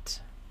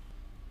that.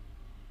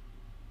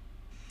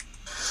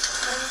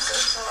 I'm so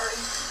sorry.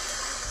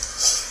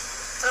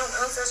 I don't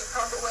know if there's a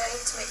proper way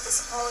to make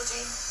this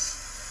apology,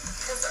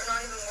 because there are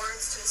not even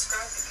words to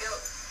describe the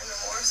guilt and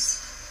remorse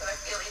that I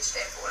feel each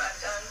day for what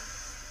I've done.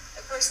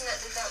 The person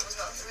that did that was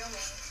not the real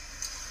me,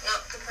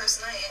 not the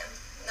person I am,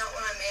 not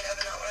what I'm made of,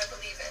 and not what I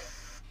believe in.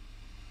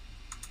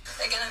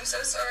 Again, I'm so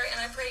sorry, and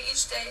I pray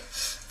each day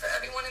for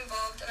everyone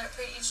involved, and I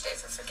pray each day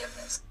for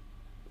forgiveness.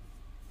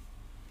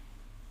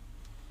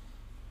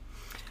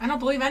 I don't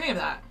believe any of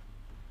that.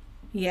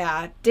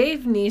 Yeah,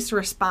 Dave Neese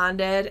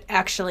responded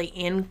actually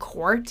in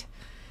court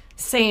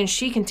saying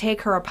she can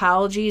take her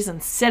apologies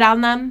and sit on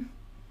them.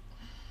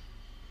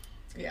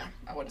 Yeah,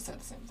 I would have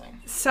said the same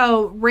thing.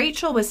 So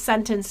Rachel was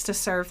sentenced to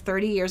serve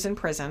 30 years in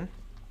prison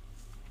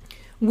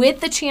with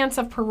the chance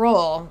of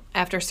parole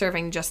after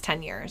serving just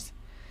 10 years.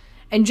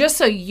 And just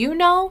so you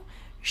know,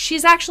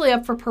 she's actually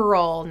up for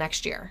parole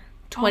next year,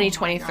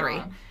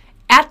 2023,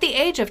 at the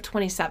age of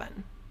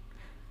 27.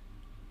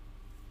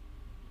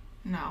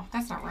 No,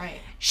 that's not right.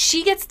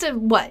 She gets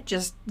to,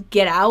 just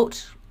get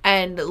out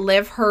and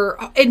live her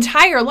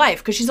entire life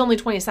because she's only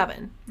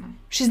 27. No.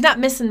 She's not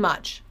missing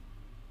much.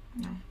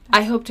 No.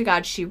 I hope to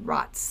God she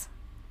rots.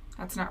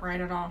 That's not right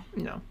at all.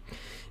 No.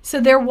 So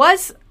there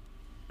was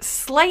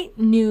slight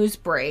news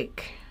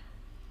break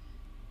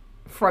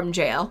from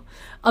jail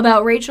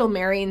about Rachel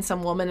marrying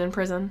some woman in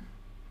prison.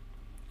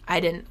 I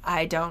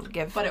don't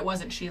give... But it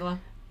wasn't Sheila?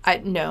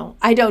 No,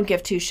 I don't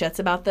give two shits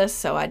about this,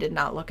 so I did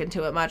not look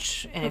into it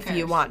much. And if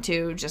you want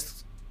to,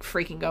 just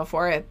freaking go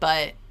for it,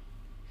 but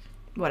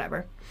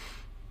whatever.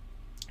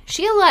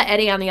 Sheila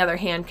Eddy, on the other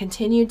hand,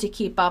 continued to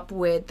keep up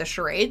with the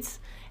charades,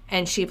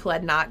 and she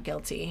pled not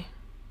guilty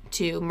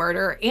to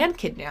murder and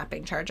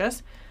kidnapping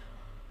charges.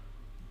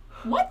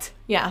 What?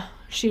 Yeah.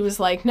 She was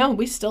like, no,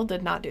 we still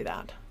did not do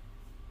that.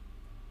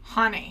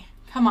 Honey,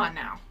 come on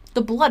now.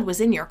 The blood was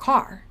in your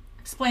car.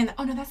 Explain that.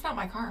 Oh, no, that's not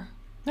my car.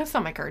 That's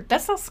not my car.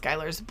 That's not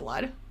Skylar's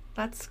blood.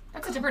 That's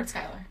a different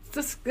Skylar.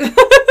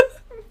 That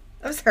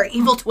was her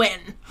evil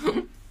twin.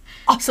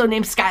 Also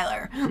named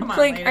Skylar. Come on,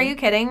 lady. Are you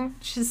kidding?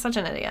 She's such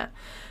an idiot.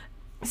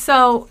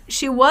 So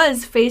she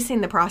was facing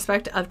the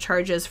prospect of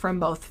charges from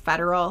both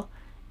federal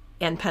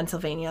and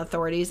Pennsylvania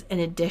authorities in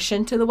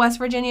addition to the West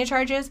Virginia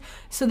charges.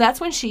 So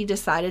that's when she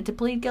decided to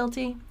plead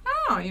guilty.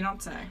 Oh, you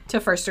don't say. To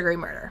first-degree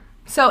murder.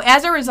 So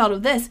as a result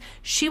of this,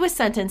 she was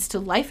sentenced to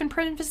life in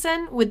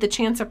prison with the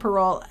chance of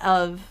parole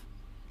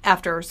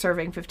after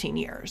serving 15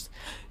 years.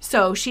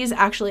 So she's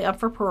actually up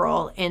for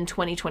parole in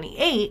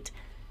 2028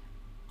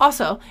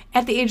 Also,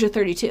 at the age of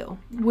 32,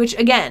 which,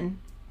 again,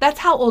 that's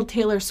how old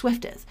Taylor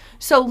Swift is.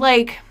 So,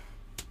 like...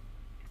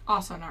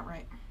 Also not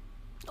right.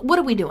 What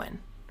are we doing?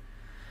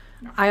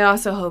 No. I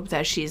also hope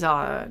that she's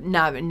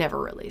never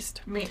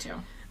released. Me too.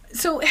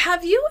 So,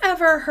 have you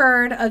ever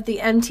heard of the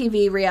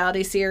MTV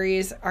reality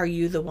series, Are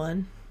You the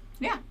One?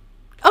 Yeah.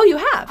 Oh, you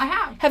have? I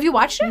have. Have you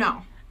watched it?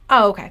 No.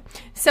 Oh, okay.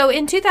 So,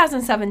 in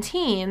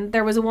 2017,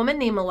 there was a woman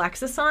named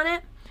Alexis on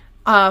it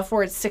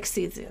for its 6th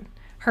season.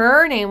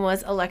 Her name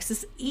was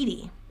Alexis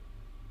Edie.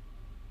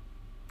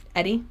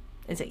 Eddie?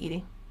 Is it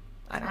Edie?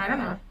 I don't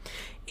know.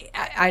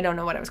 I don't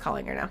know what I was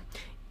calling her now.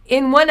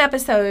 In one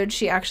episode,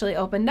 she actually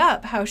opened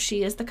up how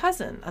she is the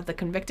cousin of the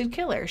convicted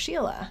killer,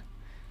 Sheila.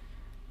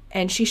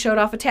 And she showed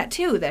off a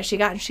tattoo that she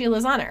got in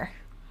Sheila's honor.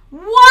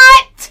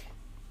 What?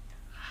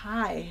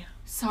 Hi.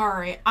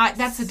 Sorry.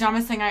 That's the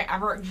dumbest thing I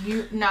ever...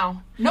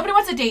 No. Nobody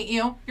wants to date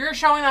you. You're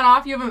showing that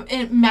off. You have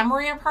a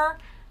memory of her.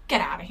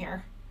 Get out of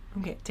here.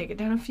 Okay, take it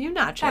down a few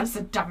notches. That's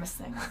the dumbest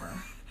thing ever.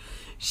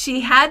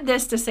 She had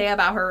this to say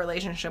about her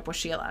relationship with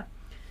Sheila.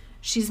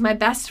 She's my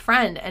best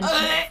friend and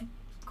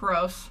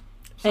Gross.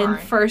 Sorry. and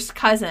first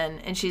cousin,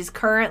 and she's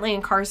currently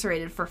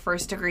incarcerated for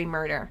first-degree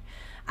murder.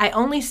 I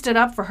only stood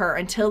up for her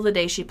until the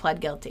day she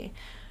pled guilty.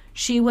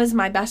 She was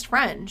my best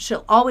friend.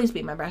 She'll always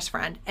be my best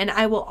friend, and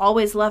I will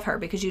always love her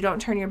because you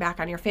don't turn your back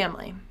on your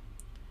family.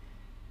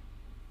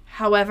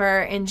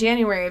 However, in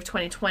January of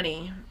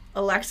 2020,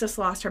 Alexis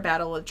lost her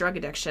battle with drug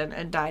addiction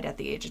and died at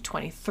the age of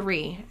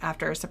 23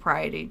 after a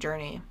sobriety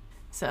journey.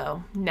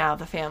 So now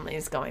the family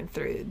is going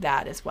through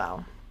that as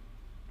well.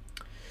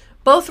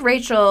 Both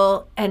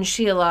Rachel and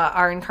Sheila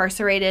are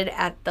incarcerated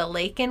at the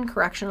Lakin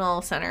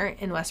Correctional Center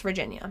in West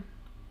Virginia.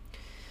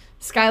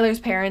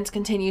 Skylar's parents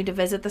continue to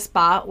visit the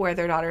spot where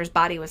their daughter's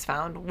body was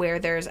found, where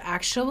there's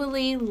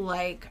actually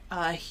like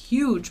a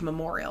huge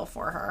memorial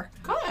for her.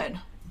 Good.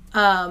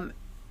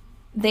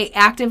 They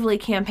actively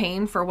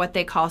campaign for what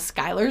they call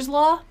Skylar's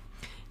Law.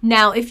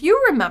 Now, if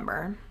you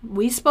remember,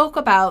 we spoke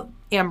about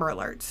Amber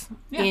Alerts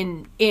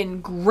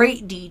in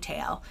great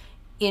detail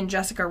in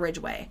Jessica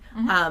Ridgway.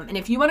 And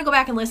if you want to go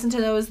back and listen to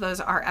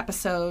those are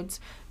episodes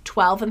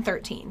 12 and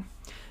 13.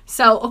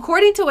 So,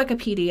 according to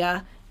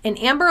Wikipedia, an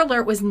Amber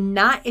Alert was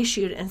not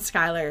issued in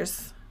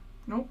Skylar's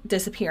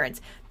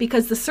disappearance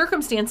because the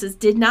circumstances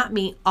did not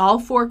meet all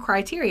 4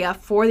 criteria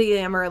for the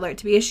Amber Alert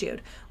to be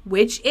issued,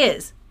 which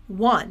is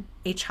 1,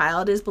 a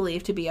child is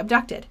believed to be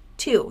abducted.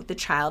 2, the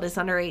child is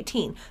under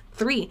 18.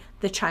 3,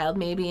 the child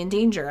may be in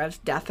danger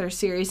of death or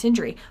serious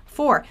injury.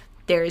 4,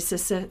 there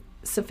is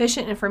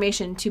sufficient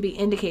information to be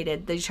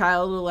indicated the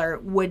child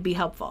alert would be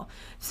helpful.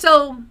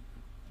 So,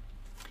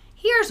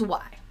 here's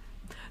why.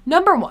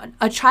 Number 1,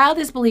 a child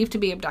is believed to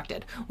be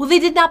abducted. Well, they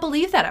did not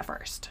believe that at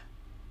first.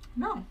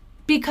 No.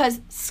 Because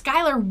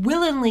Skylar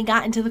willingly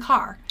got into the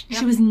car. Yep.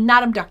 She was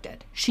not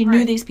abducted. She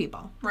knew these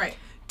people. Right.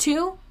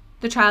 2,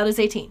 the child is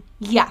 18.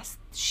 Yes,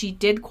 she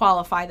did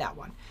qualify that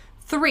one.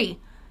 3,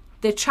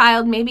 the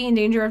child may be in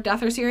danger of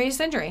death or serious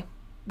injury.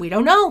 We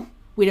don't know.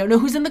 We don't know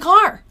who's in the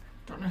car.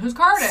 Don't know whose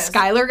car it is.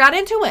 Skylar got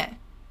into it.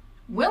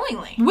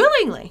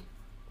 Willingly.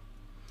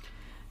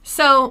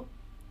 So,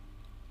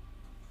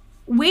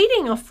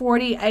 waiting a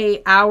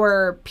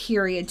 48-hour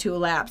period to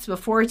elapse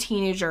before a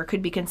teenager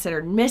could be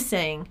considered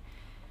missing,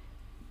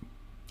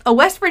 a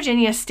West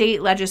Virginia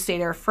state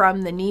legislator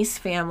from the Neese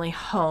family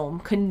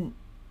home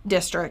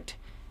district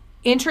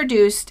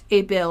introduced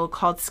a bill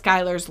called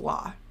Skylar's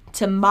Law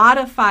to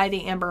modify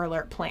the Amber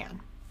Alert plan.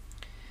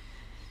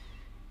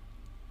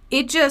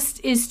 It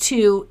just is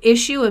to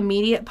issue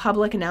immediate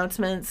public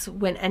announcements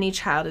when any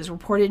child is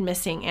reported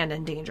missing and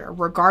in danger,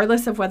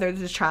 regardless of whether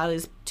the child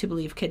is to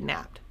believe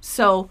kidnapped.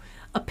 So,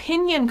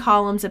 opinion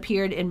columns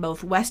appeared in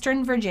both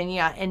Western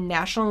Virginia and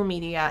national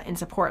media in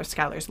support of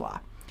Skylar's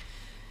Law,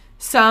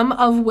 some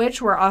of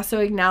which were also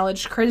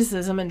acknowledged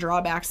criticism and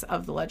drawbacks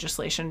of the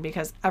legislation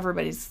because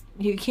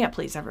you can't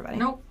please everybody.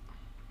 Nope.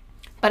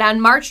 But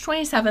on March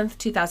 27th,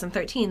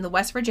 2013, the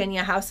West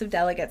Virginia House of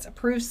Delegates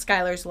approved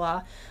Skylar's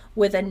Law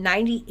with a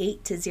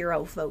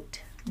 98-0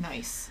 vote.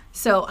 Nice.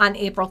 So on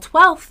April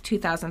 12th,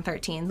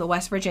 2013, the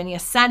West Virginia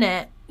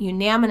Senate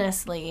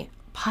unanimously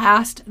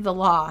passed the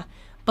law,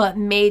 but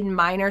made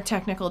minor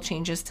technical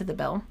changes to the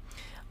bill,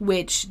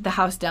 which the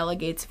House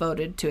delegates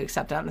voted to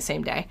accept on the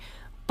same day.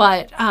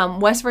 But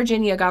West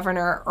Virginia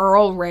Governor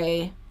Earl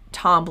Ray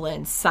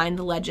Tomblin signed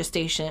the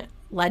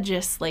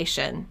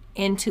legislation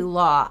into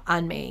law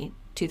on May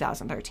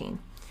 2013,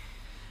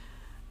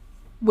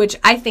 which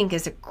I think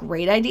is a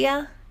great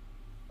idea.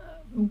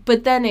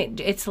 But then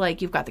it's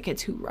like you've got the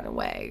kids who run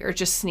away or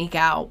just sneak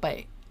out.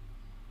 But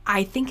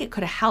I think it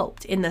could have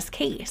helped in this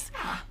case.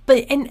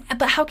 But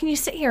how can you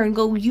sit here and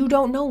go, you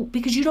don't know,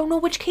 because you don't know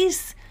which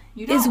case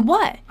is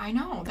what? I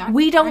know.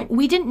 We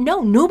didn't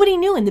know. Nobody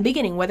knew in the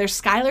beginning whether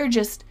Skylar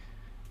just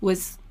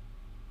was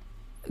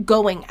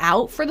going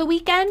out for the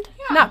weekend,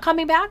 not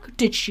coming back.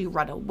 Did she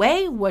run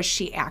away? Was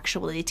she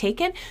actually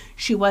taken?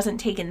 She wasn't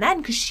taken then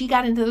because she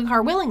got into the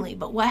car willingly.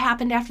 But what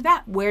happened after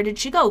that? Where did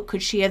she go?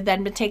 Could she have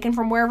then been taken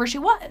from wherever she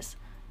was?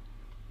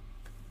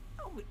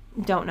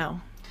 Don't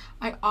know.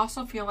 I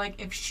also feel like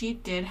if she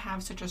did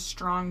have such a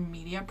strong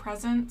media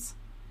presence,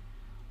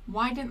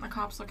 why didn't the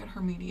cops look at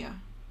her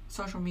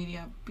social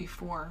media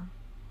before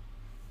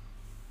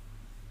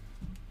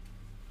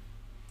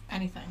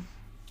anything?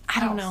 I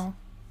don't know.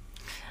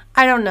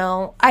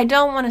 I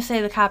don't want to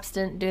say the cops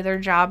didn't do their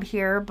job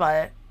here,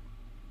 but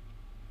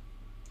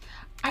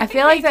I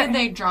feel like did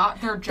their job.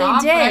 But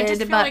I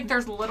just feel like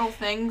there's little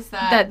things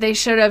that they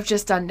should have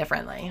just done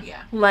differently.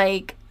 Yeah.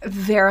 Like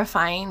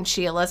verifying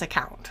Sheila's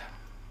account.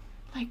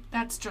 Like,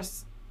 that's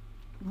just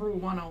rule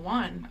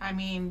 101. I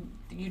mean,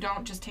 you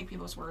don't just take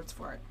people's words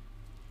for it.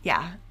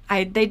 Yeah.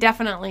 They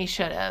definitely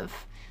should have.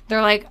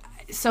 They're like,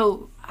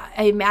 so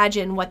I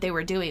imagine what they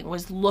were doing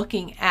was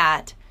looking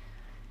at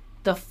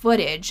the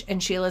footage,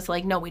 and Sheila's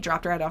like, no, we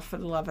dropped her off at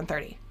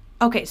 11:30.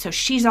 Okay, so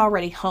she's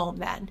already home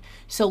then.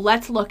 So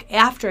let's look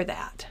after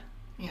that.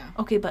 Yeah.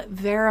 Okay, but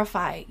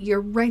verify.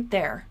 You're right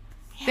there.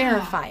 Yeah.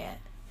 Verify it.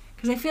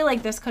 Because I feel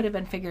like this could have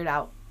been figured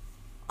out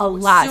a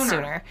lot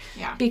sooner.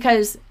 Yeah.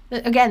 Because,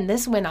 again,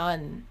 this went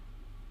on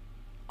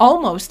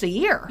almost a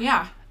year.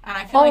 Yeah. And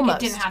I feel like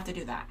it didn't have to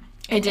do that.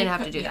 It didn't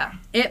have to do that.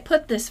 It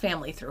put this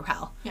family through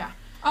hell. Yeah.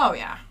 Oh,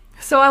 yeah.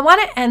 So I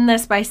want to end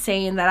this by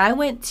saying that I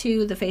went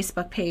to the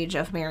Facebook page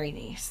of Mary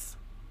Neese.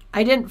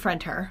 I didn't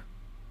friend her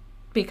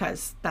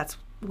because that's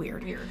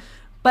weird.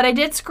 But I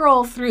did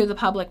scroll through the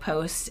public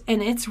posts,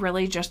 and it's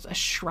really just a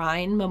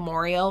shrine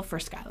memorial for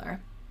Skylar.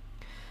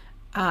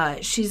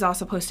 She's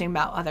also posting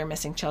about other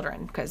missing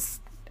children because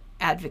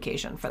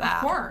advocation for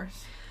that. Of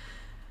course.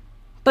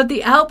 But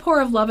the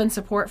outpour of love and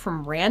support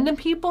from random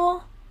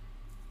people,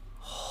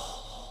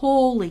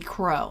 holy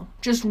crow.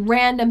 Just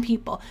random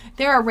people.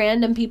 There are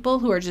random people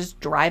who are just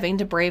driving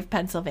to Brave,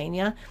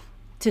 Pennsylvania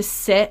to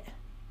sit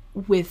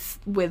with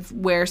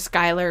where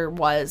Skylar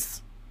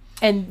was.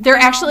 And they're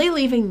actually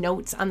leaving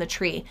notes on the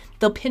tree.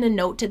 They'll pin a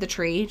note to the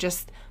tree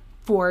just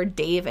for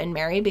Dave and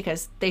Mary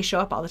because they show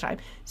up all the time.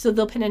 So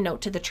they'll pin a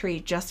note to the tree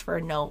just for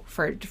a note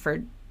for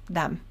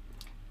them.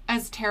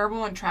 As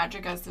terrible and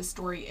tragic as this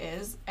story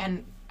is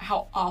and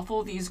how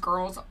awful these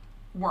girls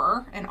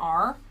were and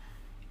are,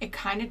 it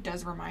kind of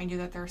does remind you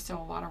that there's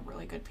still a lot of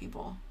really good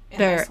people in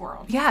this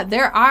world. Yeah,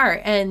 there are.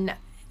 And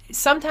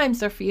sometimes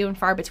they're few and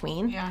far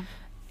between. Yeah.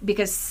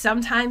 Because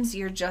sometimes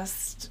you're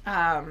just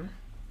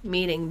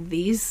meeting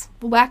these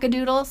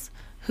wackadoodles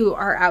who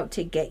are out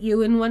to get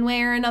you in one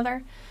way or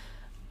another.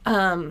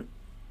 I'm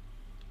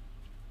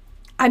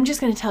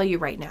just going to tell you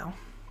right now.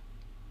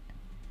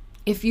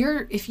 If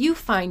you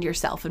find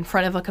yourself in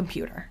front of a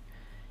computer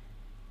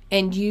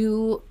and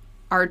you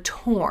are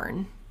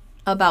torn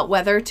about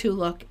whether to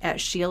look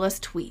at Sheila's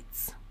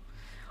tweets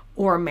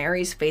or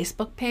Mary's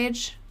Facebook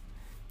page,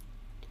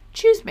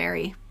 choose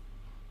Mary.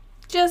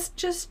 Just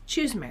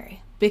choose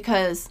Mary,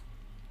 because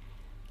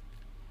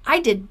I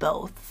did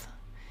both.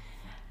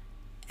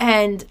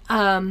 And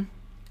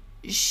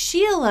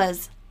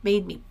Sheila's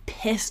made me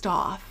pissed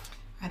off.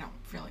 I don't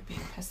feel like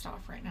being pissed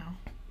off right now.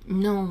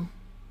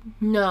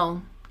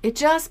 No. It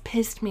just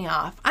pissed me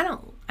off. I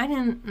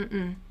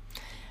didn't.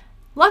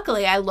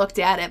 Luckily, I looked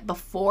at it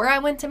before I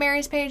went to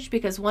Mary's page,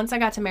 because once I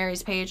got to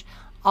Mary's page,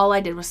 all I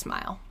did was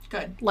smile.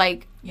 Good.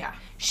 Like, yeah.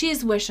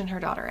 She's wishing her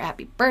daughter a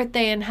happy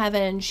birthday in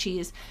heaven.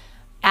 She's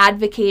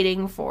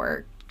advocating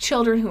for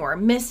children who are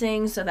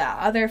missing so that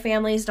other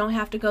families don't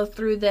have to go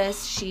through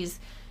this. She's,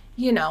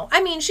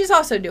 she's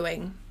also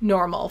doing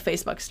normal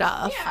Facebook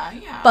stuff.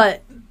 Yeah.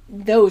 But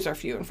those are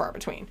few and far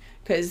between,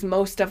 because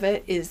most of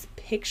it is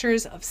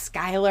pictures of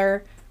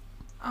Skylar.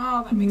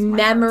 Oh, that makes my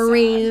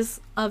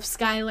memories of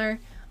Skylar.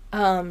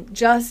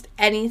 Just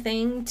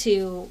anything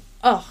to,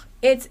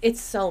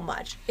 it's so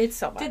much. It's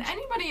so much. Did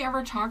anybody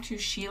ever talk to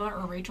Sheila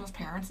or Rachel's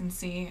parents and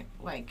see,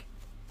 like,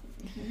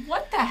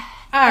 what the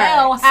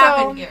hell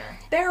happened here?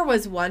 There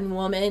was one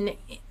woman,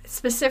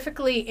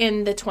 specifically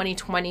in the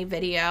 2020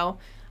 video.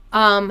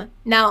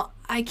 Now,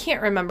 I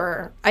can't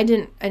remember. I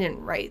didn't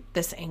write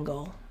this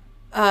angle.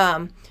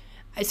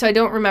 So I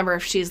don't remember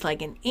if she's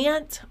like an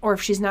aunt or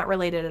if she's not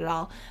related at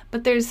all.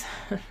 But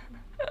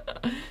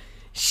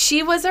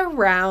she was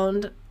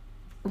around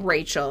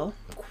Rachel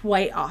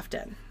quite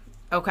often.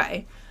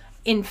 Okay.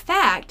 In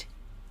fact,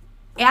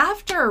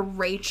 after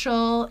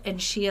Rachel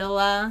and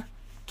Sheila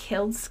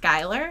killed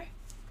Skylar,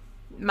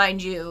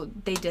 mind you,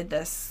 they did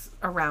this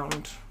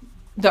around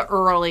the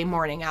early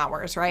morning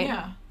hours, right?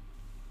 Yeah.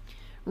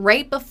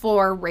 Right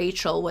before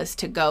Rachel was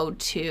to go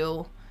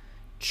to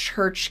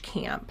church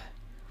camp,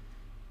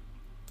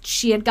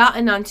 she had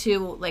gotten onto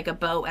like a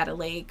boat at a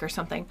lake or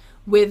something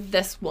with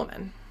this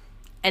woman,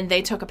 and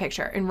they took a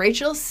picture, and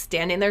Rachel's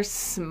standing there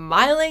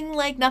smiling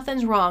like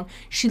nothing's wrong.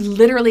 She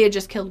literally had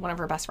just killed one of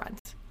her best friends.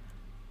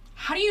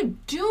 How do you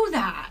do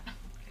that?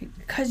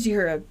 Because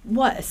you're a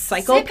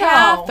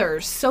psychopath or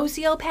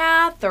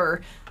sociopath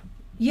or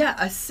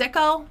a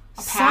sicko.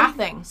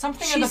 Something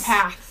of the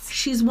paths.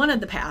 She's one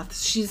of the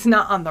paths. She's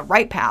not on the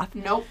right path.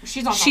 Nope,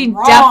 she's on the She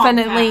wrong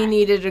definitely path.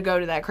 needed to go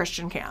to that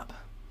Christian camp.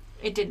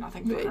 It did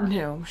nothing for her.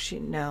 No.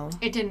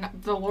 It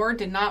didn't. The Lord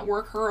did not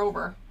work her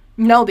over.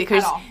 No,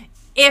 because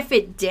if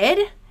it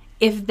did,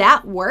 if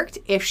that worked,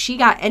 if she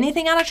got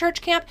anything out of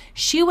church camp,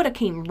 she would have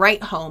came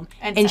right home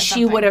and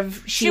she would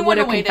have confessed. She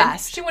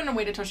wouldn't have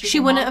waited till she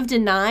wouldn't have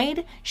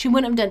denied. She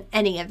wouldn't have done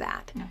any of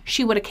that. No.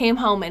 She would have came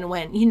home and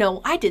went,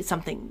 I did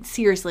something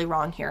seriously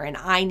wrong here, and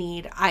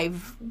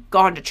I've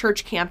gone to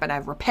church camp and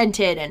I've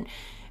repented and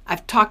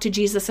I've talked to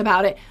Jesus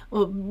about it.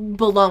 Well,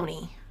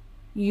 baloney.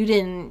 You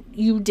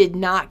did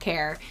not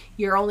care.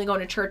 You're only going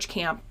to church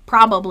camp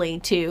probably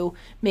to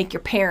make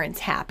your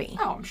parents happy.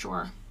 Oh, I'm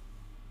sure.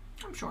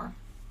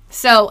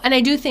 So, and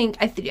I do think,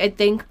 I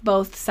think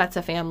both sets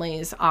of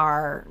families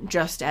are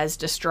just as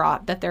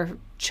distraught that their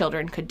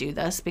children could do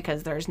this,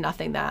 because there's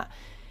nothing that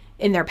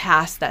in their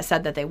past that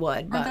said that they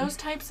would. Are those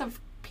types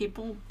of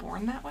people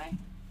born that way?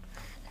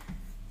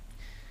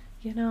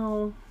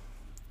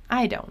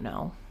 I don't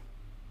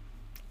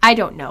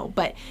know.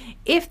 But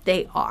if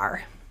they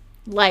are,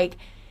 like...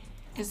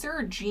 Is there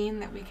a gene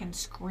that we can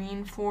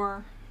screen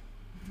for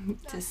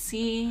to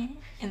see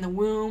in the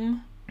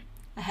womb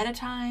ahead of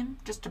time,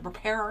 just to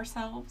prepare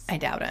ourselves? I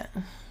doubt it.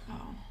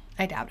 Oh.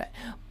 I doubt it.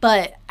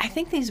 But I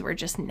think these were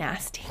just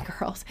nasty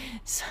girls.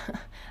 So,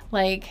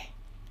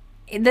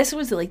 this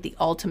was like the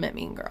ultimate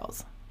Mean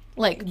Girls.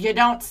 You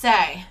don't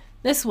say.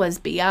 This was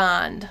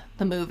beyond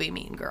the movie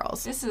Mean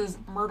Girls. This is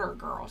Murder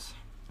Girls.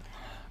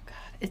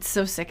 It's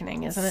so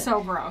sickening, isn't it?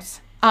 So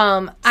gross.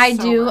 I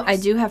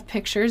do have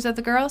pictures of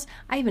the girls.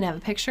 I even have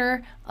a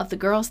picture of the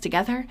girls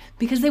together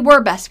because they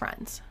were best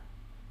friends.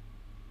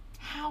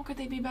 How could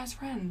they be best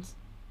friends?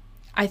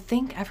 I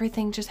think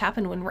everything just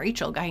happened when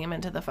Rachel got him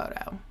into the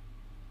photo.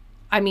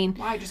 I mean...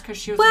 Why? Just because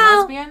she was a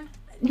lesbian?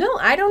 No,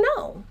 I don't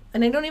know.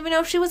 And I don't even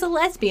know if she was a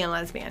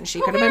lesbian. She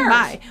could have been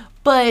bi.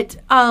 But,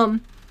 I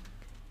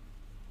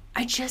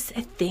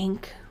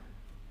think...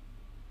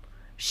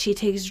 she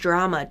takes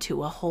drama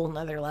to a whole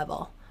nother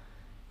level.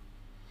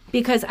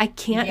 Because I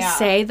can't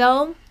say,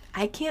 though,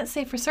 I can't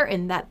say for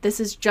certain that this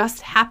is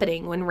just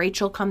happening when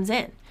Rachel comes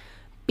in.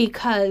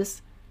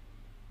 Because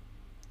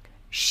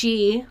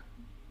she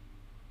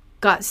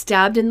got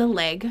stabbed in the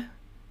leg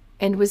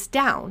and was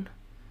down.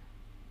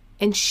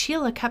 And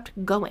Sheila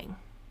kept going.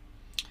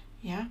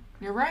 Yeah,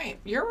 you're right.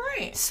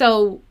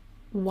 So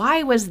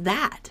why was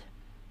that?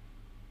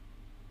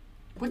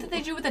 What did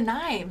they do with the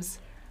knives?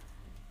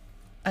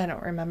 I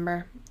don't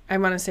remember. I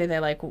want to say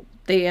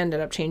they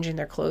ended up changing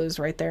their clothes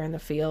right there in the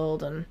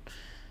field, and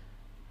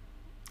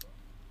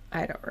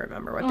I don't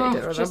remember what they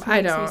did with them.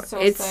 I don't.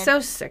 It's so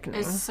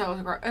sickening. It's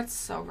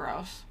so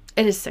gross.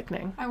 It is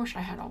sickening. I wish I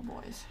had all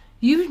boys.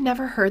 You've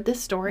never heard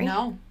this story?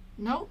 No.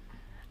 Nope.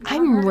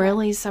 I'm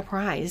really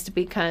surprised,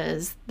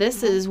 because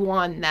this is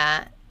one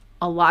that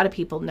a lot of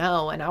people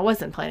know, and I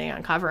wasn't planning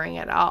on covering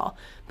it at all,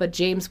 but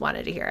James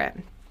wanted to hear it.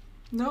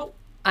 Nope.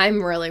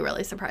 I'm really,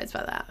 really surprised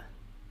by that.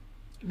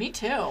 Me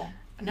too.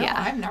 No, yeah.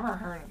 I've never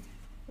heard of it.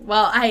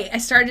 Well, I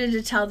started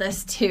to tell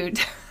this to...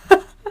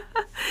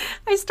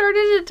 I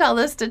started to tell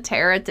this to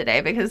Tara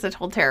today, because I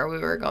told Tara we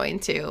were going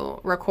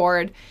to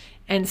record,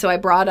 and so I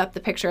brought up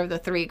the picture of the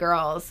three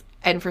girls,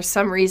 and for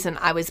some reason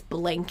I was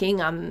blanking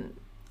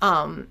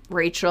on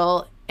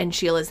Rachel and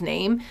Sheila's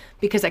name,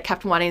 because I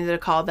kept wanting to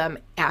call them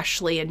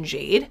Ashley and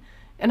Jade,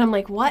 and I'm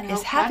like, what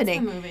is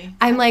happening? That's the movie.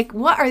 I'm like,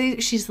 what are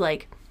these? She's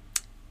like,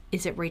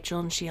 is it Rachel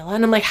and Sheila?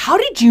 And I'm like, how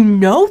did you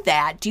know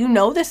that? Do you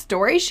know this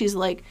story? She's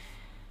like,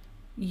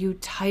 you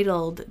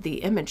titled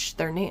the image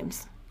their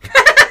names.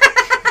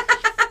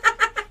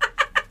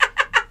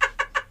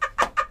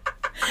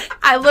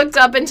 I looked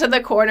up into the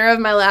corner of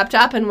my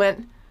laptop and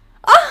went,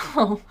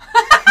 oh.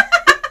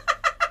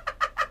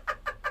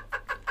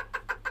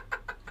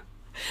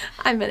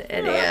 I'm an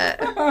idiot.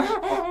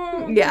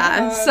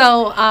 Yeah.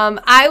 So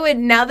I would,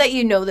 now that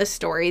you know this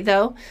story,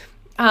 though,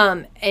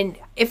 and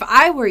if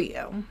I were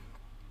you,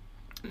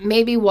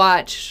 maybe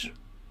watch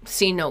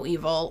See No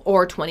Evil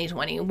or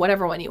 2020,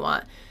 whatever one you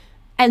want,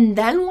 and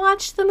then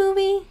watch the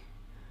movie.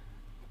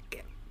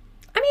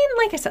 I mean,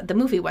 like I said, the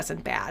movie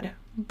wasn't bad,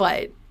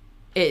 but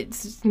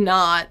it's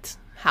not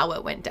how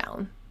it went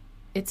down.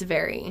 It's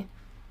very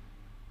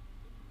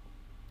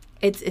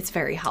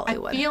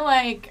Hollywood. I feel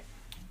like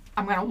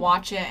I'm going to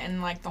watch it,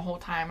 and the whole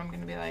time I'm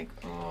going to be like,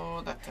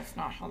 oh, that's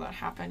not how that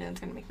happened, and it's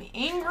going to make me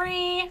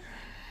angry.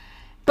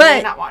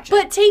 But not watch it.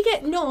 But take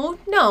it. No.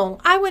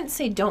 I wouldn't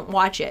say don't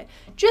watch it.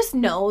 Just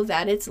know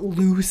that it's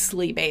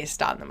loosely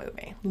based on the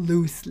movie.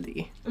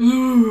 Loosely.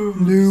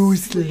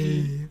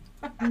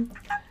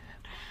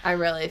 I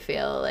really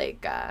feel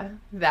like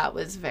that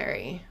was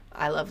very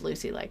I Love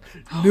Lucy.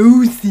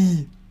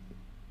 Lucy.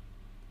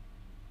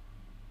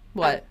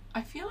 What?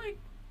 I feel like.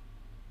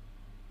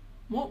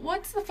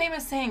 What's the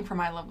famous saying from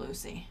I Love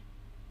Lucy?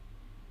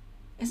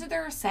 Isn't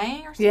there a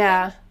saying or something?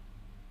 Yeah.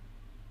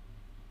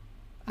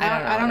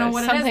 I don't know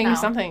what it is now.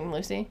 Something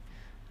Lucy.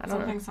 I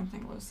don't know.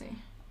 Something Lucy.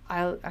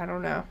 I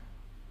don't know.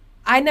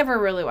 I never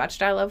really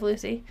watched I Love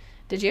Lucy.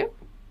 Did you?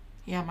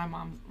 Yeah, my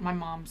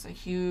mom's a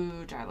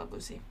huge I Love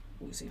Lucy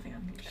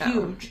fan.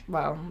 Huge.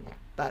 Well,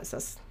 that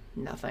says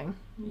nothing.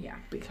 Yeah.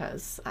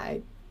 Because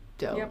I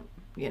don't,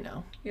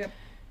 Yep.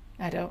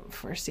 I don't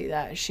foresee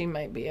that. She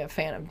might be a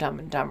fan of Dumb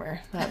and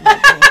Dumber. That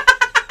might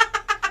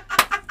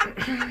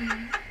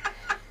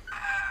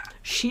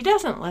She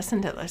doesn't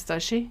listen to this,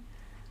 does she?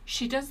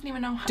 She doesn't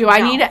even know how. Do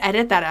I need to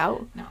edit that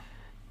out? No.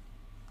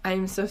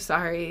 I'm so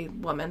sorry,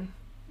 woman.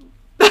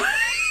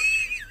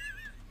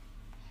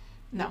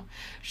 No.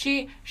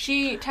 She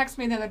texted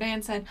me the other day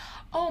and said,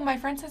 "Oh, my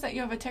friend says that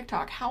you have a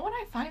TikTok. How would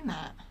I find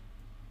that?"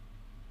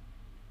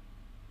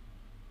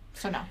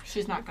 So no,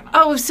 she's not gonna.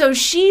 Oh, so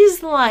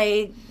she's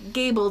like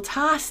Gable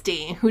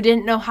Tosti, who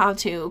didn't know how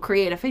to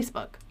create a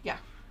Facebook. Yeah.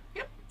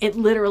 Yep. It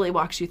literally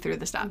walks you through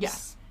the steps.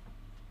 Yes.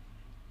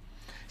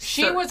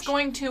 She was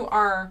going to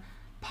our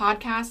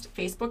podcast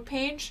Facebook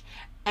page,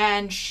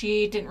 and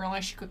she didn't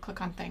realize she could click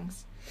on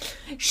things.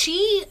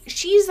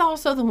 She's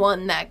also the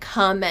one that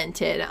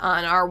commented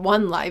on our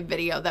one live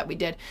video that we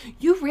did.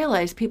 You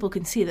realize people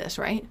can see this,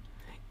 right?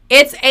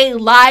 It's a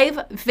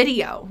live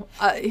video.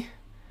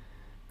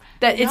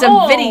 It's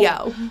a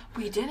video.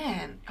 We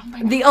didn't. Oh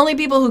my God. The only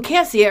people who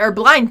can't see it are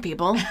blind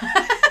people.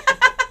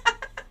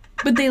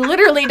 But they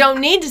literally don't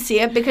need to see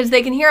it because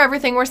they can hear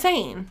everything we're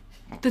saying.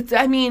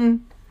 I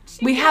mean,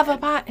 we have a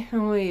bot.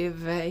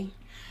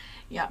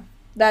 Yeah.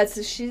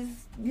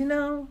 She's,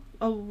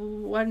 a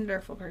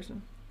wonderful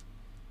person.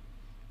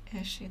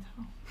 Is she,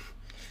 though?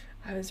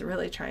 I was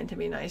really trying to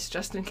be nice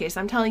just in case.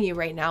 I'm telling you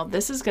right now,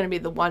 this is going to be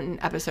the one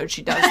episode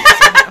she does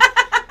listen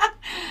to.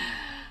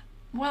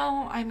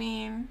 Well, I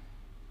mean...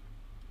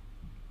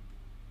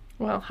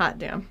 Well, hot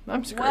damn.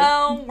 I'm screwed.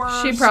 Well,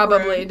 we're She probably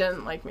screwed.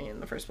 didn't like me in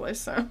the first place,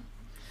 so.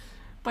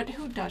 But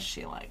who does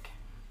she like?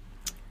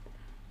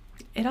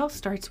 It all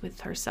starts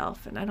with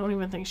herself, and I don't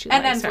even think she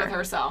And likes ends her. with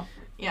herself.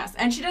 Yes.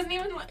 And she doesn't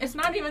even... It's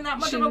not even that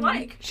much of a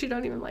like. She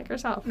don't even like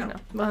herself. No.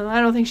 Well,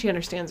 I don't think she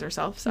understands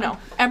herself, so. No.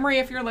 Emery,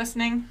 if you're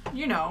listening,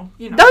 you know.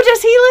 Oh,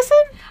 does he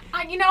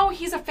listen?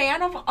 He's a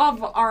fan of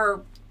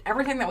our...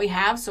 everything that we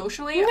have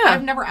socially. Yeah.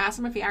 I've never asked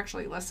him if he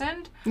actually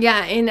listened.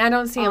 Yeah, and I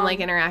don't see him,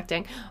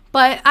 interacting.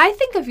 But I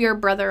think of your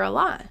brother a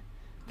lot.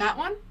 That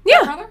one? Yeah.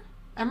 That brother?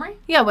 Emery?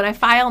 Yeah, when I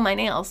file my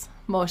nails,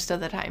 most of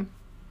the time.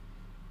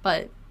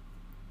 But...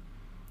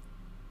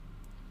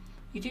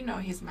 You do know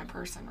he's my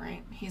person,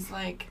 right? He's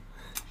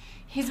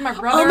my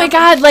brother. Oh my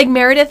God, like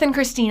Meredith and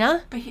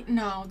Christina? But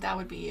no, that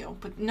would be you.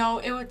 But no,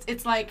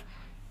 it's like,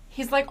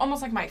 he's like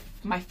almost like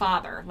my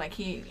father. Like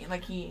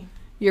he...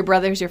 Your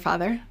brother's your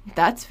father?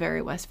 That's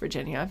very West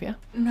Virginia of you.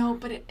 No,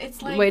 but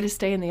it's like... Way to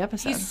stay in the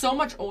episode. He's so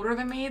much older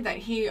than me that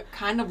he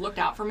kind of looked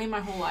out for me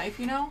my whole life,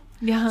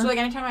 Yeah. So, like,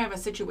 anytime I have a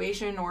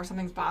situation or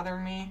something's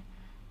bothering me,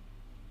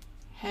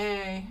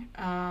 hey,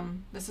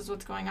 this is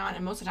what's going on.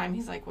 And most of the time,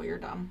 he's like, well, you're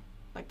dumb.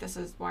 Like,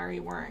 why are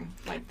you worrying?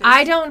 Like this.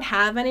 I don't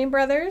have any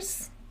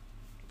brothers.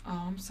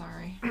 Oh, I'm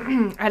sorry.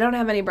 I don't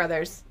have any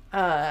brothers.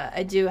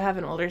 I do have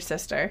an older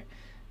sister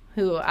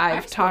who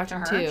I've talked to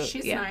her. to.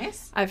 She's yeah,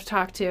 nice. I've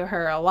talked to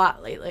her a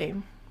lot lately.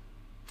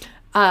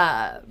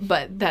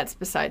 But that's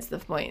besides the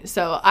point.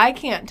 So I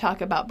can't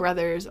talk about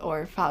brothers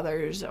or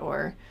fathers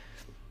or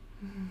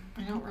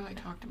I don't really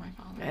talk to my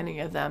father. any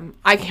of them.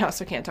 I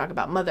also can't talk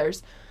about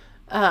mothers.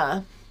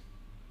 You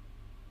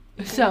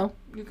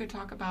could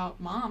talk about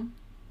mom.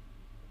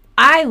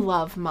 I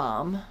love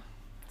Mom.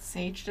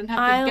 Sage didn't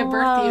have to give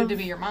birth to you to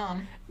be your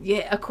mom.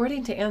 Yeah,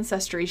 according to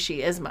Ancestry,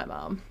 she is my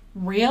mom.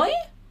 Really?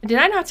 Did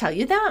I not tell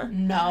you that?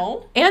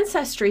 No.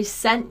 Ancestry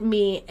sent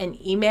me an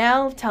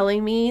email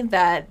telling me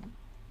that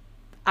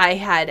I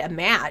had a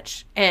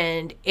match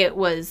and it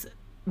was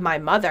my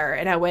mother.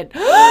 And I went,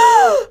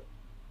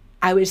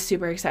 I was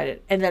super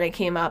excited. And then it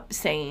came up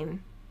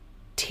saying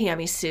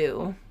Tammy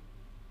Sue.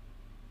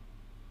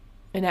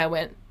 And I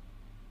went,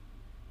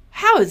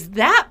 how is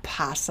that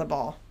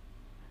possible?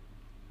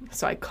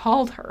 So I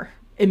called her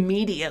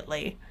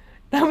immediately.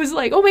 I was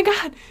like, oh my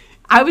God.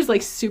 I was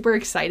like super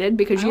excited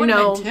because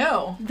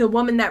the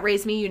woman that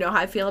raised me, you know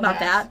how I feel about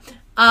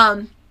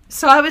that.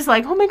 So I was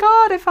like, oh my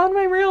God, I found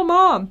my real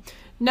mom.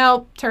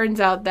 No, turns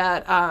out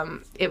that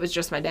it was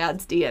just my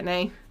dad's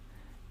DNA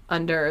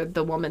under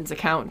the woman's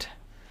account.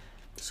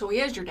 So he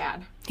is your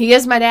dad. He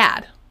is my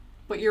dad.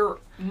 But your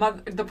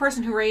mother, the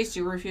person who raised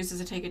you, refuses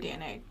to take a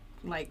DNA,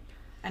 like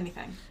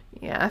anything.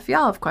 Yeah, if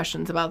y'all have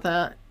questions about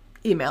that,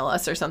 email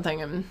us or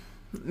something and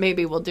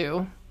maybe we'll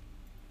do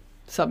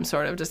some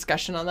sort of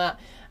discussion on that.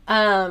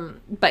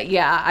 But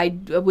yeah, I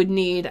would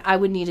need a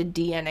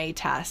DNA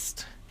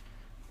test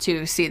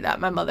to see that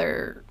my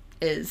mother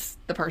is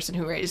the person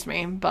who raised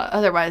me. But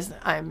otherwise,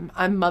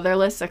 I'm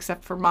motherless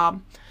except for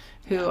Mom,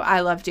 who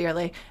I love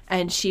dearly.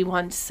 And she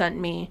once sent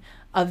me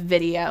a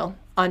video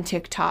on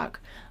TikTok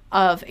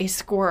of a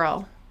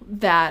squirrel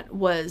that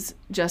was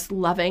just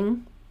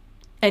loving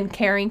and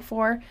caring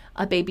for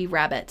a baby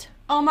rabbit.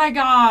 Oh my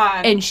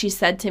God. And she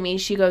said to me,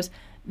 she goes,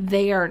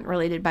 they aren't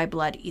related by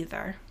blood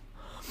either.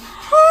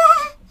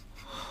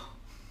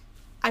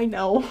 I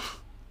know.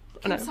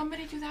 Can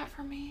somebody do that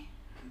for me?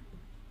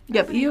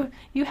 Yep,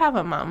 you have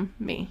a mom,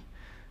 me.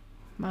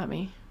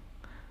 Mommy.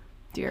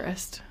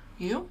 Dearest.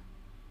 You?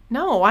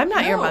 No, I'm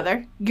not your No.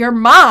 mother. Your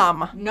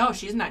mom. No,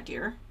 she's not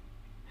dear.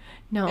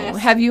 No. Yes.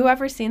 Have you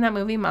ever seen that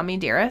movie, Mommy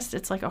Dearest?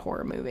 It's like a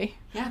horror movie.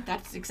 Yeah,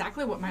 that's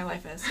exactly what my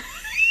life is.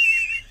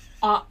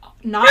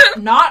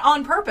 Not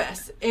on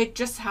purpose. It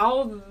just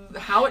how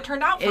it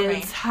turned out for me.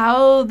 It's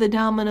how the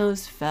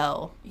dominoes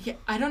fell. Yeah,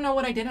 I don't know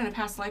what I did in a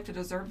past life to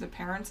deserve the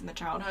parents and the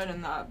childhood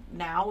and the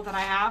now that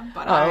I have,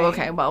 but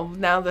okay. Well,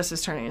 now this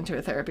is turning into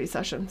a therapy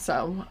session,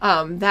 so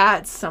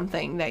that's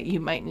something that you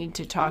might need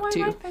to talk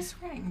to. I like this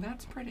ring.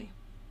 That's pretty.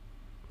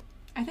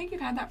 I think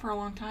you've had that for a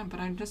long time,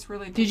 but I'm just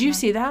really. Did you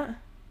see that?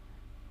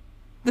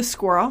 The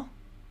squirrel.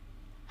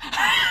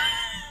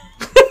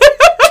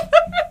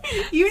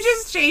 You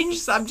just changed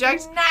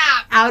subjects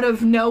out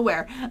of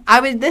nowhere.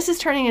 This is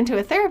turning into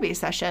a therapy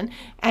session,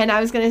 and I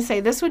was going to say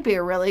this would be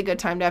a really good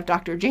time to have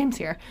Dr. James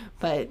here,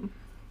 but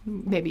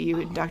maybe you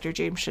and Dr.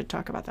 James should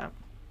talk about that.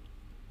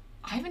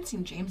 I haven't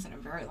seen James in a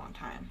very long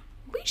time.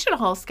 We should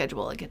all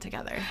schedule a get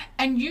together.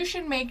 And you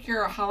should make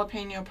your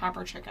jalapeno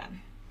pepper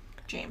chicken,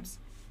 James.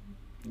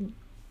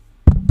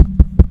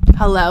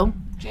 Hello?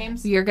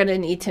 James? You're going to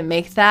need to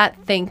make that.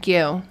 Thank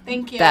you.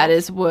 Thank you.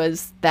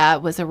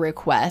 That was a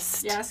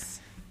request. Yes.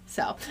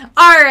 So,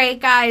 all right,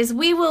 guys,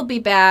 we will be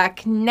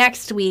back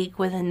next week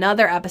with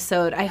another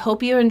episode. I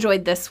hope you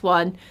enjoyed this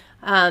one.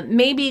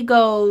 Maybe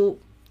go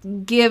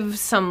give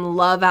some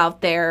love out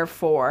there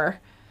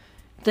for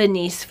the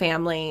Neese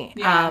family.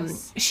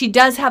 Yes. She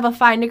does have a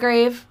Find a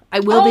Grave.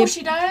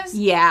 She does?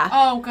 Yeah.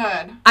 Oh,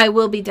 good. I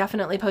will be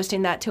definitely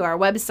posting that to our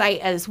website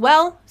as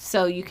well,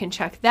 so you can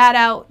check that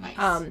out.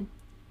 Nice.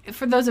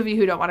 For those of you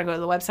who don't want to go to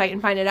the website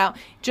and find it out,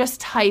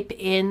 just type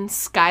in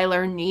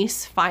Skylar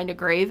Neese Find a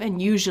Grave,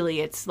 and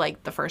usually it's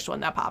like the first one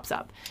that pops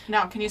up.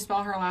 Now, can you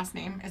spell her last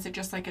name? Is it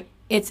just like a...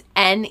 It's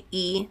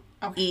Neese.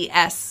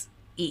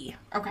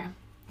 Okay.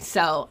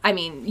 So, I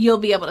mean, you'll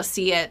be able to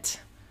see it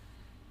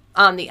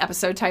on the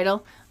episode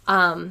title,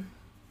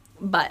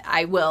 but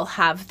I will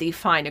have the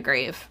Find a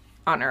Grave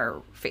on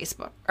our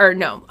Facebook, or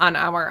no, on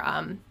our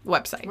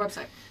website.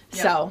 Yep.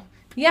 So,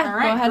 yeah, All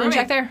right, go ahead and groovy.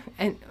 check there.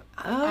 And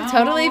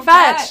totally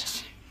fetch.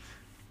 Fetch.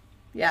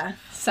 Yeah.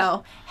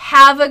 So,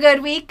 have a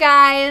good week,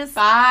 guys.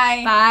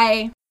 Bye.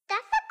 Bye.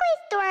 That's a great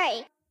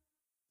story.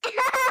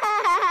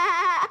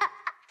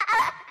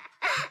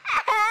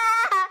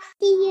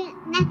 See you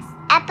next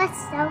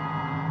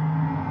episode.